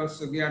collaborators,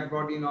 Gerd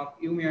Brodin of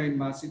Umeå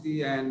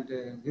University and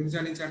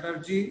Virjani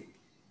Chatterjee,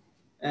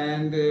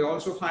 and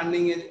also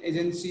funding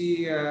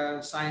agency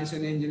Science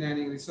and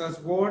Engineering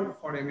Research Board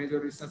for a major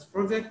research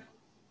project.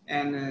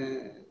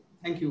 And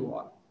thank you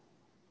all.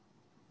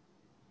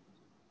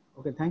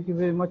 Okay, thank you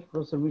very much,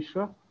 Professor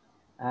Mishra.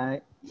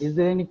 Is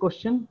there any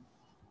question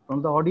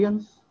from the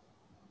audience?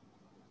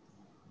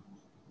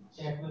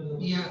 Yeah,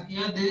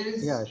 there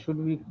is. Yeah, should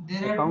we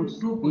There account are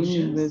two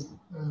questions.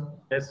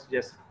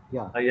 Yes.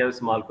 Yeah. I have a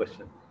small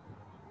question.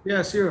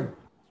 Yeah, sure.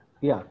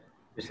 Yeah.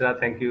 Mishra,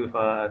 thank you for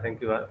a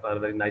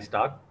very nice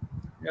talk.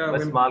 Yeah, A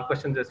small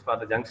question just for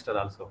the youngster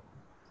also.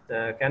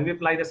 Can we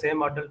apply the same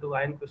model to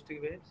ion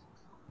acoustic waves?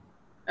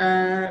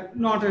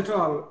 Not at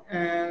all.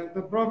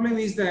 The problem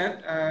is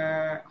that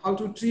how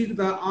to treat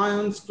the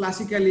ions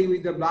classically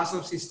with the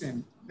Blasov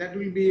system. That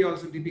will be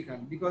also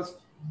difficult because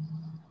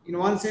in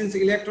one sense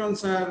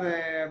electrons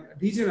are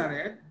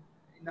degenerate.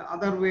 In the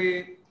other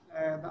way,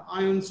 the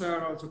ions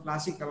are also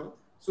classical.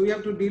 So we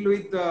have to deal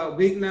with the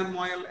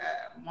Wigner-Moyal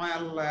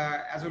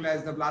as well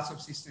as the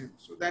Blasov system.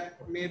 So that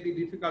may be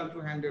difficult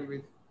to handle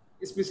with,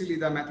 especially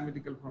the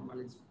mathematical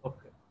formalism.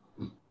 Okay.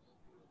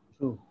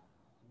 True.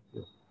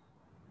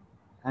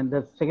 And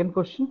the second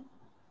question?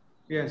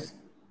 Yes.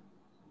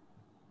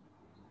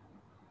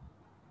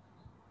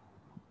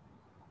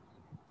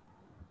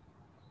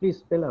 Please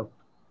spell out.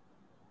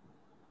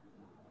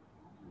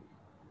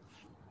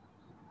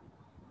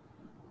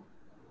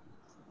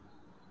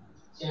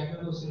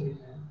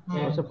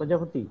 Professor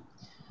Prajapati.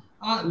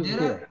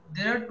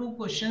 There are two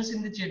questions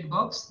in the chat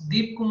box.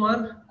 Deep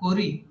Kumar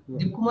Kori. Yeah.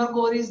 Deep Kumar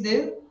Kori is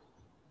there?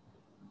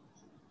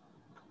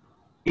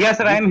 Yes,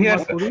 sir, I am here,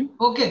 sir.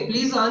 Okay,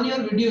 please on your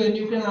video and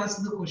you can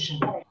ask the question.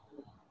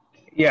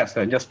 Yes,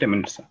 sir, just a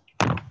minute, sir.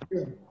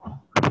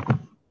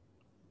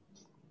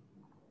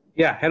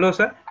 Yeah, hello,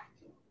 sir.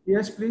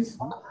 Yes, please.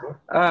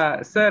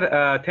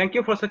 Sir, thank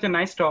you for such a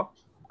nice talk.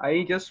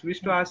 I just wish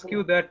to ask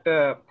you that,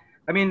 the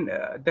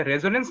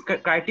resonance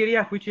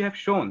criteria which you have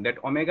shown, that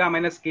omega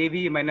minus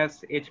kV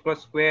minus h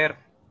plus square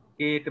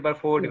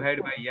 8/4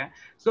 divided by, yeah.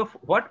 So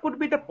what could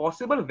be the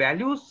possible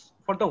values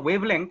for the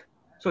wavelength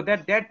so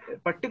that that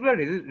particular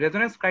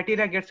resonance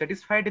criteria gets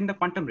satisfied in the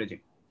quantum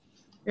regime?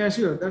 Yeah,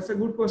 sure. That's a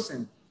good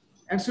question.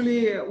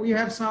 Actually, we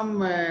have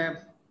some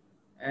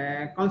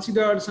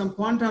considered some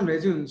quantum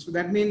regions. So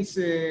that means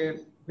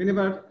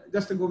whenever,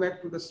 just to go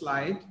back to the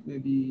slide,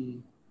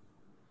 maybe.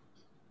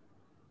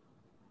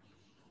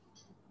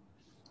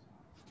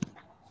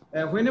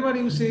 Whenever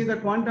you say the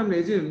quantum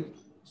regime,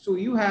 so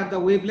you have the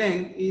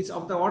wavelength is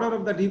of the order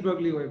of the de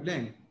Broglie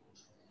wavelength.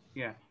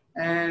 Yeah.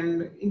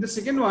 And in the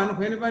second one,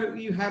 whenever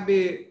you have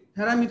a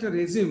parameter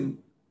regime,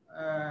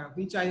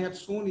 which I have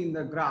shown in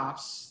the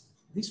graphs,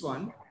 this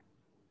one.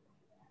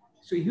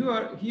 So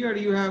here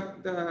you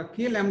have the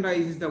k lambda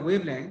is the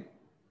wavelength,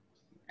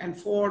 and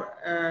for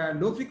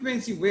low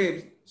frequency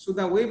waves, so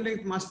the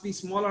wavelength must be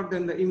smaller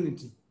than the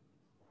unity.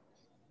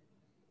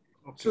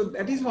 Okay. So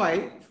that is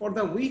why for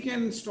the weak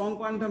and strong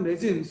quantum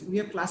regimes, we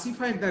have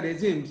classified the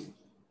regimes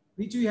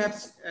which we have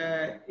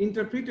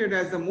interpreted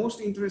as the most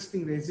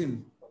interesting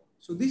regime.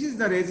 So this is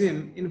the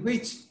regime in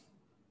which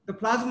the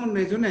plasmon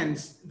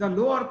resonance, the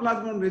lower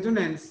plasmon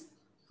resonance,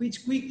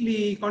 which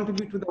quickly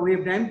contribute to the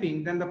wave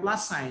damping, then the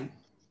plus sign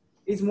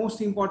is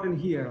most important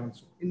here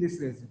also in this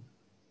regime.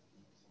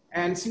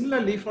 And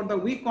similarly for the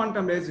weak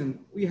quantum regime,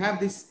 we have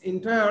this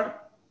entire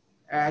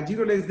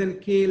 0 less than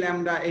k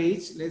lambda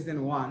h less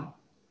than 1.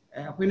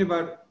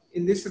 Whenever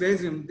in this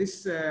regime,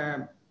 this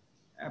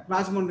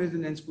plasmon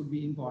resonance could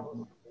be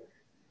important.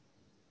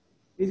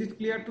 Is it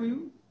clear to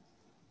you?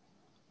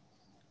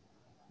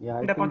 Yeah.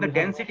 And upon the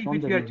density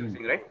which we are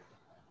choosing, right?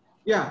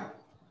 Yeah.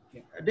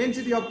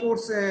 Density, of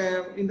course,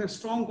 in the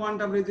strong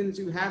quantum regions,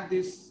 you have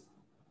this.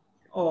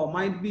 Oh,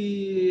 might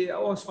be.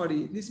 Oh,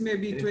 sorry. This may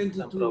be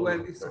 22,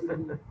 and this.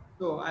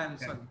 So I am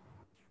sorry.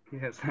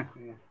 Yes.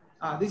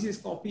 Yeah. This is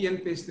copy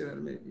and paste error,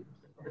 maybe.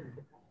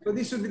 So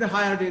this should be the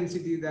higher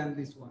density than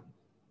this one,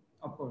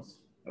 of course.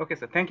 Okay,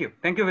 sir. Thank you.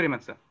 Thank you very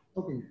much, sir.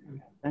 Okay.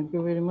 Thank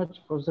you very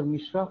much, Professor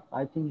Mishra.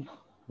 I think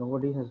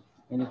nobody has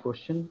any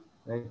question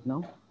right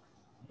now.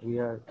 We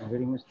are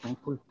very much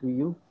thankful to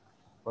you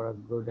for a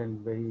good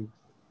and very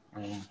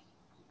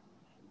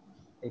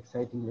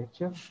exciting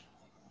lecture.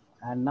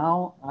 And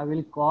now I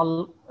will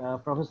call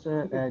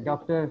Professor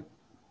Dr.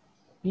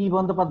 P.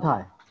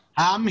 Bandyopadhyay.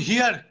 I'm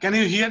here. Can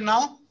you hear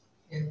now?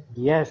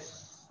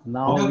 Yes.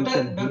 Now we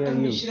can hear Dr. you.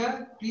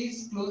 Mishra,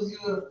 please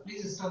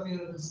stop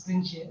your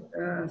screen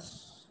share.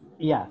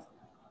 Yeah.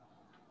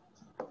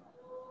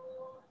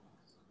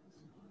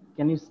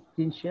 Can you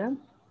screen share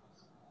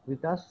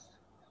with us?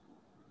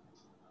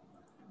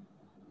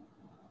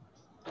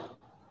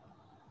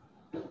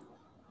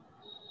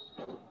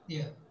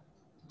 Yeah,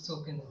 it's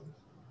okay now.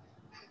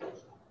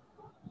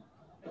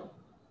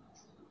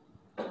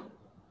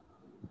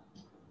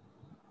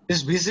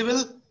 Is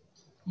visible?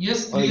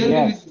 Yes, clearly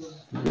yes. visible.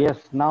 Yes,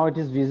 now it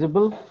is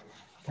visible.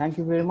 Thank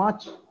you very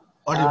much.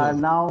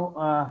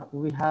 Now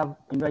we have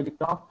invited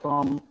talk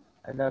from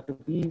Dr.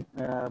 P.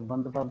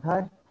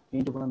 Bandyopadhyay,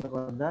 Pintu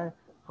Bandyopadhyay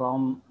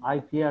from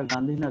IPR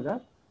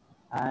Gandhinagar,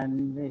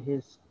 and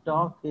his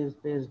talk is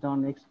based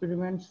on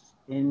experiments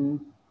in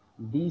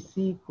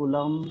DC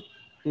Coulomb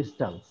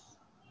crystals.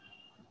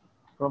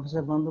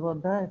 Professor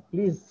Bandyopadhyay,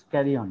 please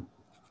carry on.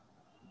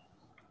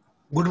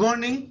 Good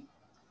morning.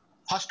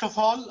 First of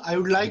all, I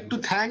would like to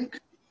thank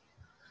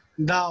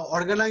the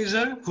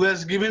organizer who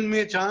has given me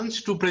a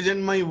chance to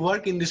present my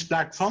work in this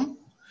platform,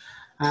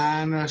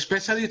 and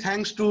especially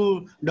thanks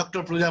to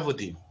Dr.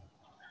 Prajapati.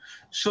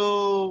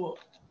 So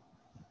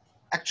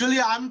actually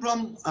I'm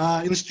from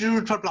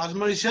Institute for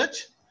Plasma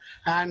Research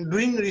and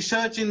doing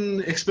research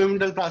in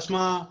experimental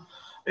plasma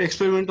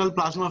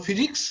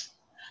physics.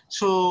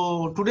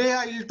 So today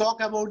I will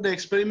talk about the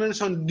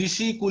experiments on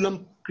DC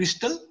Coulomb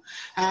crystal,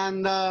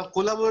 and the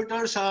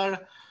collaborators are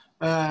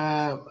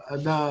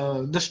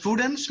the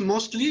students.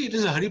 Mostly it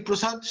is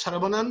Hariprasad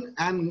Saravanan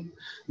and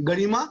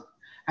Garima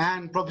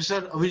and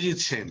Professor Avijit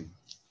Sen.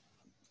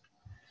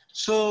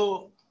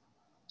 So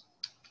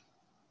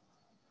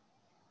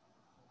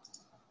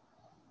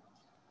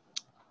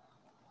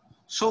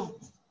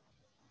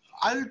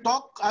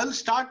I'll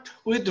start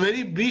with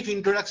very brief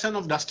introduction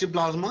of dusty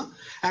plasma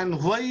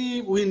and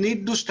why we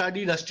need to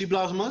study dusty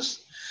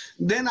plasmas.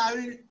 Then I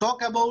will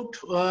talk about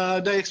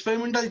the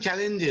experimental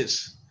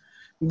challenges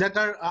that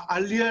are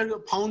earlier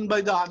found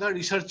by the other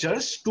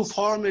researchers to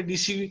form a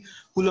DC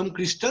Coulomb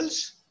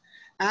crystals.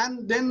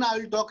 And then I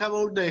will talk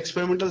about the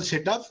experimental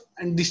setup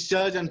and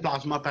discharge and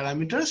plasma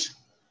parameters.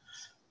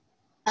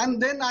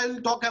 And then I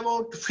will talk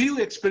about few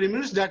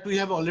experiments that we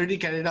have already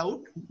carried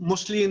out,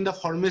 mostly in the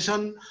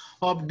formation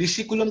of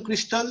DC Coulomb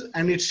crystal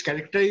and its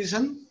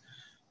characterization,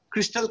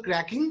 crystal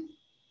cracking,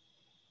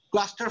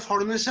 cluster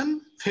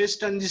formation, phase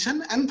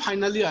transition, and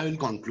finally I will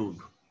conclude.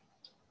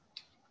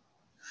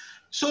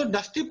 So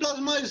dusty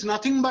plasma is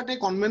nothing but a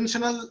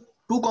conventional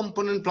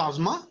two-component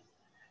plasma.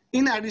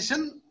 In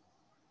addition,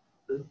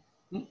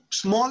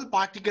 small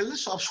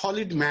particles of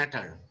solid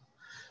matter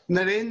in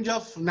the range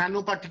of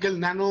nanoparticle,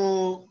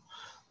 nano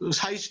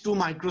size to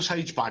micro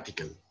size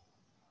particle.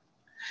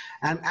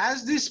 And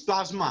as this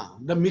plasma,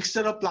 the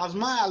mixture of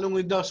plasma along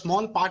with the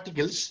small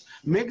particles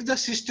makes the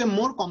system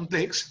more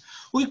complex,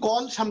 we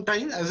call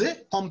sometimes as a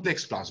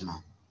complex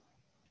plasma.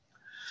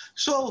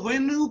 So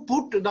when you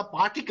put the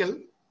particle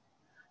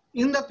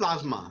in the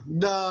plasma,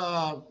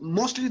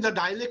 mostly the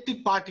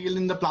dielectric particle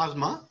in the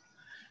plasma,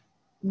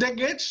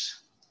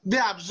 they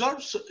absorb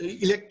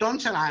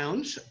electrons and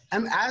ions,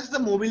 and as the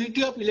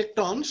mobility of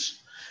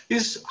electrons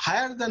is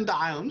higher than the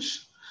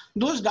ions,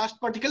 those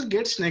dust particles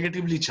gets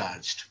negatively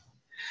charged.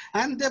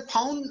 And they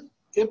found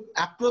an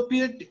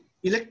appropriate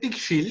electric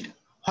field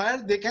where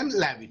they can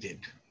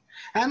levitate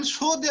and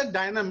show their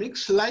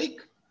dynamics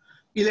like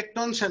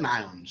electrons and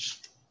ions.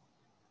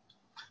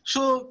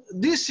 So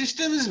this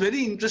system is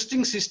very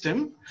interesting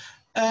system.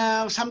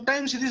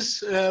 Sometimes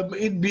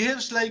it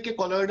behaves like a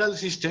colloidal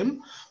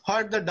system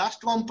where the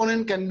dust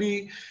component can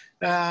be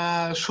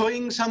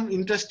showing some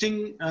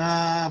interesting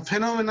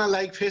phenomena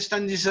like phase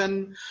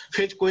transition,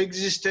 phase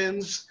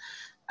coexistence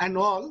and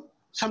all.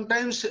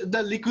 Sometimes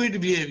the liquid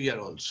behavior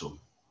also.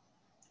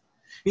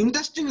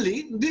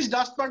 Interestingly, these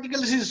dust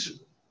particles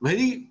is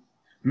very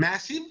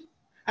massive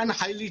and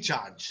highly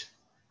charged,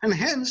 and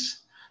hence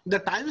the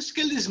time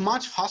scale is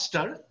much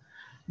faster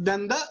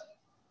than the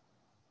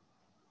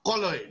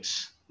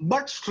colloids,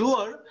 but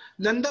slower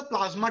than the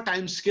plasma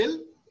time scale,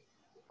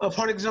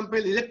 for example,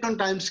 electron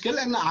time scale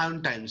and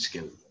ion time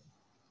scale.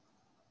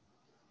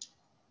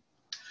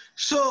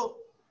 So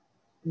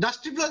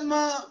dusty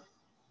plasma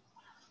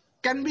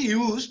can be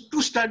used to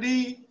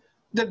study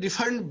the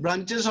different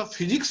branches of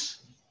physics,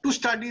 to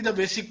study the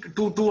basic,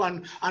 to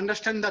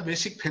understand the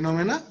basic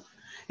phenomena,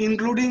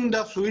 including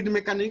the fluid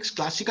mechanics,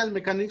 classical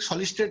mechanics,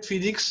 solid state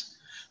physics,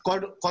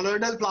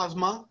 colloidal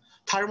plasma,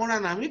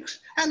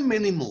 thermodynamics, and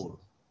many more.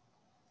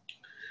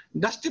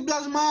 Dusty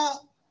plasma,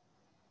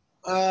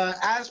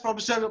 as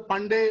Professor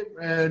Pandey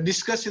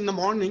discussed in the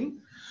morning,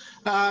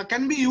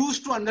 can be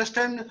used to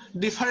understand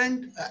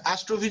different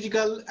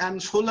astrophysical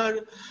and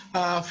solar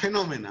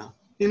phenomena,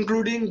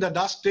 including the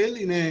dust tail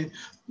in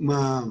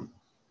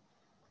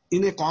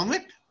a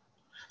comet,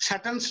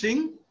 Saturn's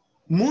ring,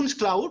 Moon's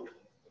cloud.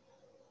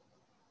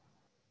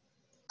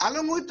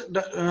 Along with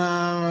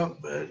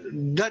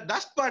the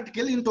dust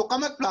particle in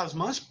tokamak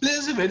plasmas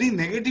plays a very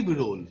negative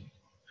role,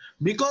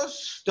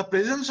 because the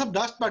presence of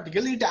dust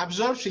particle, it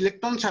absorbs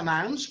electrons and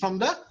ions from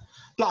the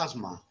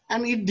plasma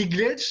and it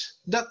degrades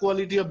the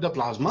quality of the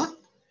plasma.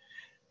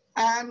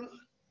 And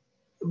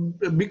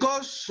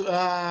because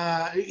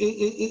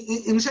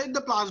inside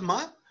the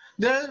plasma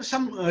there is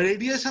some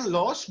radiation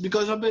loss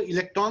because of the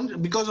electrons,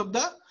 because of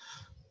the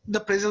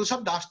presence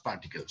of dust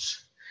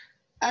particles,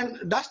 and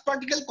dust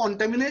particle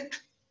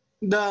contaminate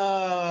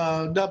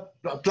the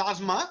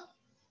plasma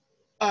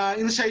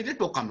inside a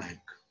tokamak.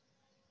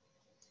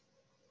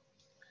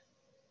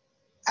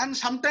 And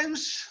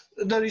sometimes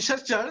the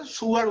researchers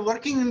who are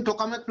working in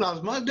tokamak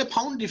plasma, they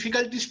found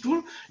difficulties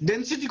to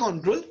density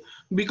control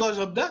because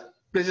of the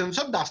presence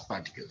of dust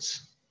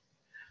particles.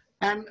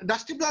 And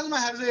dusty plasma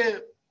has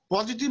a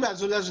positive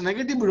as well as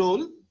negative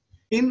role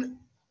in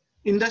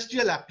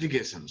industrial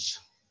applications.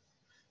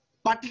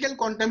 Particle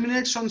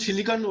contaminates on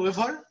silicon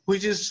wafer,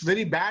 which is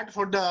very bad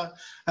for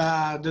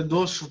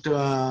those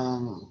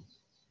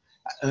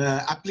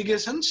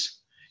applications.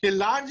 A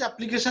large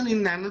application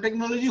in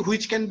nanotechnology,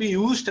 which can be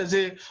used as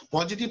a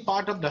positive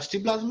part of dusty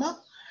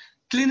plasma,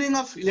 cleaning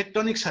of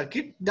electronic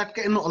circuit, that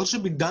can also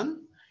be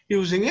done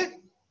using a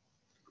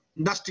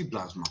dusty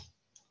plasma.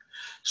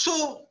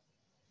 So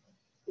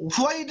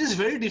why it is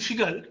very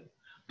difficult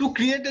to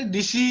create a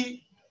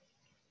DC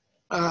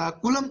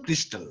Coulomb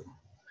crystal?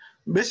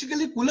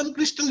 Basically, Coulomb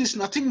crystal is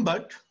nothing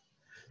but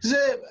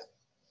the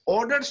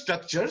ordered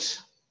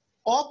structures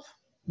of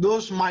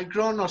those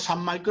micron or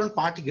submicron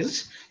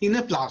particles in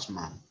a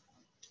plasma.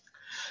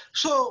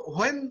 So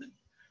when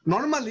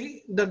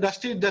normally the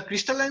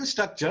crystalline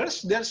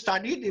structures, they are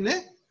studied in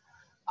a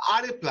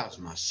RF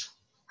plasmas.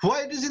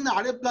 Why it is in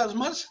RF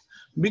plasmas?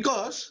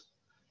 Because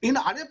in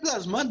RF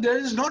plasma there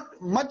is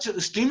not much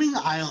streaming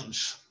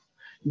ions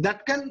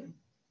that can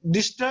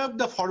disturb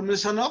the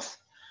formation of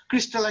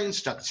crystalline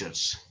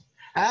structures,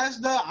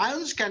 as the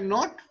ions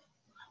cannot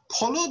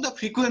follow the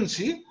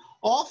frequency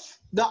of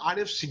the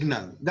RF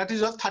signal, that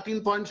is of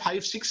 13.56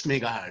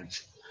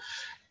 megahertz.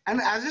 And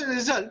as a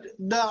result,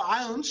 the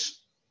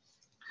ions,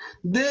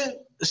 they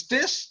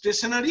stay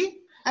stationary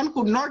and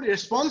could not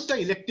respond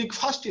to the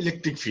fast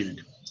electric field.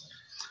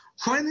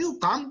 When you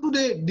come to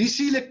the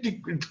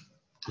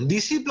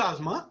DC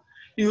plasma,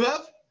 you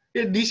have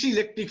a DC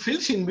electric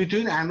fields in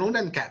between anode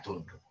and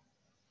cathode.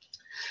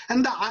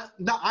 And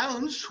the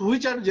ions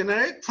which are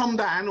generated from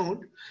the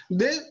anode,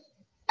 they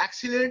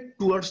accelerate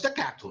towards the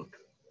cathode.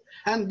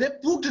 And they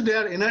put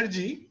their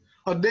energy,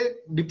 or they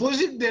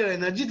deposit their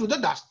energy to the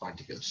dust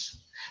particles.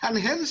 And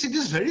hence it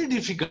is very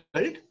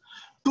difficult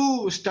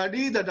to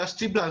study the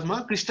dusty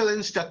plasma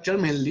crystalline structure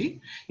mainly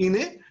in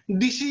a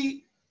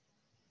DC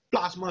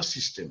plasma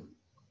system.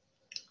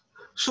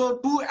 So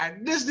to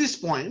address this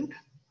point,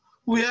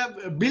 we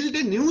have built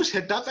a new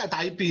setup at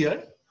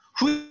IPR,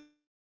 which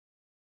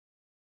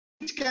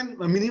which can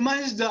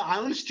minimize the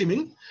ion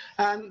streaming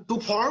and to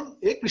form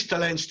a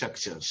crystalline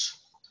structures.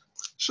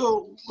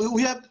 So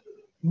we have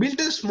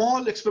built a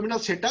small experimental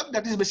setup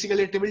that is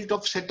basically a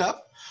tabletop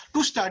setup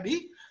to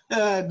study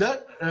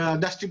the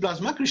dusty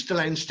plasma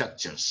crystalline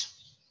structures.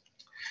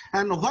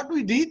 And what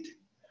we did,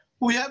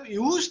 we have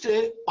used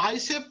a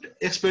pie-shaped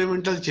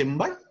experimental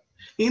chamber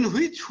in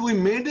which we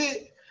made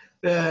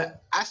a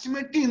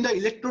asymmetry in the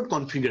electrode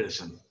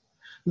configuration.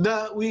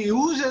 We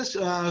use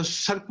a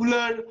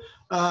circular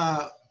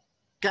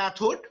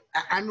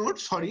anode,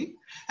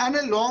 and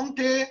a long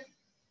tail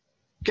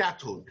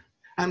cathode.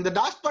 And the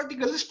dust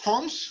particles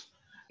forms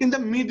in the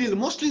middle,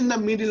 mostly in the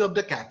middle of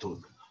the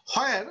cathode,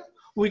 where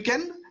we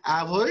can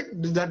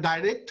avoid the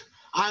direct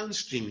ion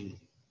streaming.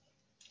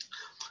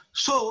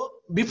 So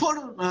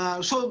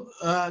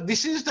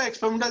this is the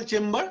experimental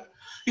chamber.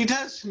 It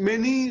has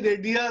many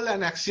radial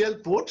and axial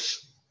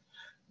ports.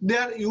 They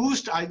are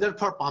used either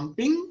for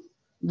pumping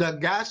the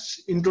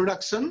gas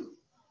introduction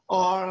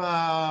or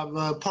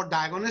for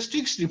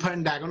diagnostics,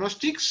 different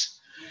diagnostics,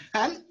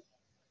 and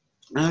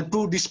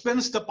to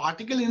dispense the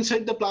particle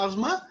inside the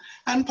plasma,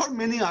 and for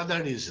many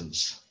other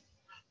reasons.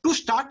 To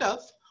start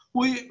off,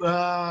 we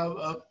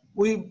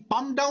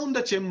pump down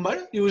the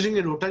chamber using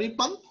a rotary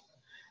pump,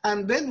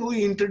 and then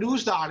we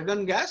introduce the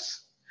argon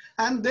gas,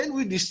 and then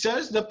we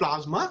discharge the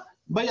plasma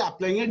by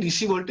applying a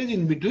DC voltage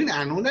in between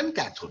anode and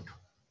cathode.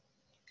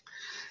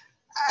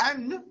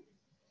 And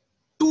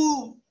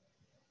to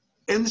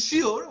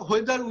ensure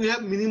whether we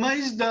have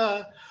minimized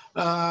the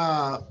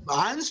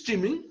ion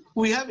streaming,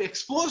 we have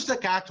exposed the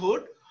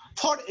cathode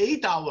for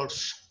 8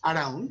 hours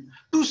around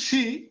to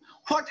see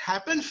what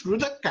happens to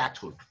the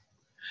cathode.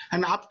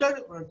 And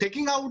after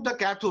taking out the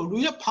cathode,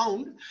 we have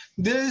found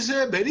there is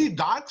a very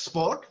dark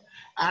spot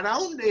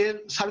around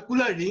a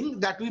circular ring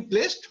that we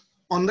placed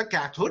on the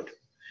cathode,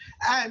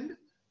 and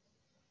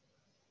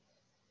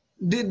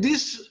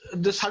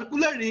the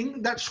circular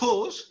ring that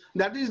shows,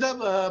 that is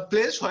the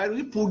place where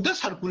we put the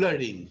circular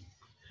ring.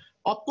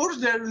 Of course,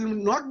 there will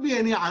not be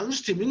any ion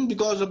streaming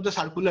because of the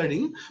circular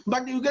ring,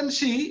 but you can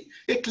see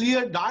a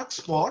clear dark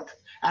spot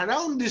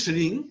around this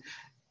ring,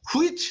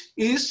 which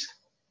is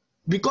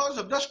because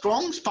of the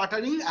strong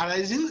sputtering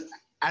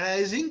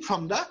arising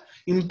from the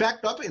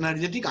impact of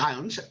energetic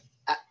ions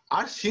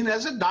are seen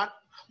as a dark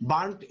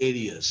burnt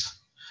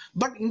areas.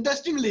 But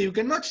interestingly, you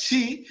cannot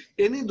see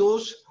any of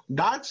those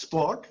dark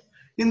spots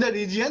in the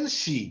region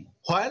C,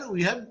 where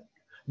we have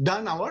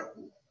done our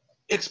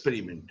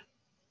experiment.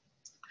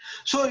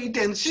 So it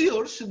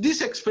ensures,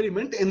 this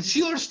experiment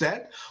ensures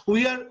that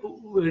we are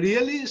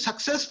really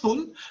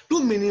successful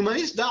to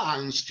minimize the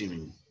ion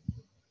streaming.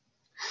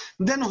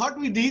 Then what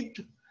we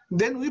did,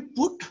 then we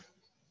put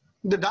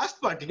the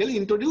dust particle,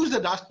 introduce the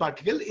dust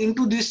particle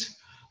into this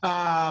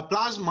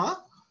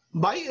plasma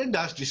by a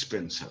dust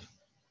dispenser.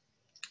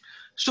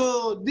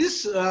 So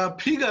this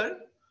figure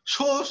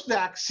shows the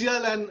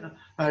axial and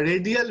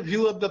radial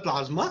view of the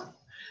plasma,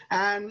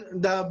 and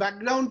the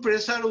background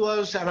pressure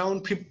was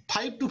around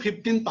 5 to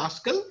 15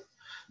 Pascal.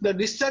 The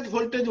discharge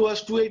voltage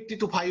was 280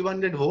 to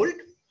 500 volt.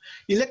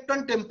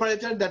 Electron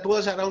temperature, that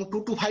was around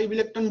 2 to 5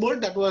 electron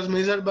volt, that was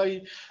measured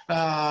by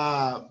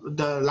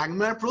the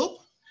Langmuir probe,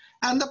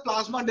 and the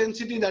plasma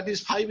density, that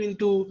is 5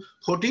 into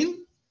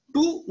 14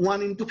 to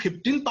 1 into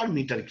 15 per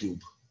meter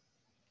cube.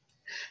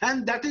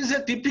 And that is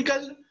a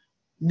typical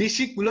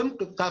DC Coulomb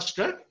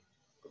cluster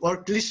or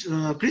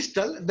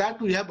crystal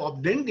that we have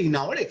obtained in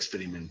our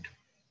experiment.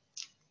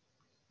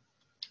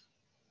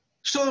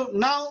 So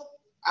now,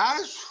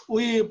 as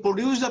we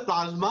produce the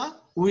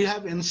plasma, we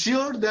have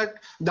ensured that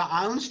the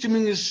ion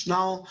streaming is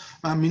now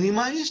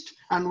minimized,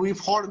 and we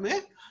form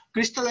a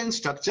crystalline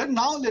structure.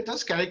 Now let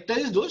us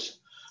characterize those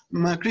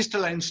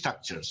crystalline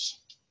structures.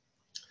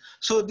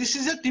 So this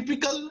is a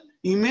typical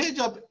image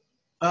of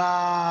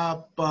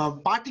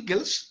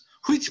particles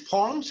which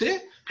forms a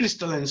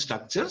crystalline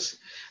structures,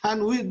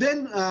 and we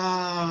then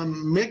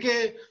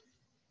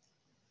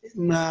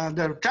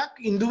track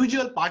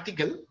individual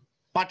particle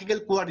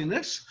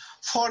coordinates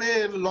for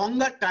a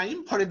longer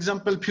time, for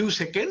example few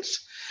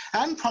seconds,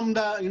 and from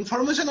the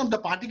information of the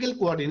particle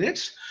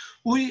coordinates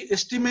we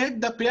estimate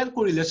the pair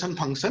correlation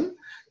function,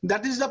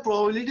 that is the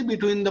probability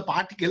between the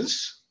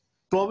particles,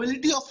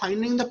 probability of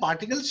finding the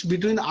particles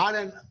between r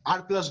and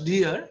r plus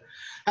dr,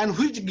 and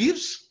which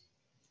gives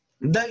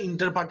the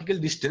interparticle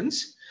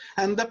distance,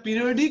 and the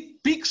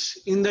periodic peaks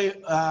in the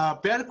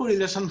pair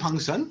correlation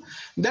function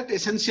that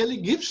essentially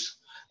gives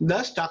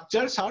the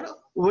structures are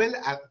well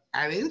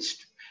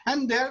arranged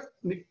and they are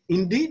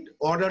indeed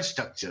ordered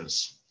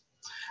structures.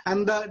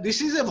 And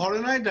this is a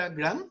Voronoi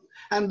diagram,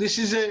 and this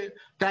is a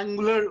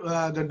triangular,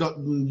 the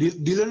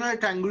Delaunay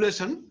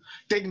triangulation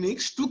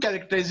techniques to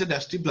characterize the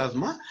dusty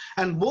plasma,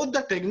 and both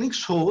the techniques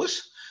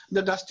shows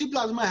the dusty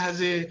plasma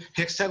has a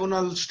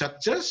hexagonal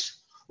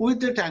structures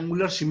with a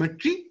triangular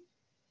symmetry,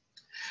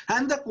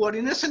 and the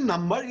coordination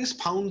number is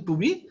found to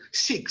be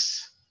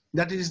 6.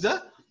 That is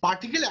the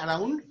particle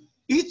around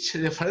each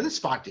reference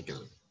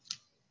particle.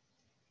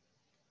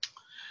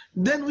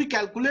 Then we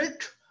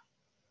calculate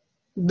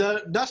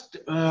the dust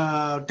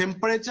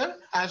temperature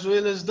as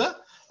well as the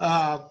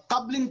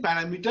coupling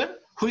parameter,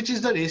 which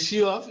is the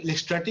ratio of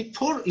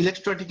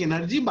electrostatic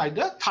energy by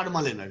the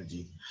thermal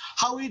energy.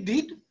 How we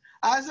did,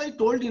 as I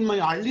told in my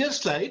earlier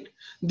slide,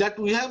 that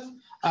we have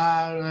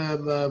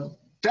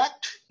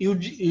tracked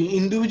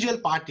individual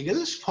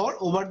particles for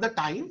over the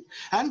time,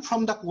 and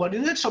from the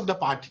coordinates of the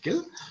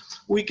particle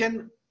we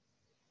can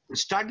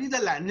study the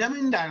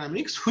Langevin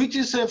dynamics, which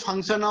is a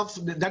function of,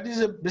 that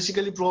is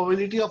basically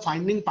probability of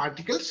finding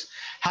particles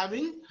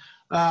having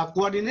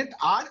coordinate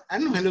r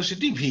and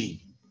velocity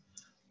v.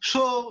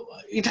 So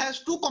it has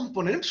two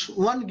components.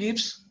 One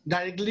gives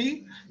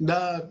directly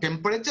the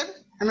temperature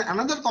and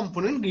another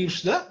component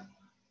gives the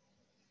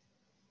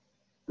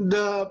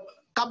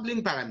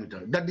coupling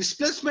parameter. The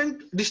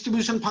displacement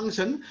distribution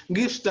function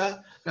gives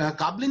the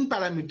coupling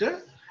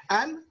parameter,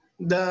 and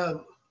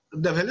the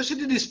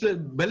velocity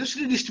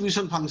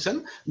distribution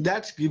function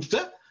that gives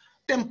the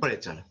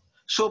temperature.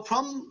 So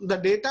from the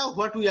data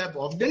what we have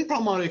obtained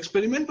from our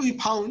experiment, we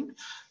found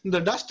the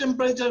dust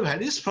temperature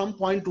varies from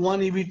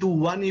 0.1 eV to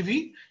 1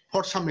 eV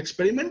for some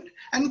experiment,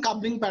 and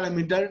coupling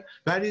parameter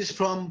varies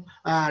from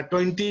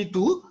 20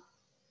 to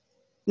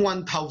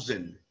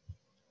 1000.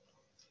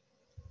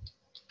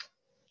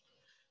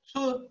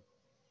 So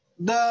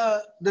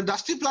the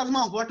dusty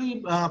plasma, what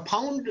we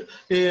found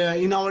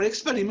in our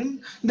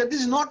experiment, that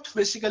is not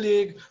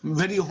basically a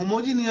very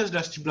homogeneous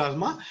dusty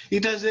plasma.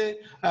 It has a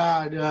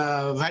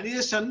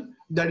variation,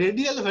 the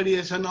radial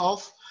variation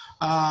of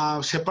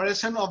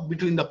separation of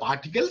between the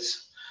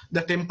particles,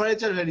 the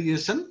temperature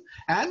variation,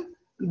 and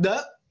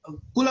the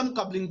Coulomb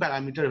coupling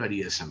parameter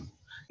variation.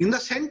 In the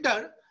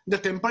center, the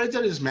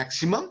temperature is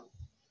maximum,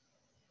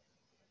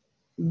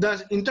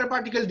 the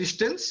interparticle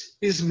distance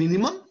is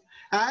minimum,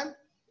 and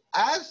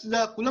as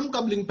the Coulomb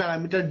coupling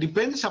parameter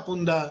depends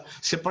upon the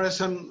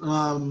separation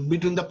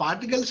between the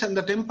particles and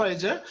the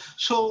temperature,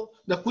 so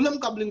the Coulomb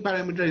coupling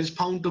parameter is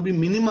found to be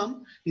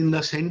minimum in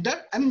the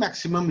center and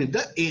maximum in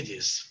the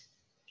edges.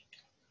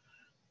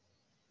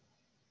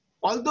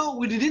 Although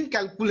we didn't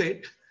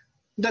calculate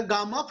the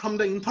gamma from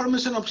the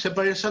information of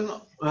separation,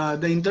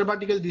 the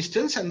interparticle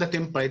distance and the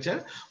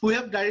temperature, we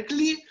have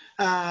directly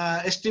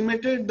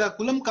estimated the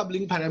Coulomb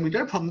coupling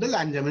parameter from the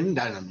Langevin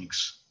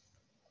dynamics.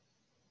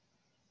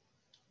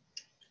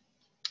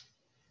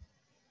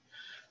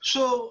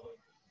 So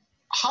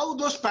how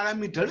those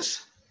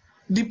parameters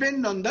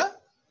depend on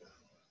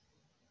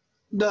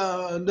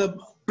the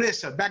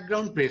pressure,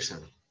 background pressure.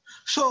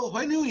 So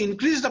when you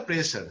increase the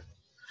pressure,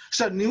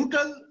 so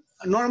neutral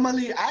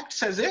normally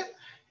acts as a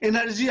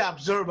energy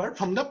absorber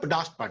from the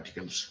dust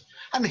particles,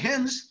 and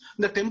hence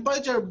the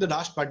temperature of the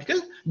dust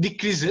particle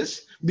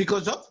decreases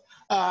because of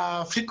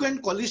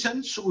frequent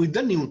collisions with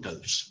the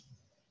neutrals,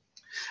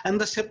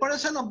 and the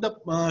separation of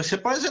the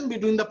separation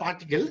between the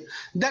particle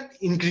that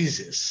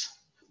increases.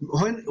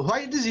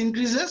 Why it is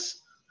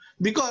increases?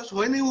 Because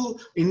when you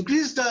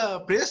increase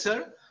the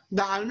pressure,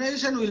 the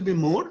ionization will be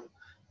more,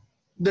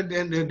 the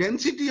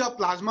density of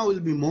plasma will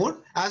be more.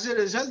 As a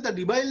result, the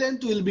Debye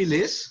length will be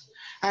less,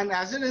 and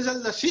as a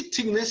result, the sheet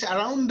thickness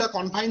around the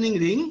confining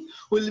ring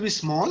will be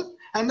small,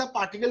 and the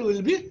particle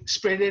will be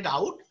spreaded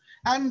out,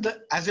 and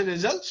as a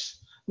result,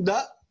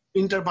 the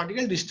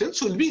interparticle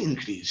distance will be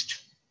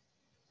increased.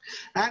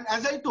 And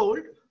as I told,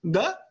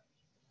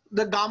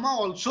 the gamma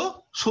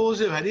also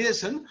shows a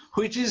variation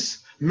which is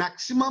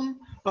maximum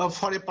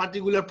for a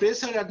particular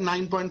pressure at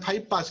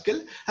 9.5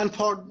 Pascal, and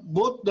for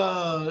both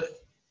the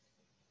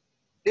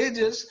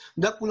edges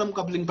the Coulomb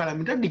coupling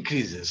parameter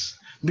decreases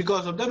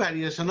because of the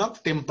variation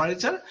of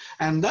temperature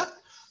and the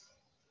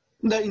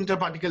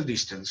interparticle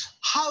distance.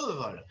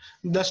 However,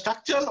 the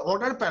structural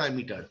order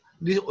parameter,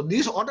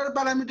 this order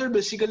parameter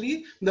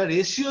basically the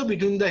ratio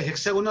between the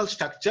hexagonal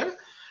structure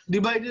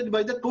divided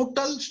by the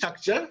total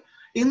structure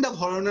in the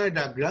Voronoi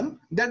diagram,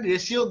 that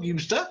ratio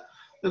gives the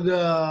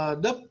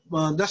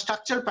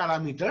structure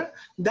parameter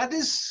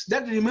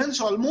that remains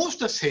almost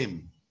the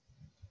same,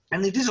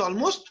 and it is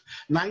almost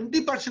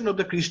 90% of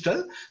the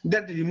crystal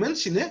that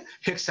remains in a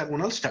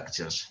hexagonal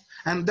structures,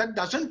 and that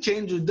doesn't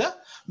change with the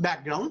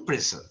background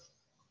pressure.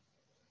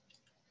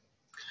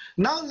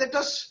 Now let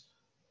us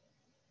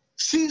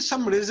see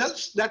some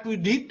results that we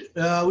did.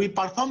 We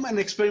performed an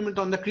experiment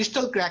on the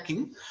crystal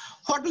cracking.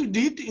 What we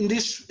did in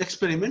this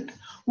experiment,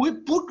 we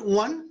put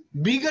one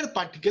bigger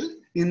particle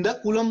in the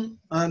Coulomb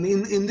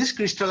in this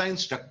crystalline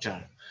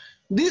structure.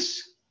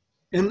 This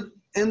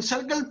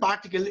encircled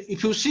particle,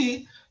 if you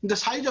see, the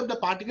size of the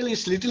particle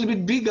is little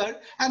bit bigger,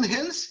 and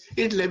hence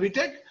it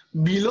levitated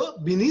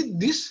beneath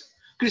these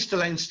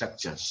crystalline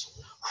structures.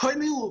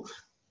 When you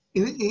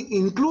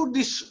include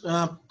this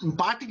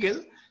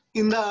particle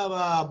in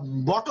the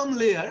bottom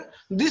layer,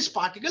 this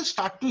particle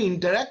start to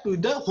interact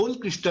with the whole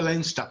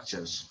crystalline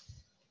structures.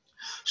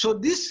 So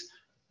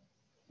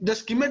the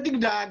schematic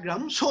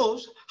diagram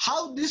shows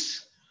how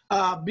this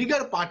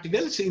bigger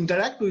particles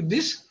interact with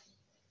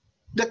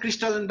the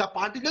crystalline, the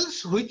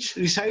particles which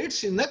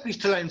resides in the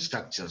crystalline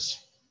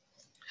structures.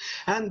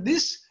 And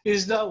this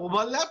is the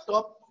overlap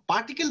of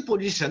particle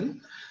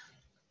position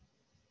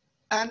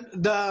And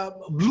the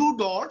blue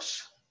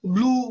dots,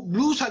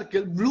 blue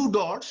circle, blue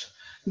dots,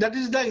 that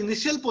is the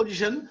initial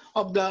position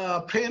of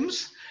the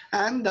frames,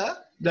 and the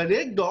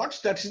red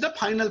dots, that is the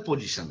final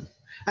position.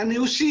 And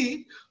you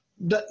see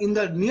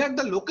near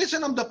the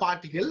location of the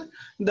particle,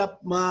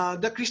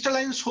 the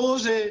crystalline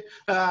shows a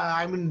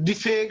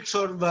defects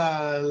or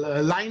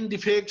line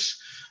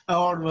defects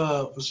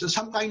or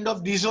some kind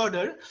of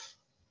disorder.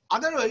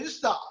 Otherwise,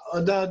 the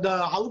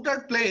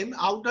outer plane,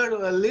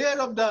 outer layer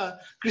of the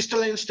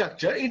crystalline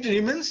structure, it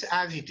remains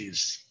as it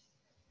is.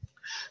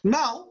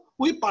 Now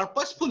we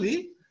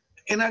purposefully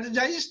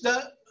energize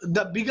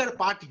the bigger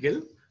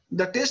particle,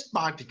 the test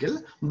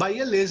particle, by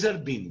a laser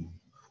beam.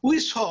 We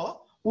saw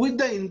with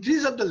the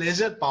increase of the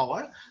laser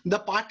power, the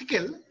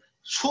particle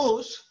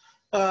shows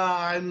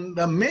and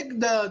make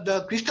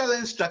the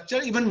crystalline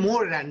structure even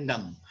more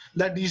random.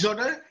 The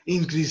disorder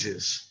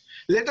increases.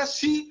 Let us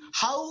see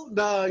how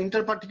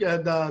the particle,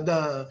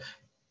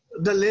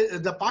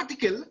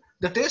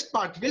 the test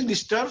particle,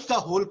 disturbs the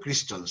whole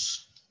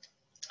crystals.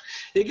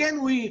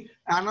 Again, we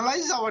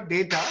analyze our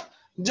data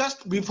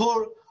just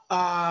before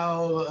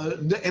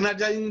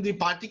energizing the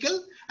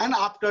particle and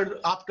after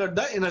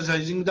the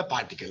energizing the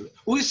particle.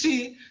 We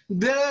see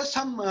there are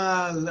some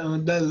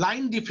the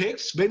line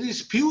defects, very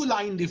few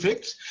line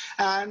defects,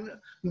 and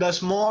the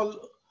small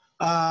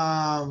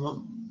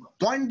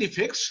point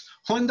defects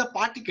when the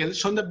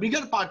particles, when the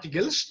bigger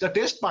particles, the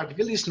test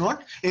particle is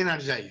not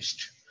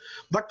energized.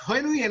 But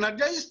when we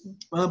energized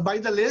by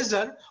the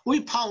laser,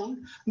 we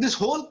found this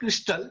whole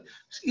crystal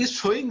is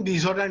showing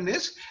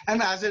disorderness,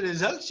 and as a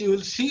result, you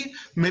will see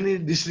many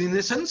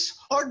dislineations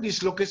or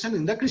dislocation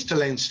in the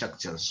crystalline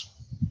structures.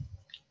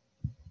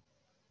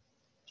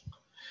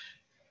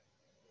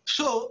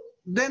 So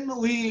then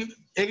we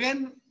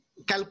again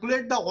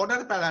calculate the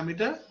order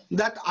parameter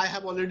that I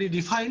have already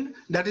defined,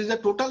 that is the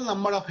total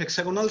number of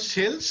hexagonal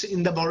cells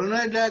in the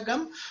Voronoi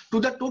diagram to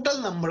the total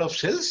number of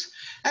cells,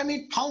 and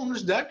it found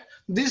that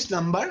this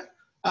number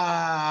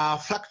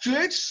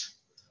fluctuates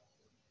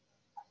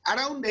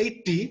around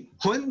 80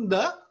 when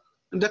the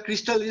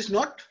crystal is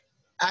not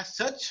as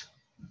such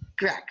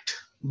cracked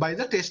by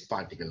the test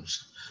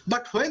particles.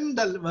 But when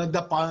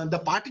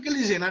the particle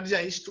is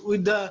energized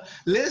with the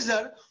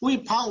laser,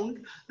 we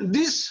found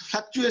this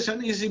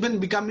fluctuation is even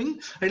becoming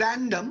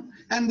random,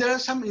 and there are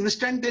some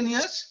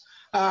instantaneous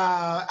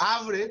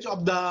average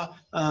of the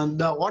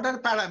order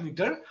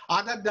parameter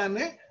other than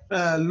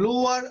a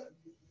lower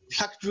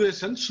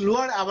fluctuations,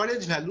 lower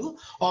average value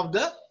of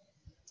the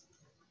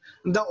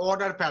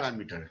order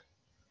parameter.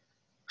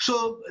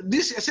 So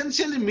this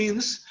essentially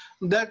means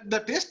that the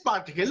test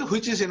particle,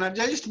 which is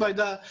energized by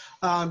the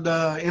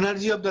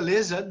energy of the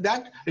laser,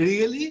 that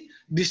really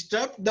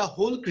disturbed the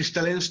whole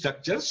crystalline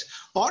structures,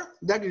 or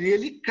that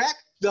really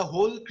cracked the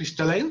whole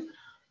crystalline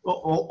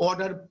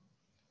order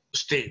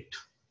state.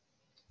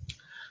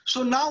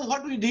 So now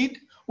what we did,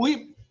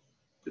 we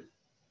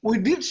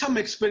did some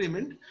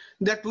experiment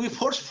that we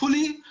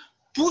forcefully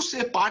push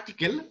a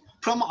particle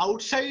from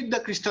outside the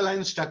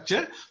crystalline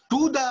structure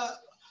to the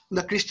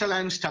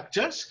crystalline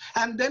structures,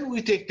 and then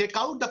we take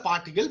out the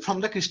particle from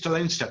the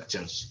crystalline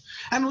structures,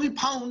 and we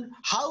found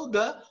how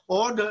the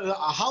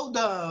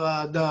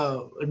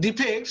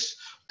defects,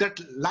 that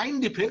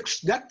line defects,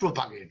 that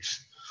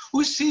propagates.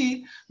 We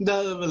see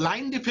the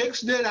line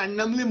defects, they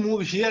randomly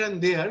move here and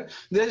there.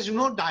 There is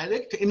no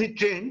direct any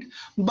trend,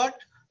 but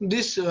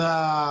these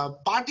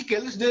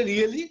particles, they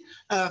really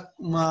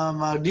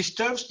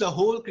disturbs the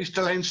whole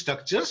crystalline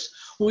structures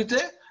with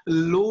a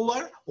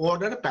lower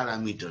order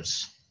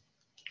parameters.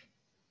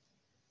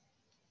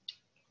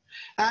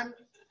 And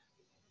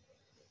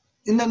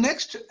in the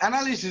next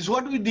analysis,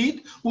 what we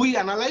did, we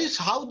analyzed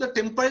how the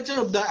temperature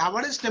of the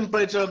average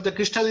temperature of the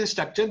crystalline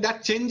structure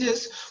that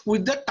changes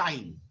with the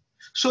time.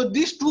 So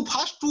these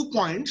first two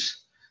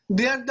points,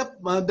 they are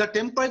the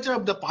temperature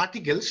of the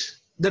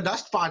particles, the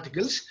dust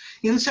particles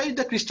inside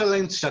the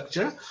crystalline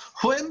structure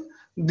when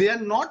they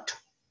are not,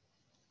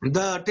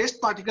 the test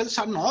particles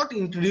are not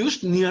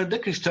introduced near the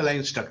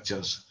crystalline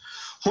structures.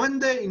 When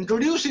they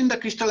introduce in the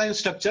crystalline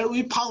structure,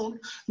 we found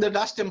the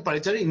dust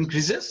temperature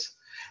increases,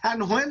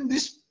 and when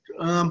these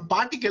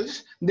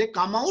particles, they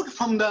come out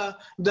from the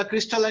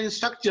crystalline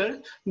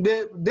structure,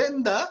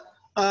 then the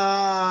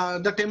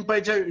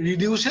temperature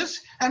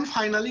reduces, and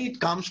finally it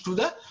comes to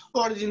the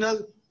original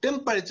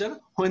temperature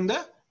when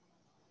the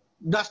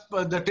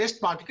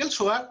test particles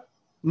were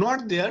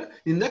not there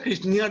in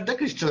near the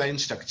crystalline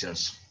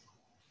structures.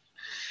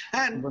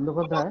 And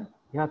Bandyopadhyay,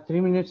 you have 3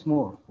 minutes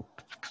more.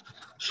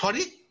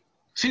 Sorry?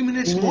 3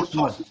 minutes more?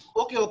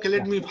 Okay,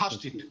 let me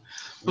fast it.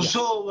 Yeah.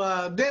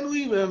 So then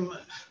we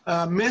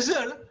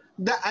measure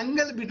the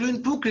angle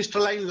between two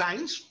crystalline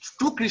lines,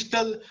 two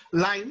crystal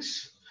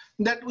lines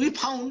that we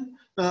found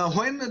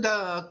when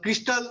the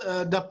crystal,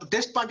 the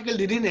test particle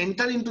didn't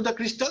enter into the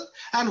crystal,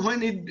 and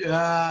when it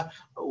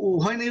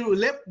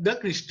left the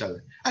crystal.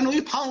 And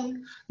we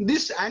found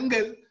this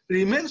angle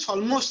remains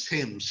almost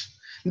same.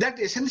 That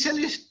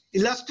essentially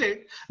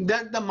illustrate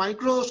that the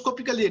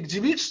microscopically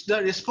exhibits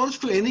the response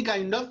to any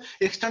kind of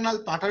external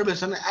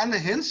perturbation and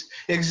hence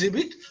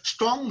exhibit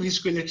strong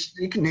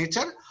viscoelastic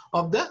nature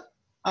of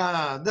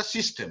the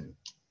system.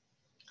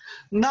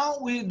 Now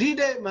we did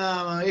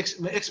a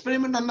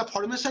experiment on the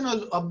formation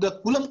of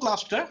the Coulomb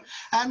cluster,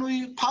 and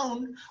we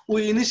found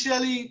we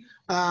initially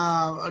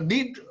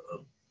did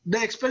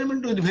the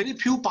experiment with very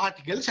few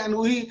particles, and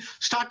we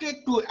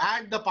started to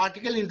add the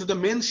particle into the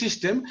main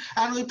system,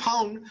 and we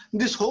found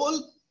this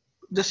whole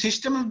the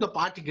system of the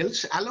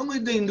particles along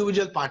with the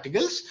individual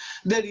particles,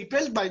 they're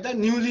repelled by the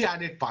newly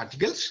added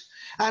particles,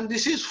 and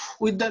this is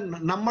with the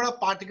number of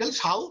particles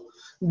how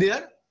they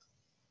are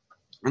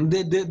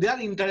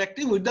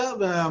interacting with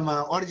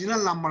the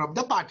original number of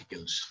the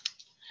particles.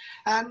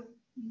 And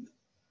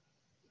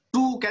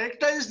to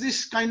characterize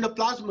this kind of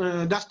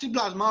plasma, dusty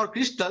plasma or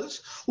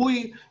crystals,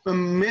 we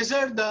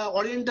measure the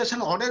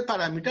orientation order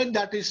parameter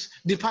that is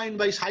defined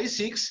by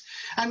psi6,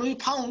 and we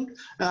found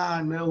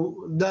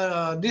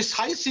this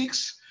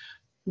psi6,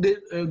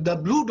 the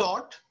blue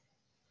dot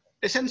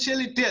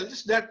essentially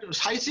tells that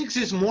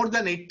psi6 is more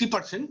than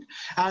 80%,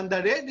 and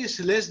the red is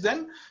less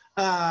than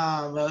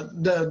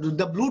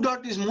the blue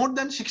dot is more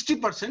than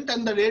 60%,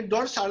 and the red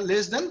dots are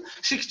less than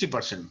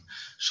 60%.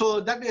 So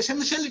that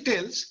essentially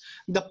tells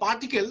the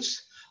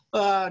particles,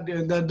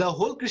 the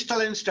whole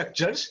crystalline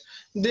structures,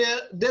 they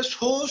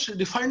shows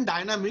different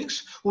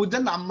dynamics with the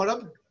number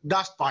of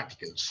dust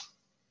particles,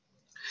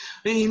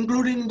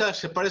 including the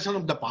separation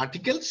of the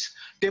particles,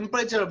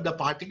 temperature of the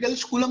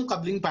particles, Coulomb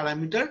coupling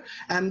parameter,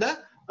 and the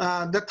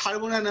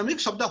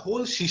thermodynamics of the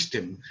whole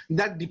system.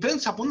 That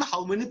depends upon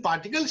how many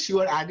particles you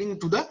are adding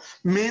to the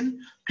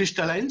main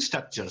crystalline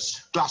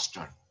structures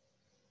cluster.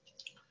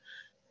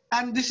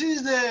 And this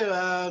is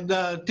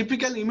the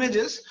typical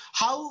images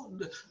how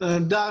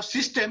the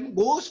system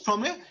goes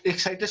from a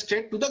excited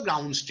state to the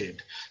ground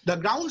state. The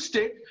ground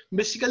state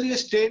basically a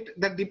state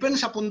that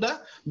depends upon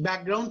the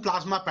background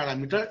plasma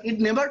parameter.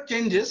 It never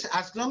changes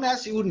as long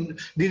as you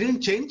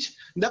didn't change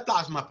the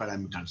plasma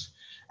parameters.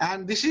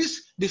 And this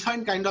is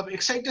defined kind of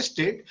excited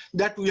state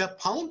that we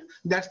have found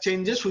that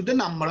changes with the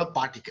number of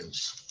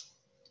particles.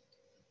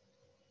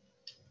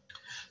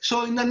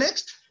 So in the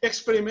next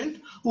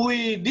experiment,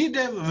 we did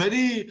a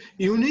very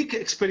unique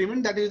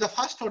experiment, that is the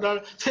first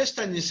order phase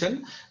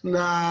transition.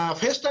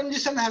 Phase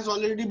transition has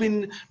already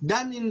been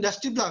done in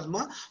dusty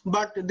plasma,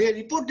 but they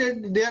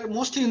reported they are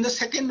mostly in the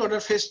second order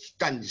phase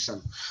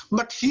transition.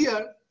 But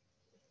here,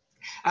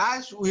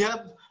 as we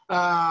have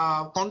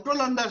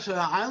control on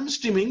the ion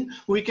streaming,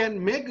 we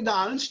can make the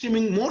ion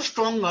streaming more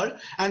stronger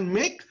and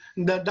make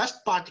the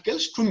dust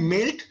particles to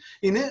melt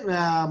in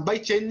a by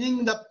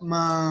changing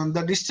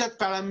the discharge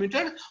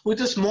parameter with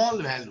a small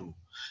value.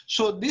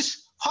 So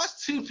these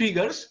first three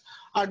figures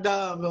are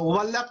the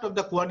overlap of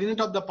the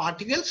coordinate of the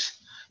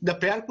particles, the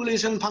pair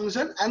collation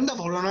function, and the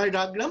Voronoi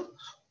diagram.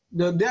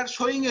 They are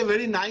showing a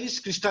very nice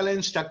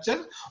crystalline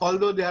structure,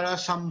 although there are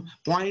some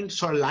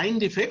points or line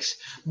defects.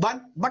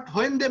 But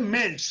when they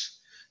melts,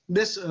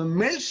 this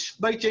melts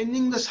by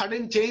changing the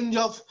sudden change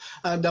of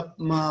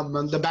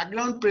the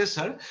background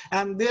pressure,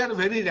 and they are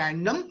very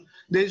random.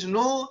 There is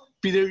no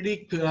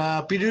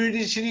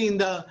periodicity in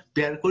the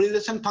pair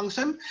correlation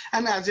function,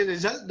 and as a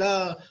result,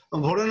 the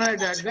Voronoi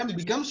diagram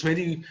becomes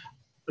very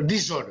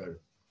disordered.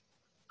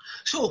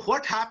 So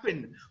what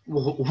happened?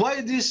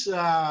 Why this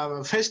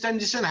phase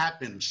transition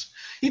happens?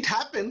 It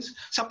happens,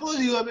 suppose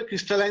you have a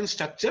crystalline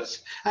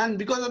structures, and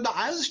because of the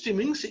ion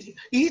streamings,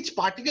 each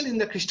particle in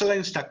the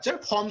crystalline structure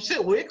forms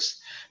a wax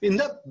in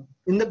the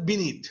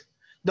beneath.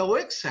 The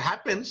wax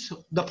happens,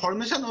 the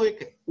formation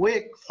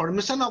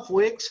of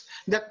wax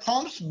that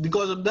forms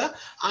because of the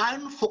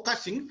ion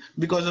focusing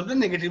because of the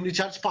negatively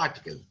charged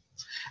particle.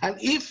 And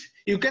if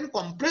you can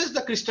compress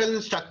the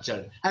crystalline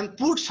structure and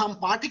put some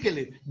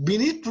particle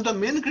beneath to the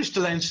main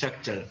crystalline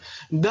structure,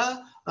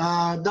 the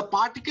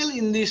particle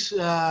in this,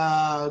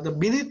 the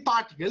beneath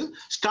particle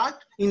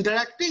start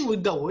interacting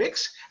with the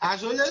wax,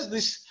 as well as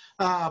this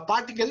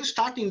particle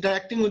start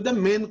interacting with the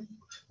main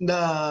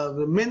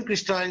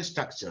crystalline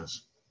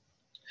structures.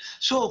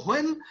 So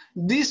when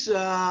this,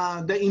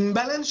 the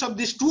imbalance of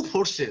these two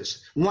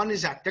forces, one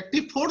is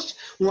attractive force,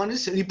 one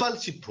is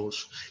repulsive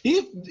force.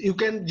 If you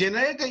can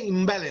generate an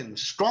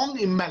imbalance, strong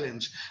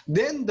imbalance,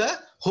 then the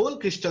whole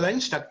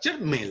crystalline structure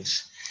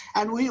melts.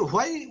 And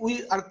why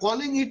we are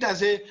calling it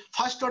as a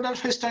first order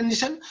phase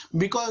transition?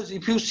 Because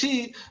if you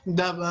see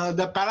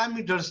the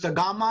parameters, the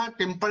gamma,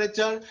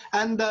 temperature,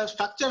 and the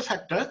structure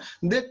factor,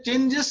 they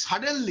changes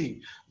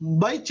suddenly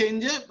by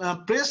changing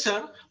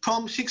pressure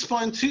from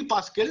 6.3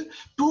 Pascal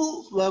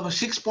to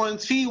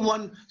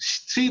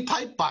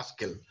 6.3135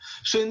 Pascal.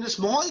 So in the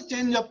small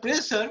change of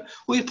pressure,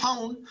 we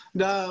found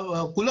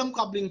the Coulomb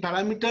coupling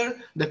parameter,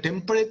 the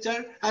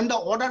temperature, and the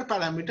order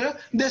parameter,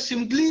 they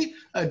simply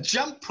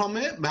jump from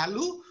a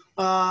value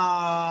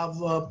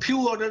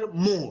few order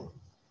more.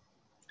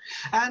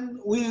 And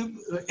we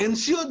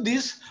ensure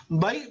this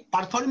by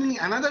performing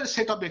another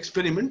set of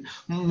experiment,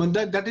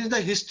 that is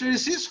the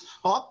hysteresis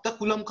of the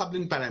Coulomb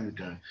coupling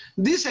parameter.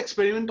 This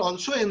experiment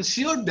also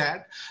ensured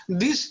that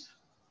this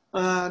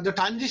the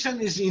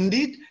transition is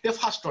indeed a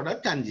first order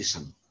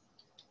transition.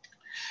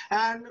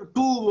 And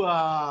to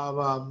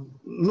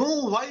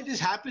know why it is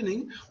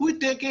happening, we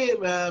take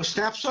a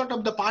snapshot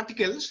of the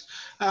particles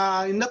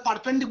in the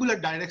perpendicular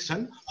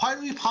direction, where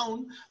we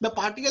found the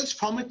particles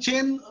from a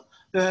chain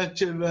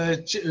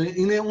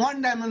in a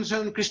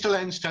one-dimensional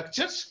crystalline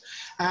structures.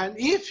 And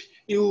if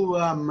you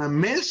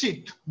melts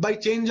it by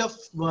change of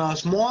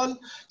small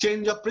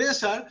change of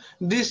pressure,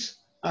 this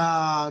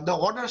the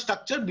order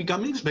structure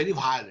becomes very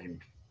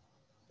violent.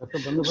 Dr.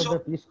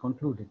 Bandyopadhyay, please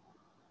conclude it.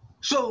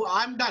 So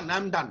I'm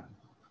done.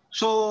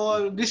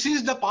 So this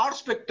is the power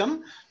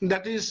spectrum,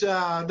 that is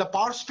the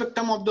power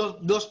spectrum of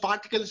those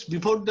particles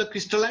before the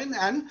crystalline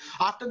and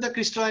after the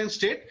crystalline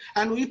state.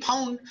 And we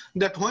found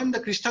that when the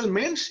crystal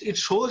melts, it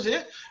shows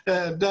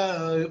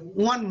the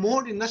one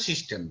mode in the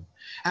system.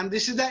 And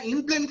this is the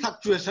in-plane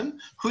fluctuation,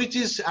 which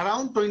is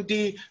around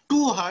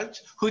 22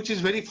 Hertz, which is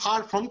very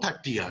far from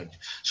 30 Hertz.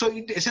 So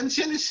it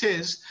essentially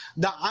says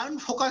the ion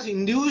focus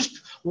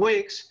induced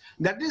wakes,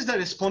 that is the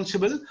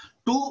responsible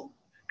to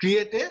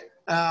create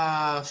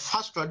a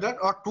first order,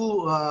 or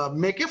to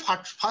make a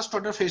first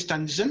order phase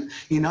transition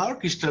in our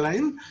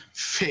crystalline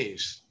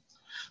phase.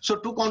 So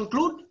to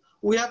conclude,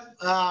 we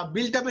have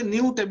built up a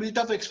new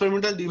tabletop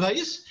experimental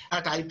device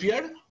at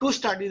IPR to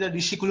study the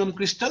DC Coulomb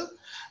crystal.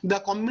 The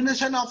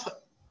combination of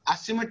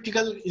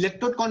asymmetrical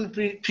electrode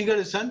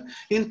configuration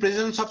in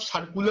presence of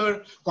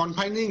circular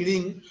confining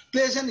ring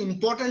plays an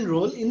important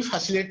role in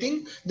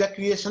facilitating the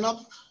creation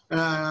of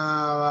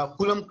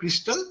Coulomb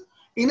crystal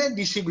in a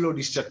DC glow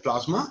discharge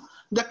plasma.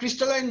 The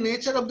crystalline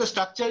nature of the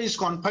structure is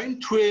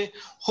confined through a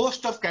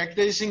host of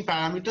characterizing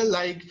parameters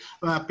like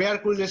pair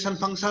correlation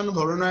function,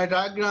 Voronoi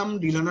diagram,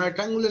 Delaunay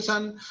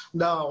triangulation,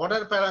 the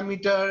order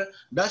parameter,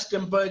 dust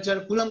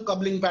temperature, Coulomb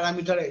coupling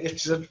parameter,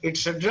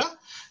 etc.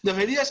 The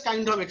various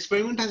kinds of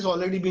experiment has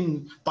already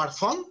been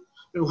performed,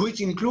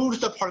 which includes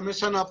the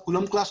formation of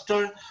Coulomb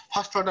cluster,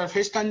 first order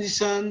phase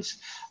transitions,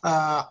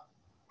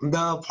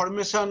 the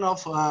formation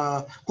of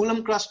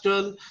Coulomb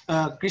crystal,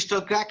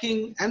 crystal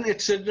cracking, and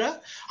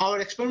etc.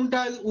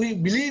 We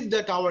believe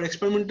that our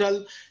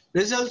experimental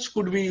results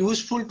could be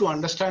useful to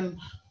understand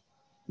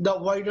the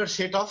wider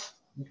set of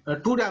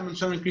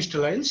two-dimensional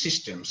crystalline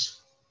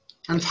systems.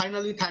 And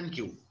finally, thank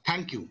you.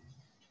 Thank you.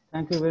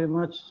 Thank you very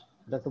much,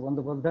 Dr.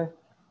 Bandyopadhyay.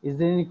 Is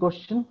there any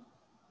question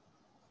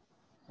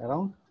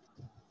around?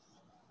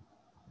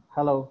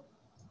 Hello.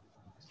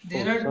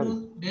 There are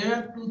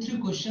 2-3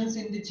 questions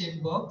in the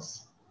chat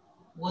box.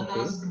 One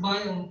asked by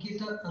Ankit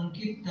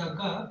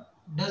Dhaka,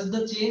 does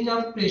the change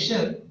of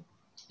pressure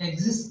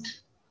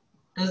exist?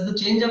 Does the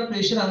change of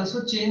pressure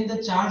also change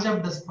the charge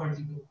of dust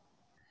particle?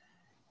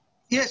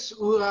 Yes,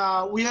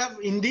 we have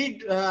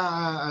indeed,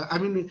 I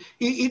mean,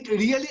 it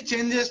really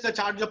changes the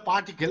charge of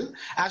particle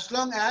as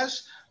long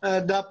as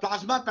the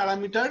plasma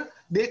parameter,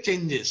 they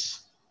changes.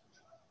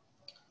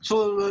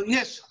 So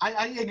yes,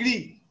 I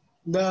agree.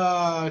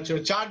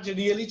 The charge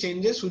really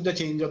changes with the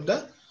change of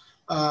the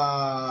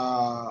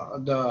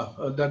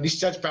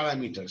discharge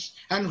parameters,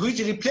 and which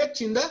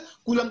reflects in the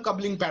Coulomb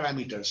coupling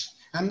parameters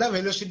and the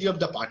velocity of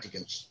the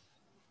particles.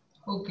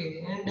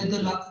 Okay, and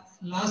the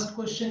last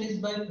question is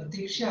by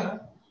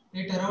Pratiksha.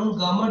 At around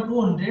gamma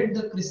 200,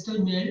 the crystal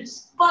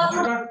melts.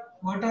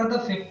 What are the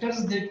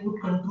factors that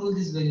would control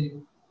this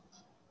value?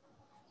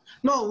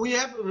 No, we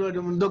have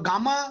the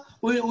gamma.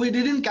 We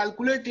didn't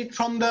calculate it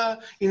from the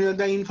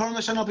the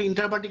information of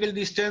interparticle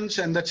distance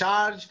and the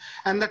charge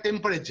and the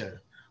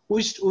temperature.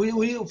 We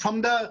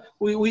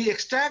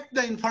extract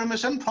the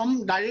information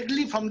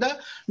directly from the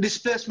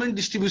displacement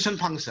distribution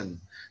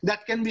function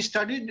that can be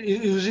studied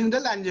using the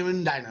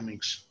Langevin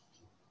dynamics.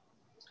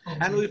 Okay.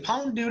 And we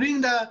found during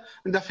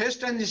the phase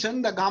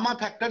transition, the gamma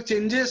factor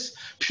changes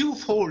few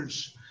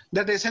folds.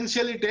 That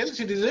essentially tells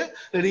it is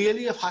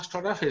really a first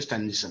order phase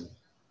transition.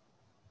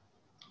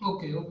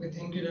 Okay,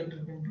 thank you, Dr.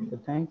 Pinto.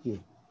 Thank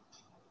you.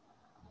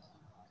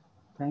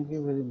 Thank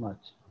you very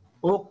much.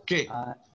 Okay.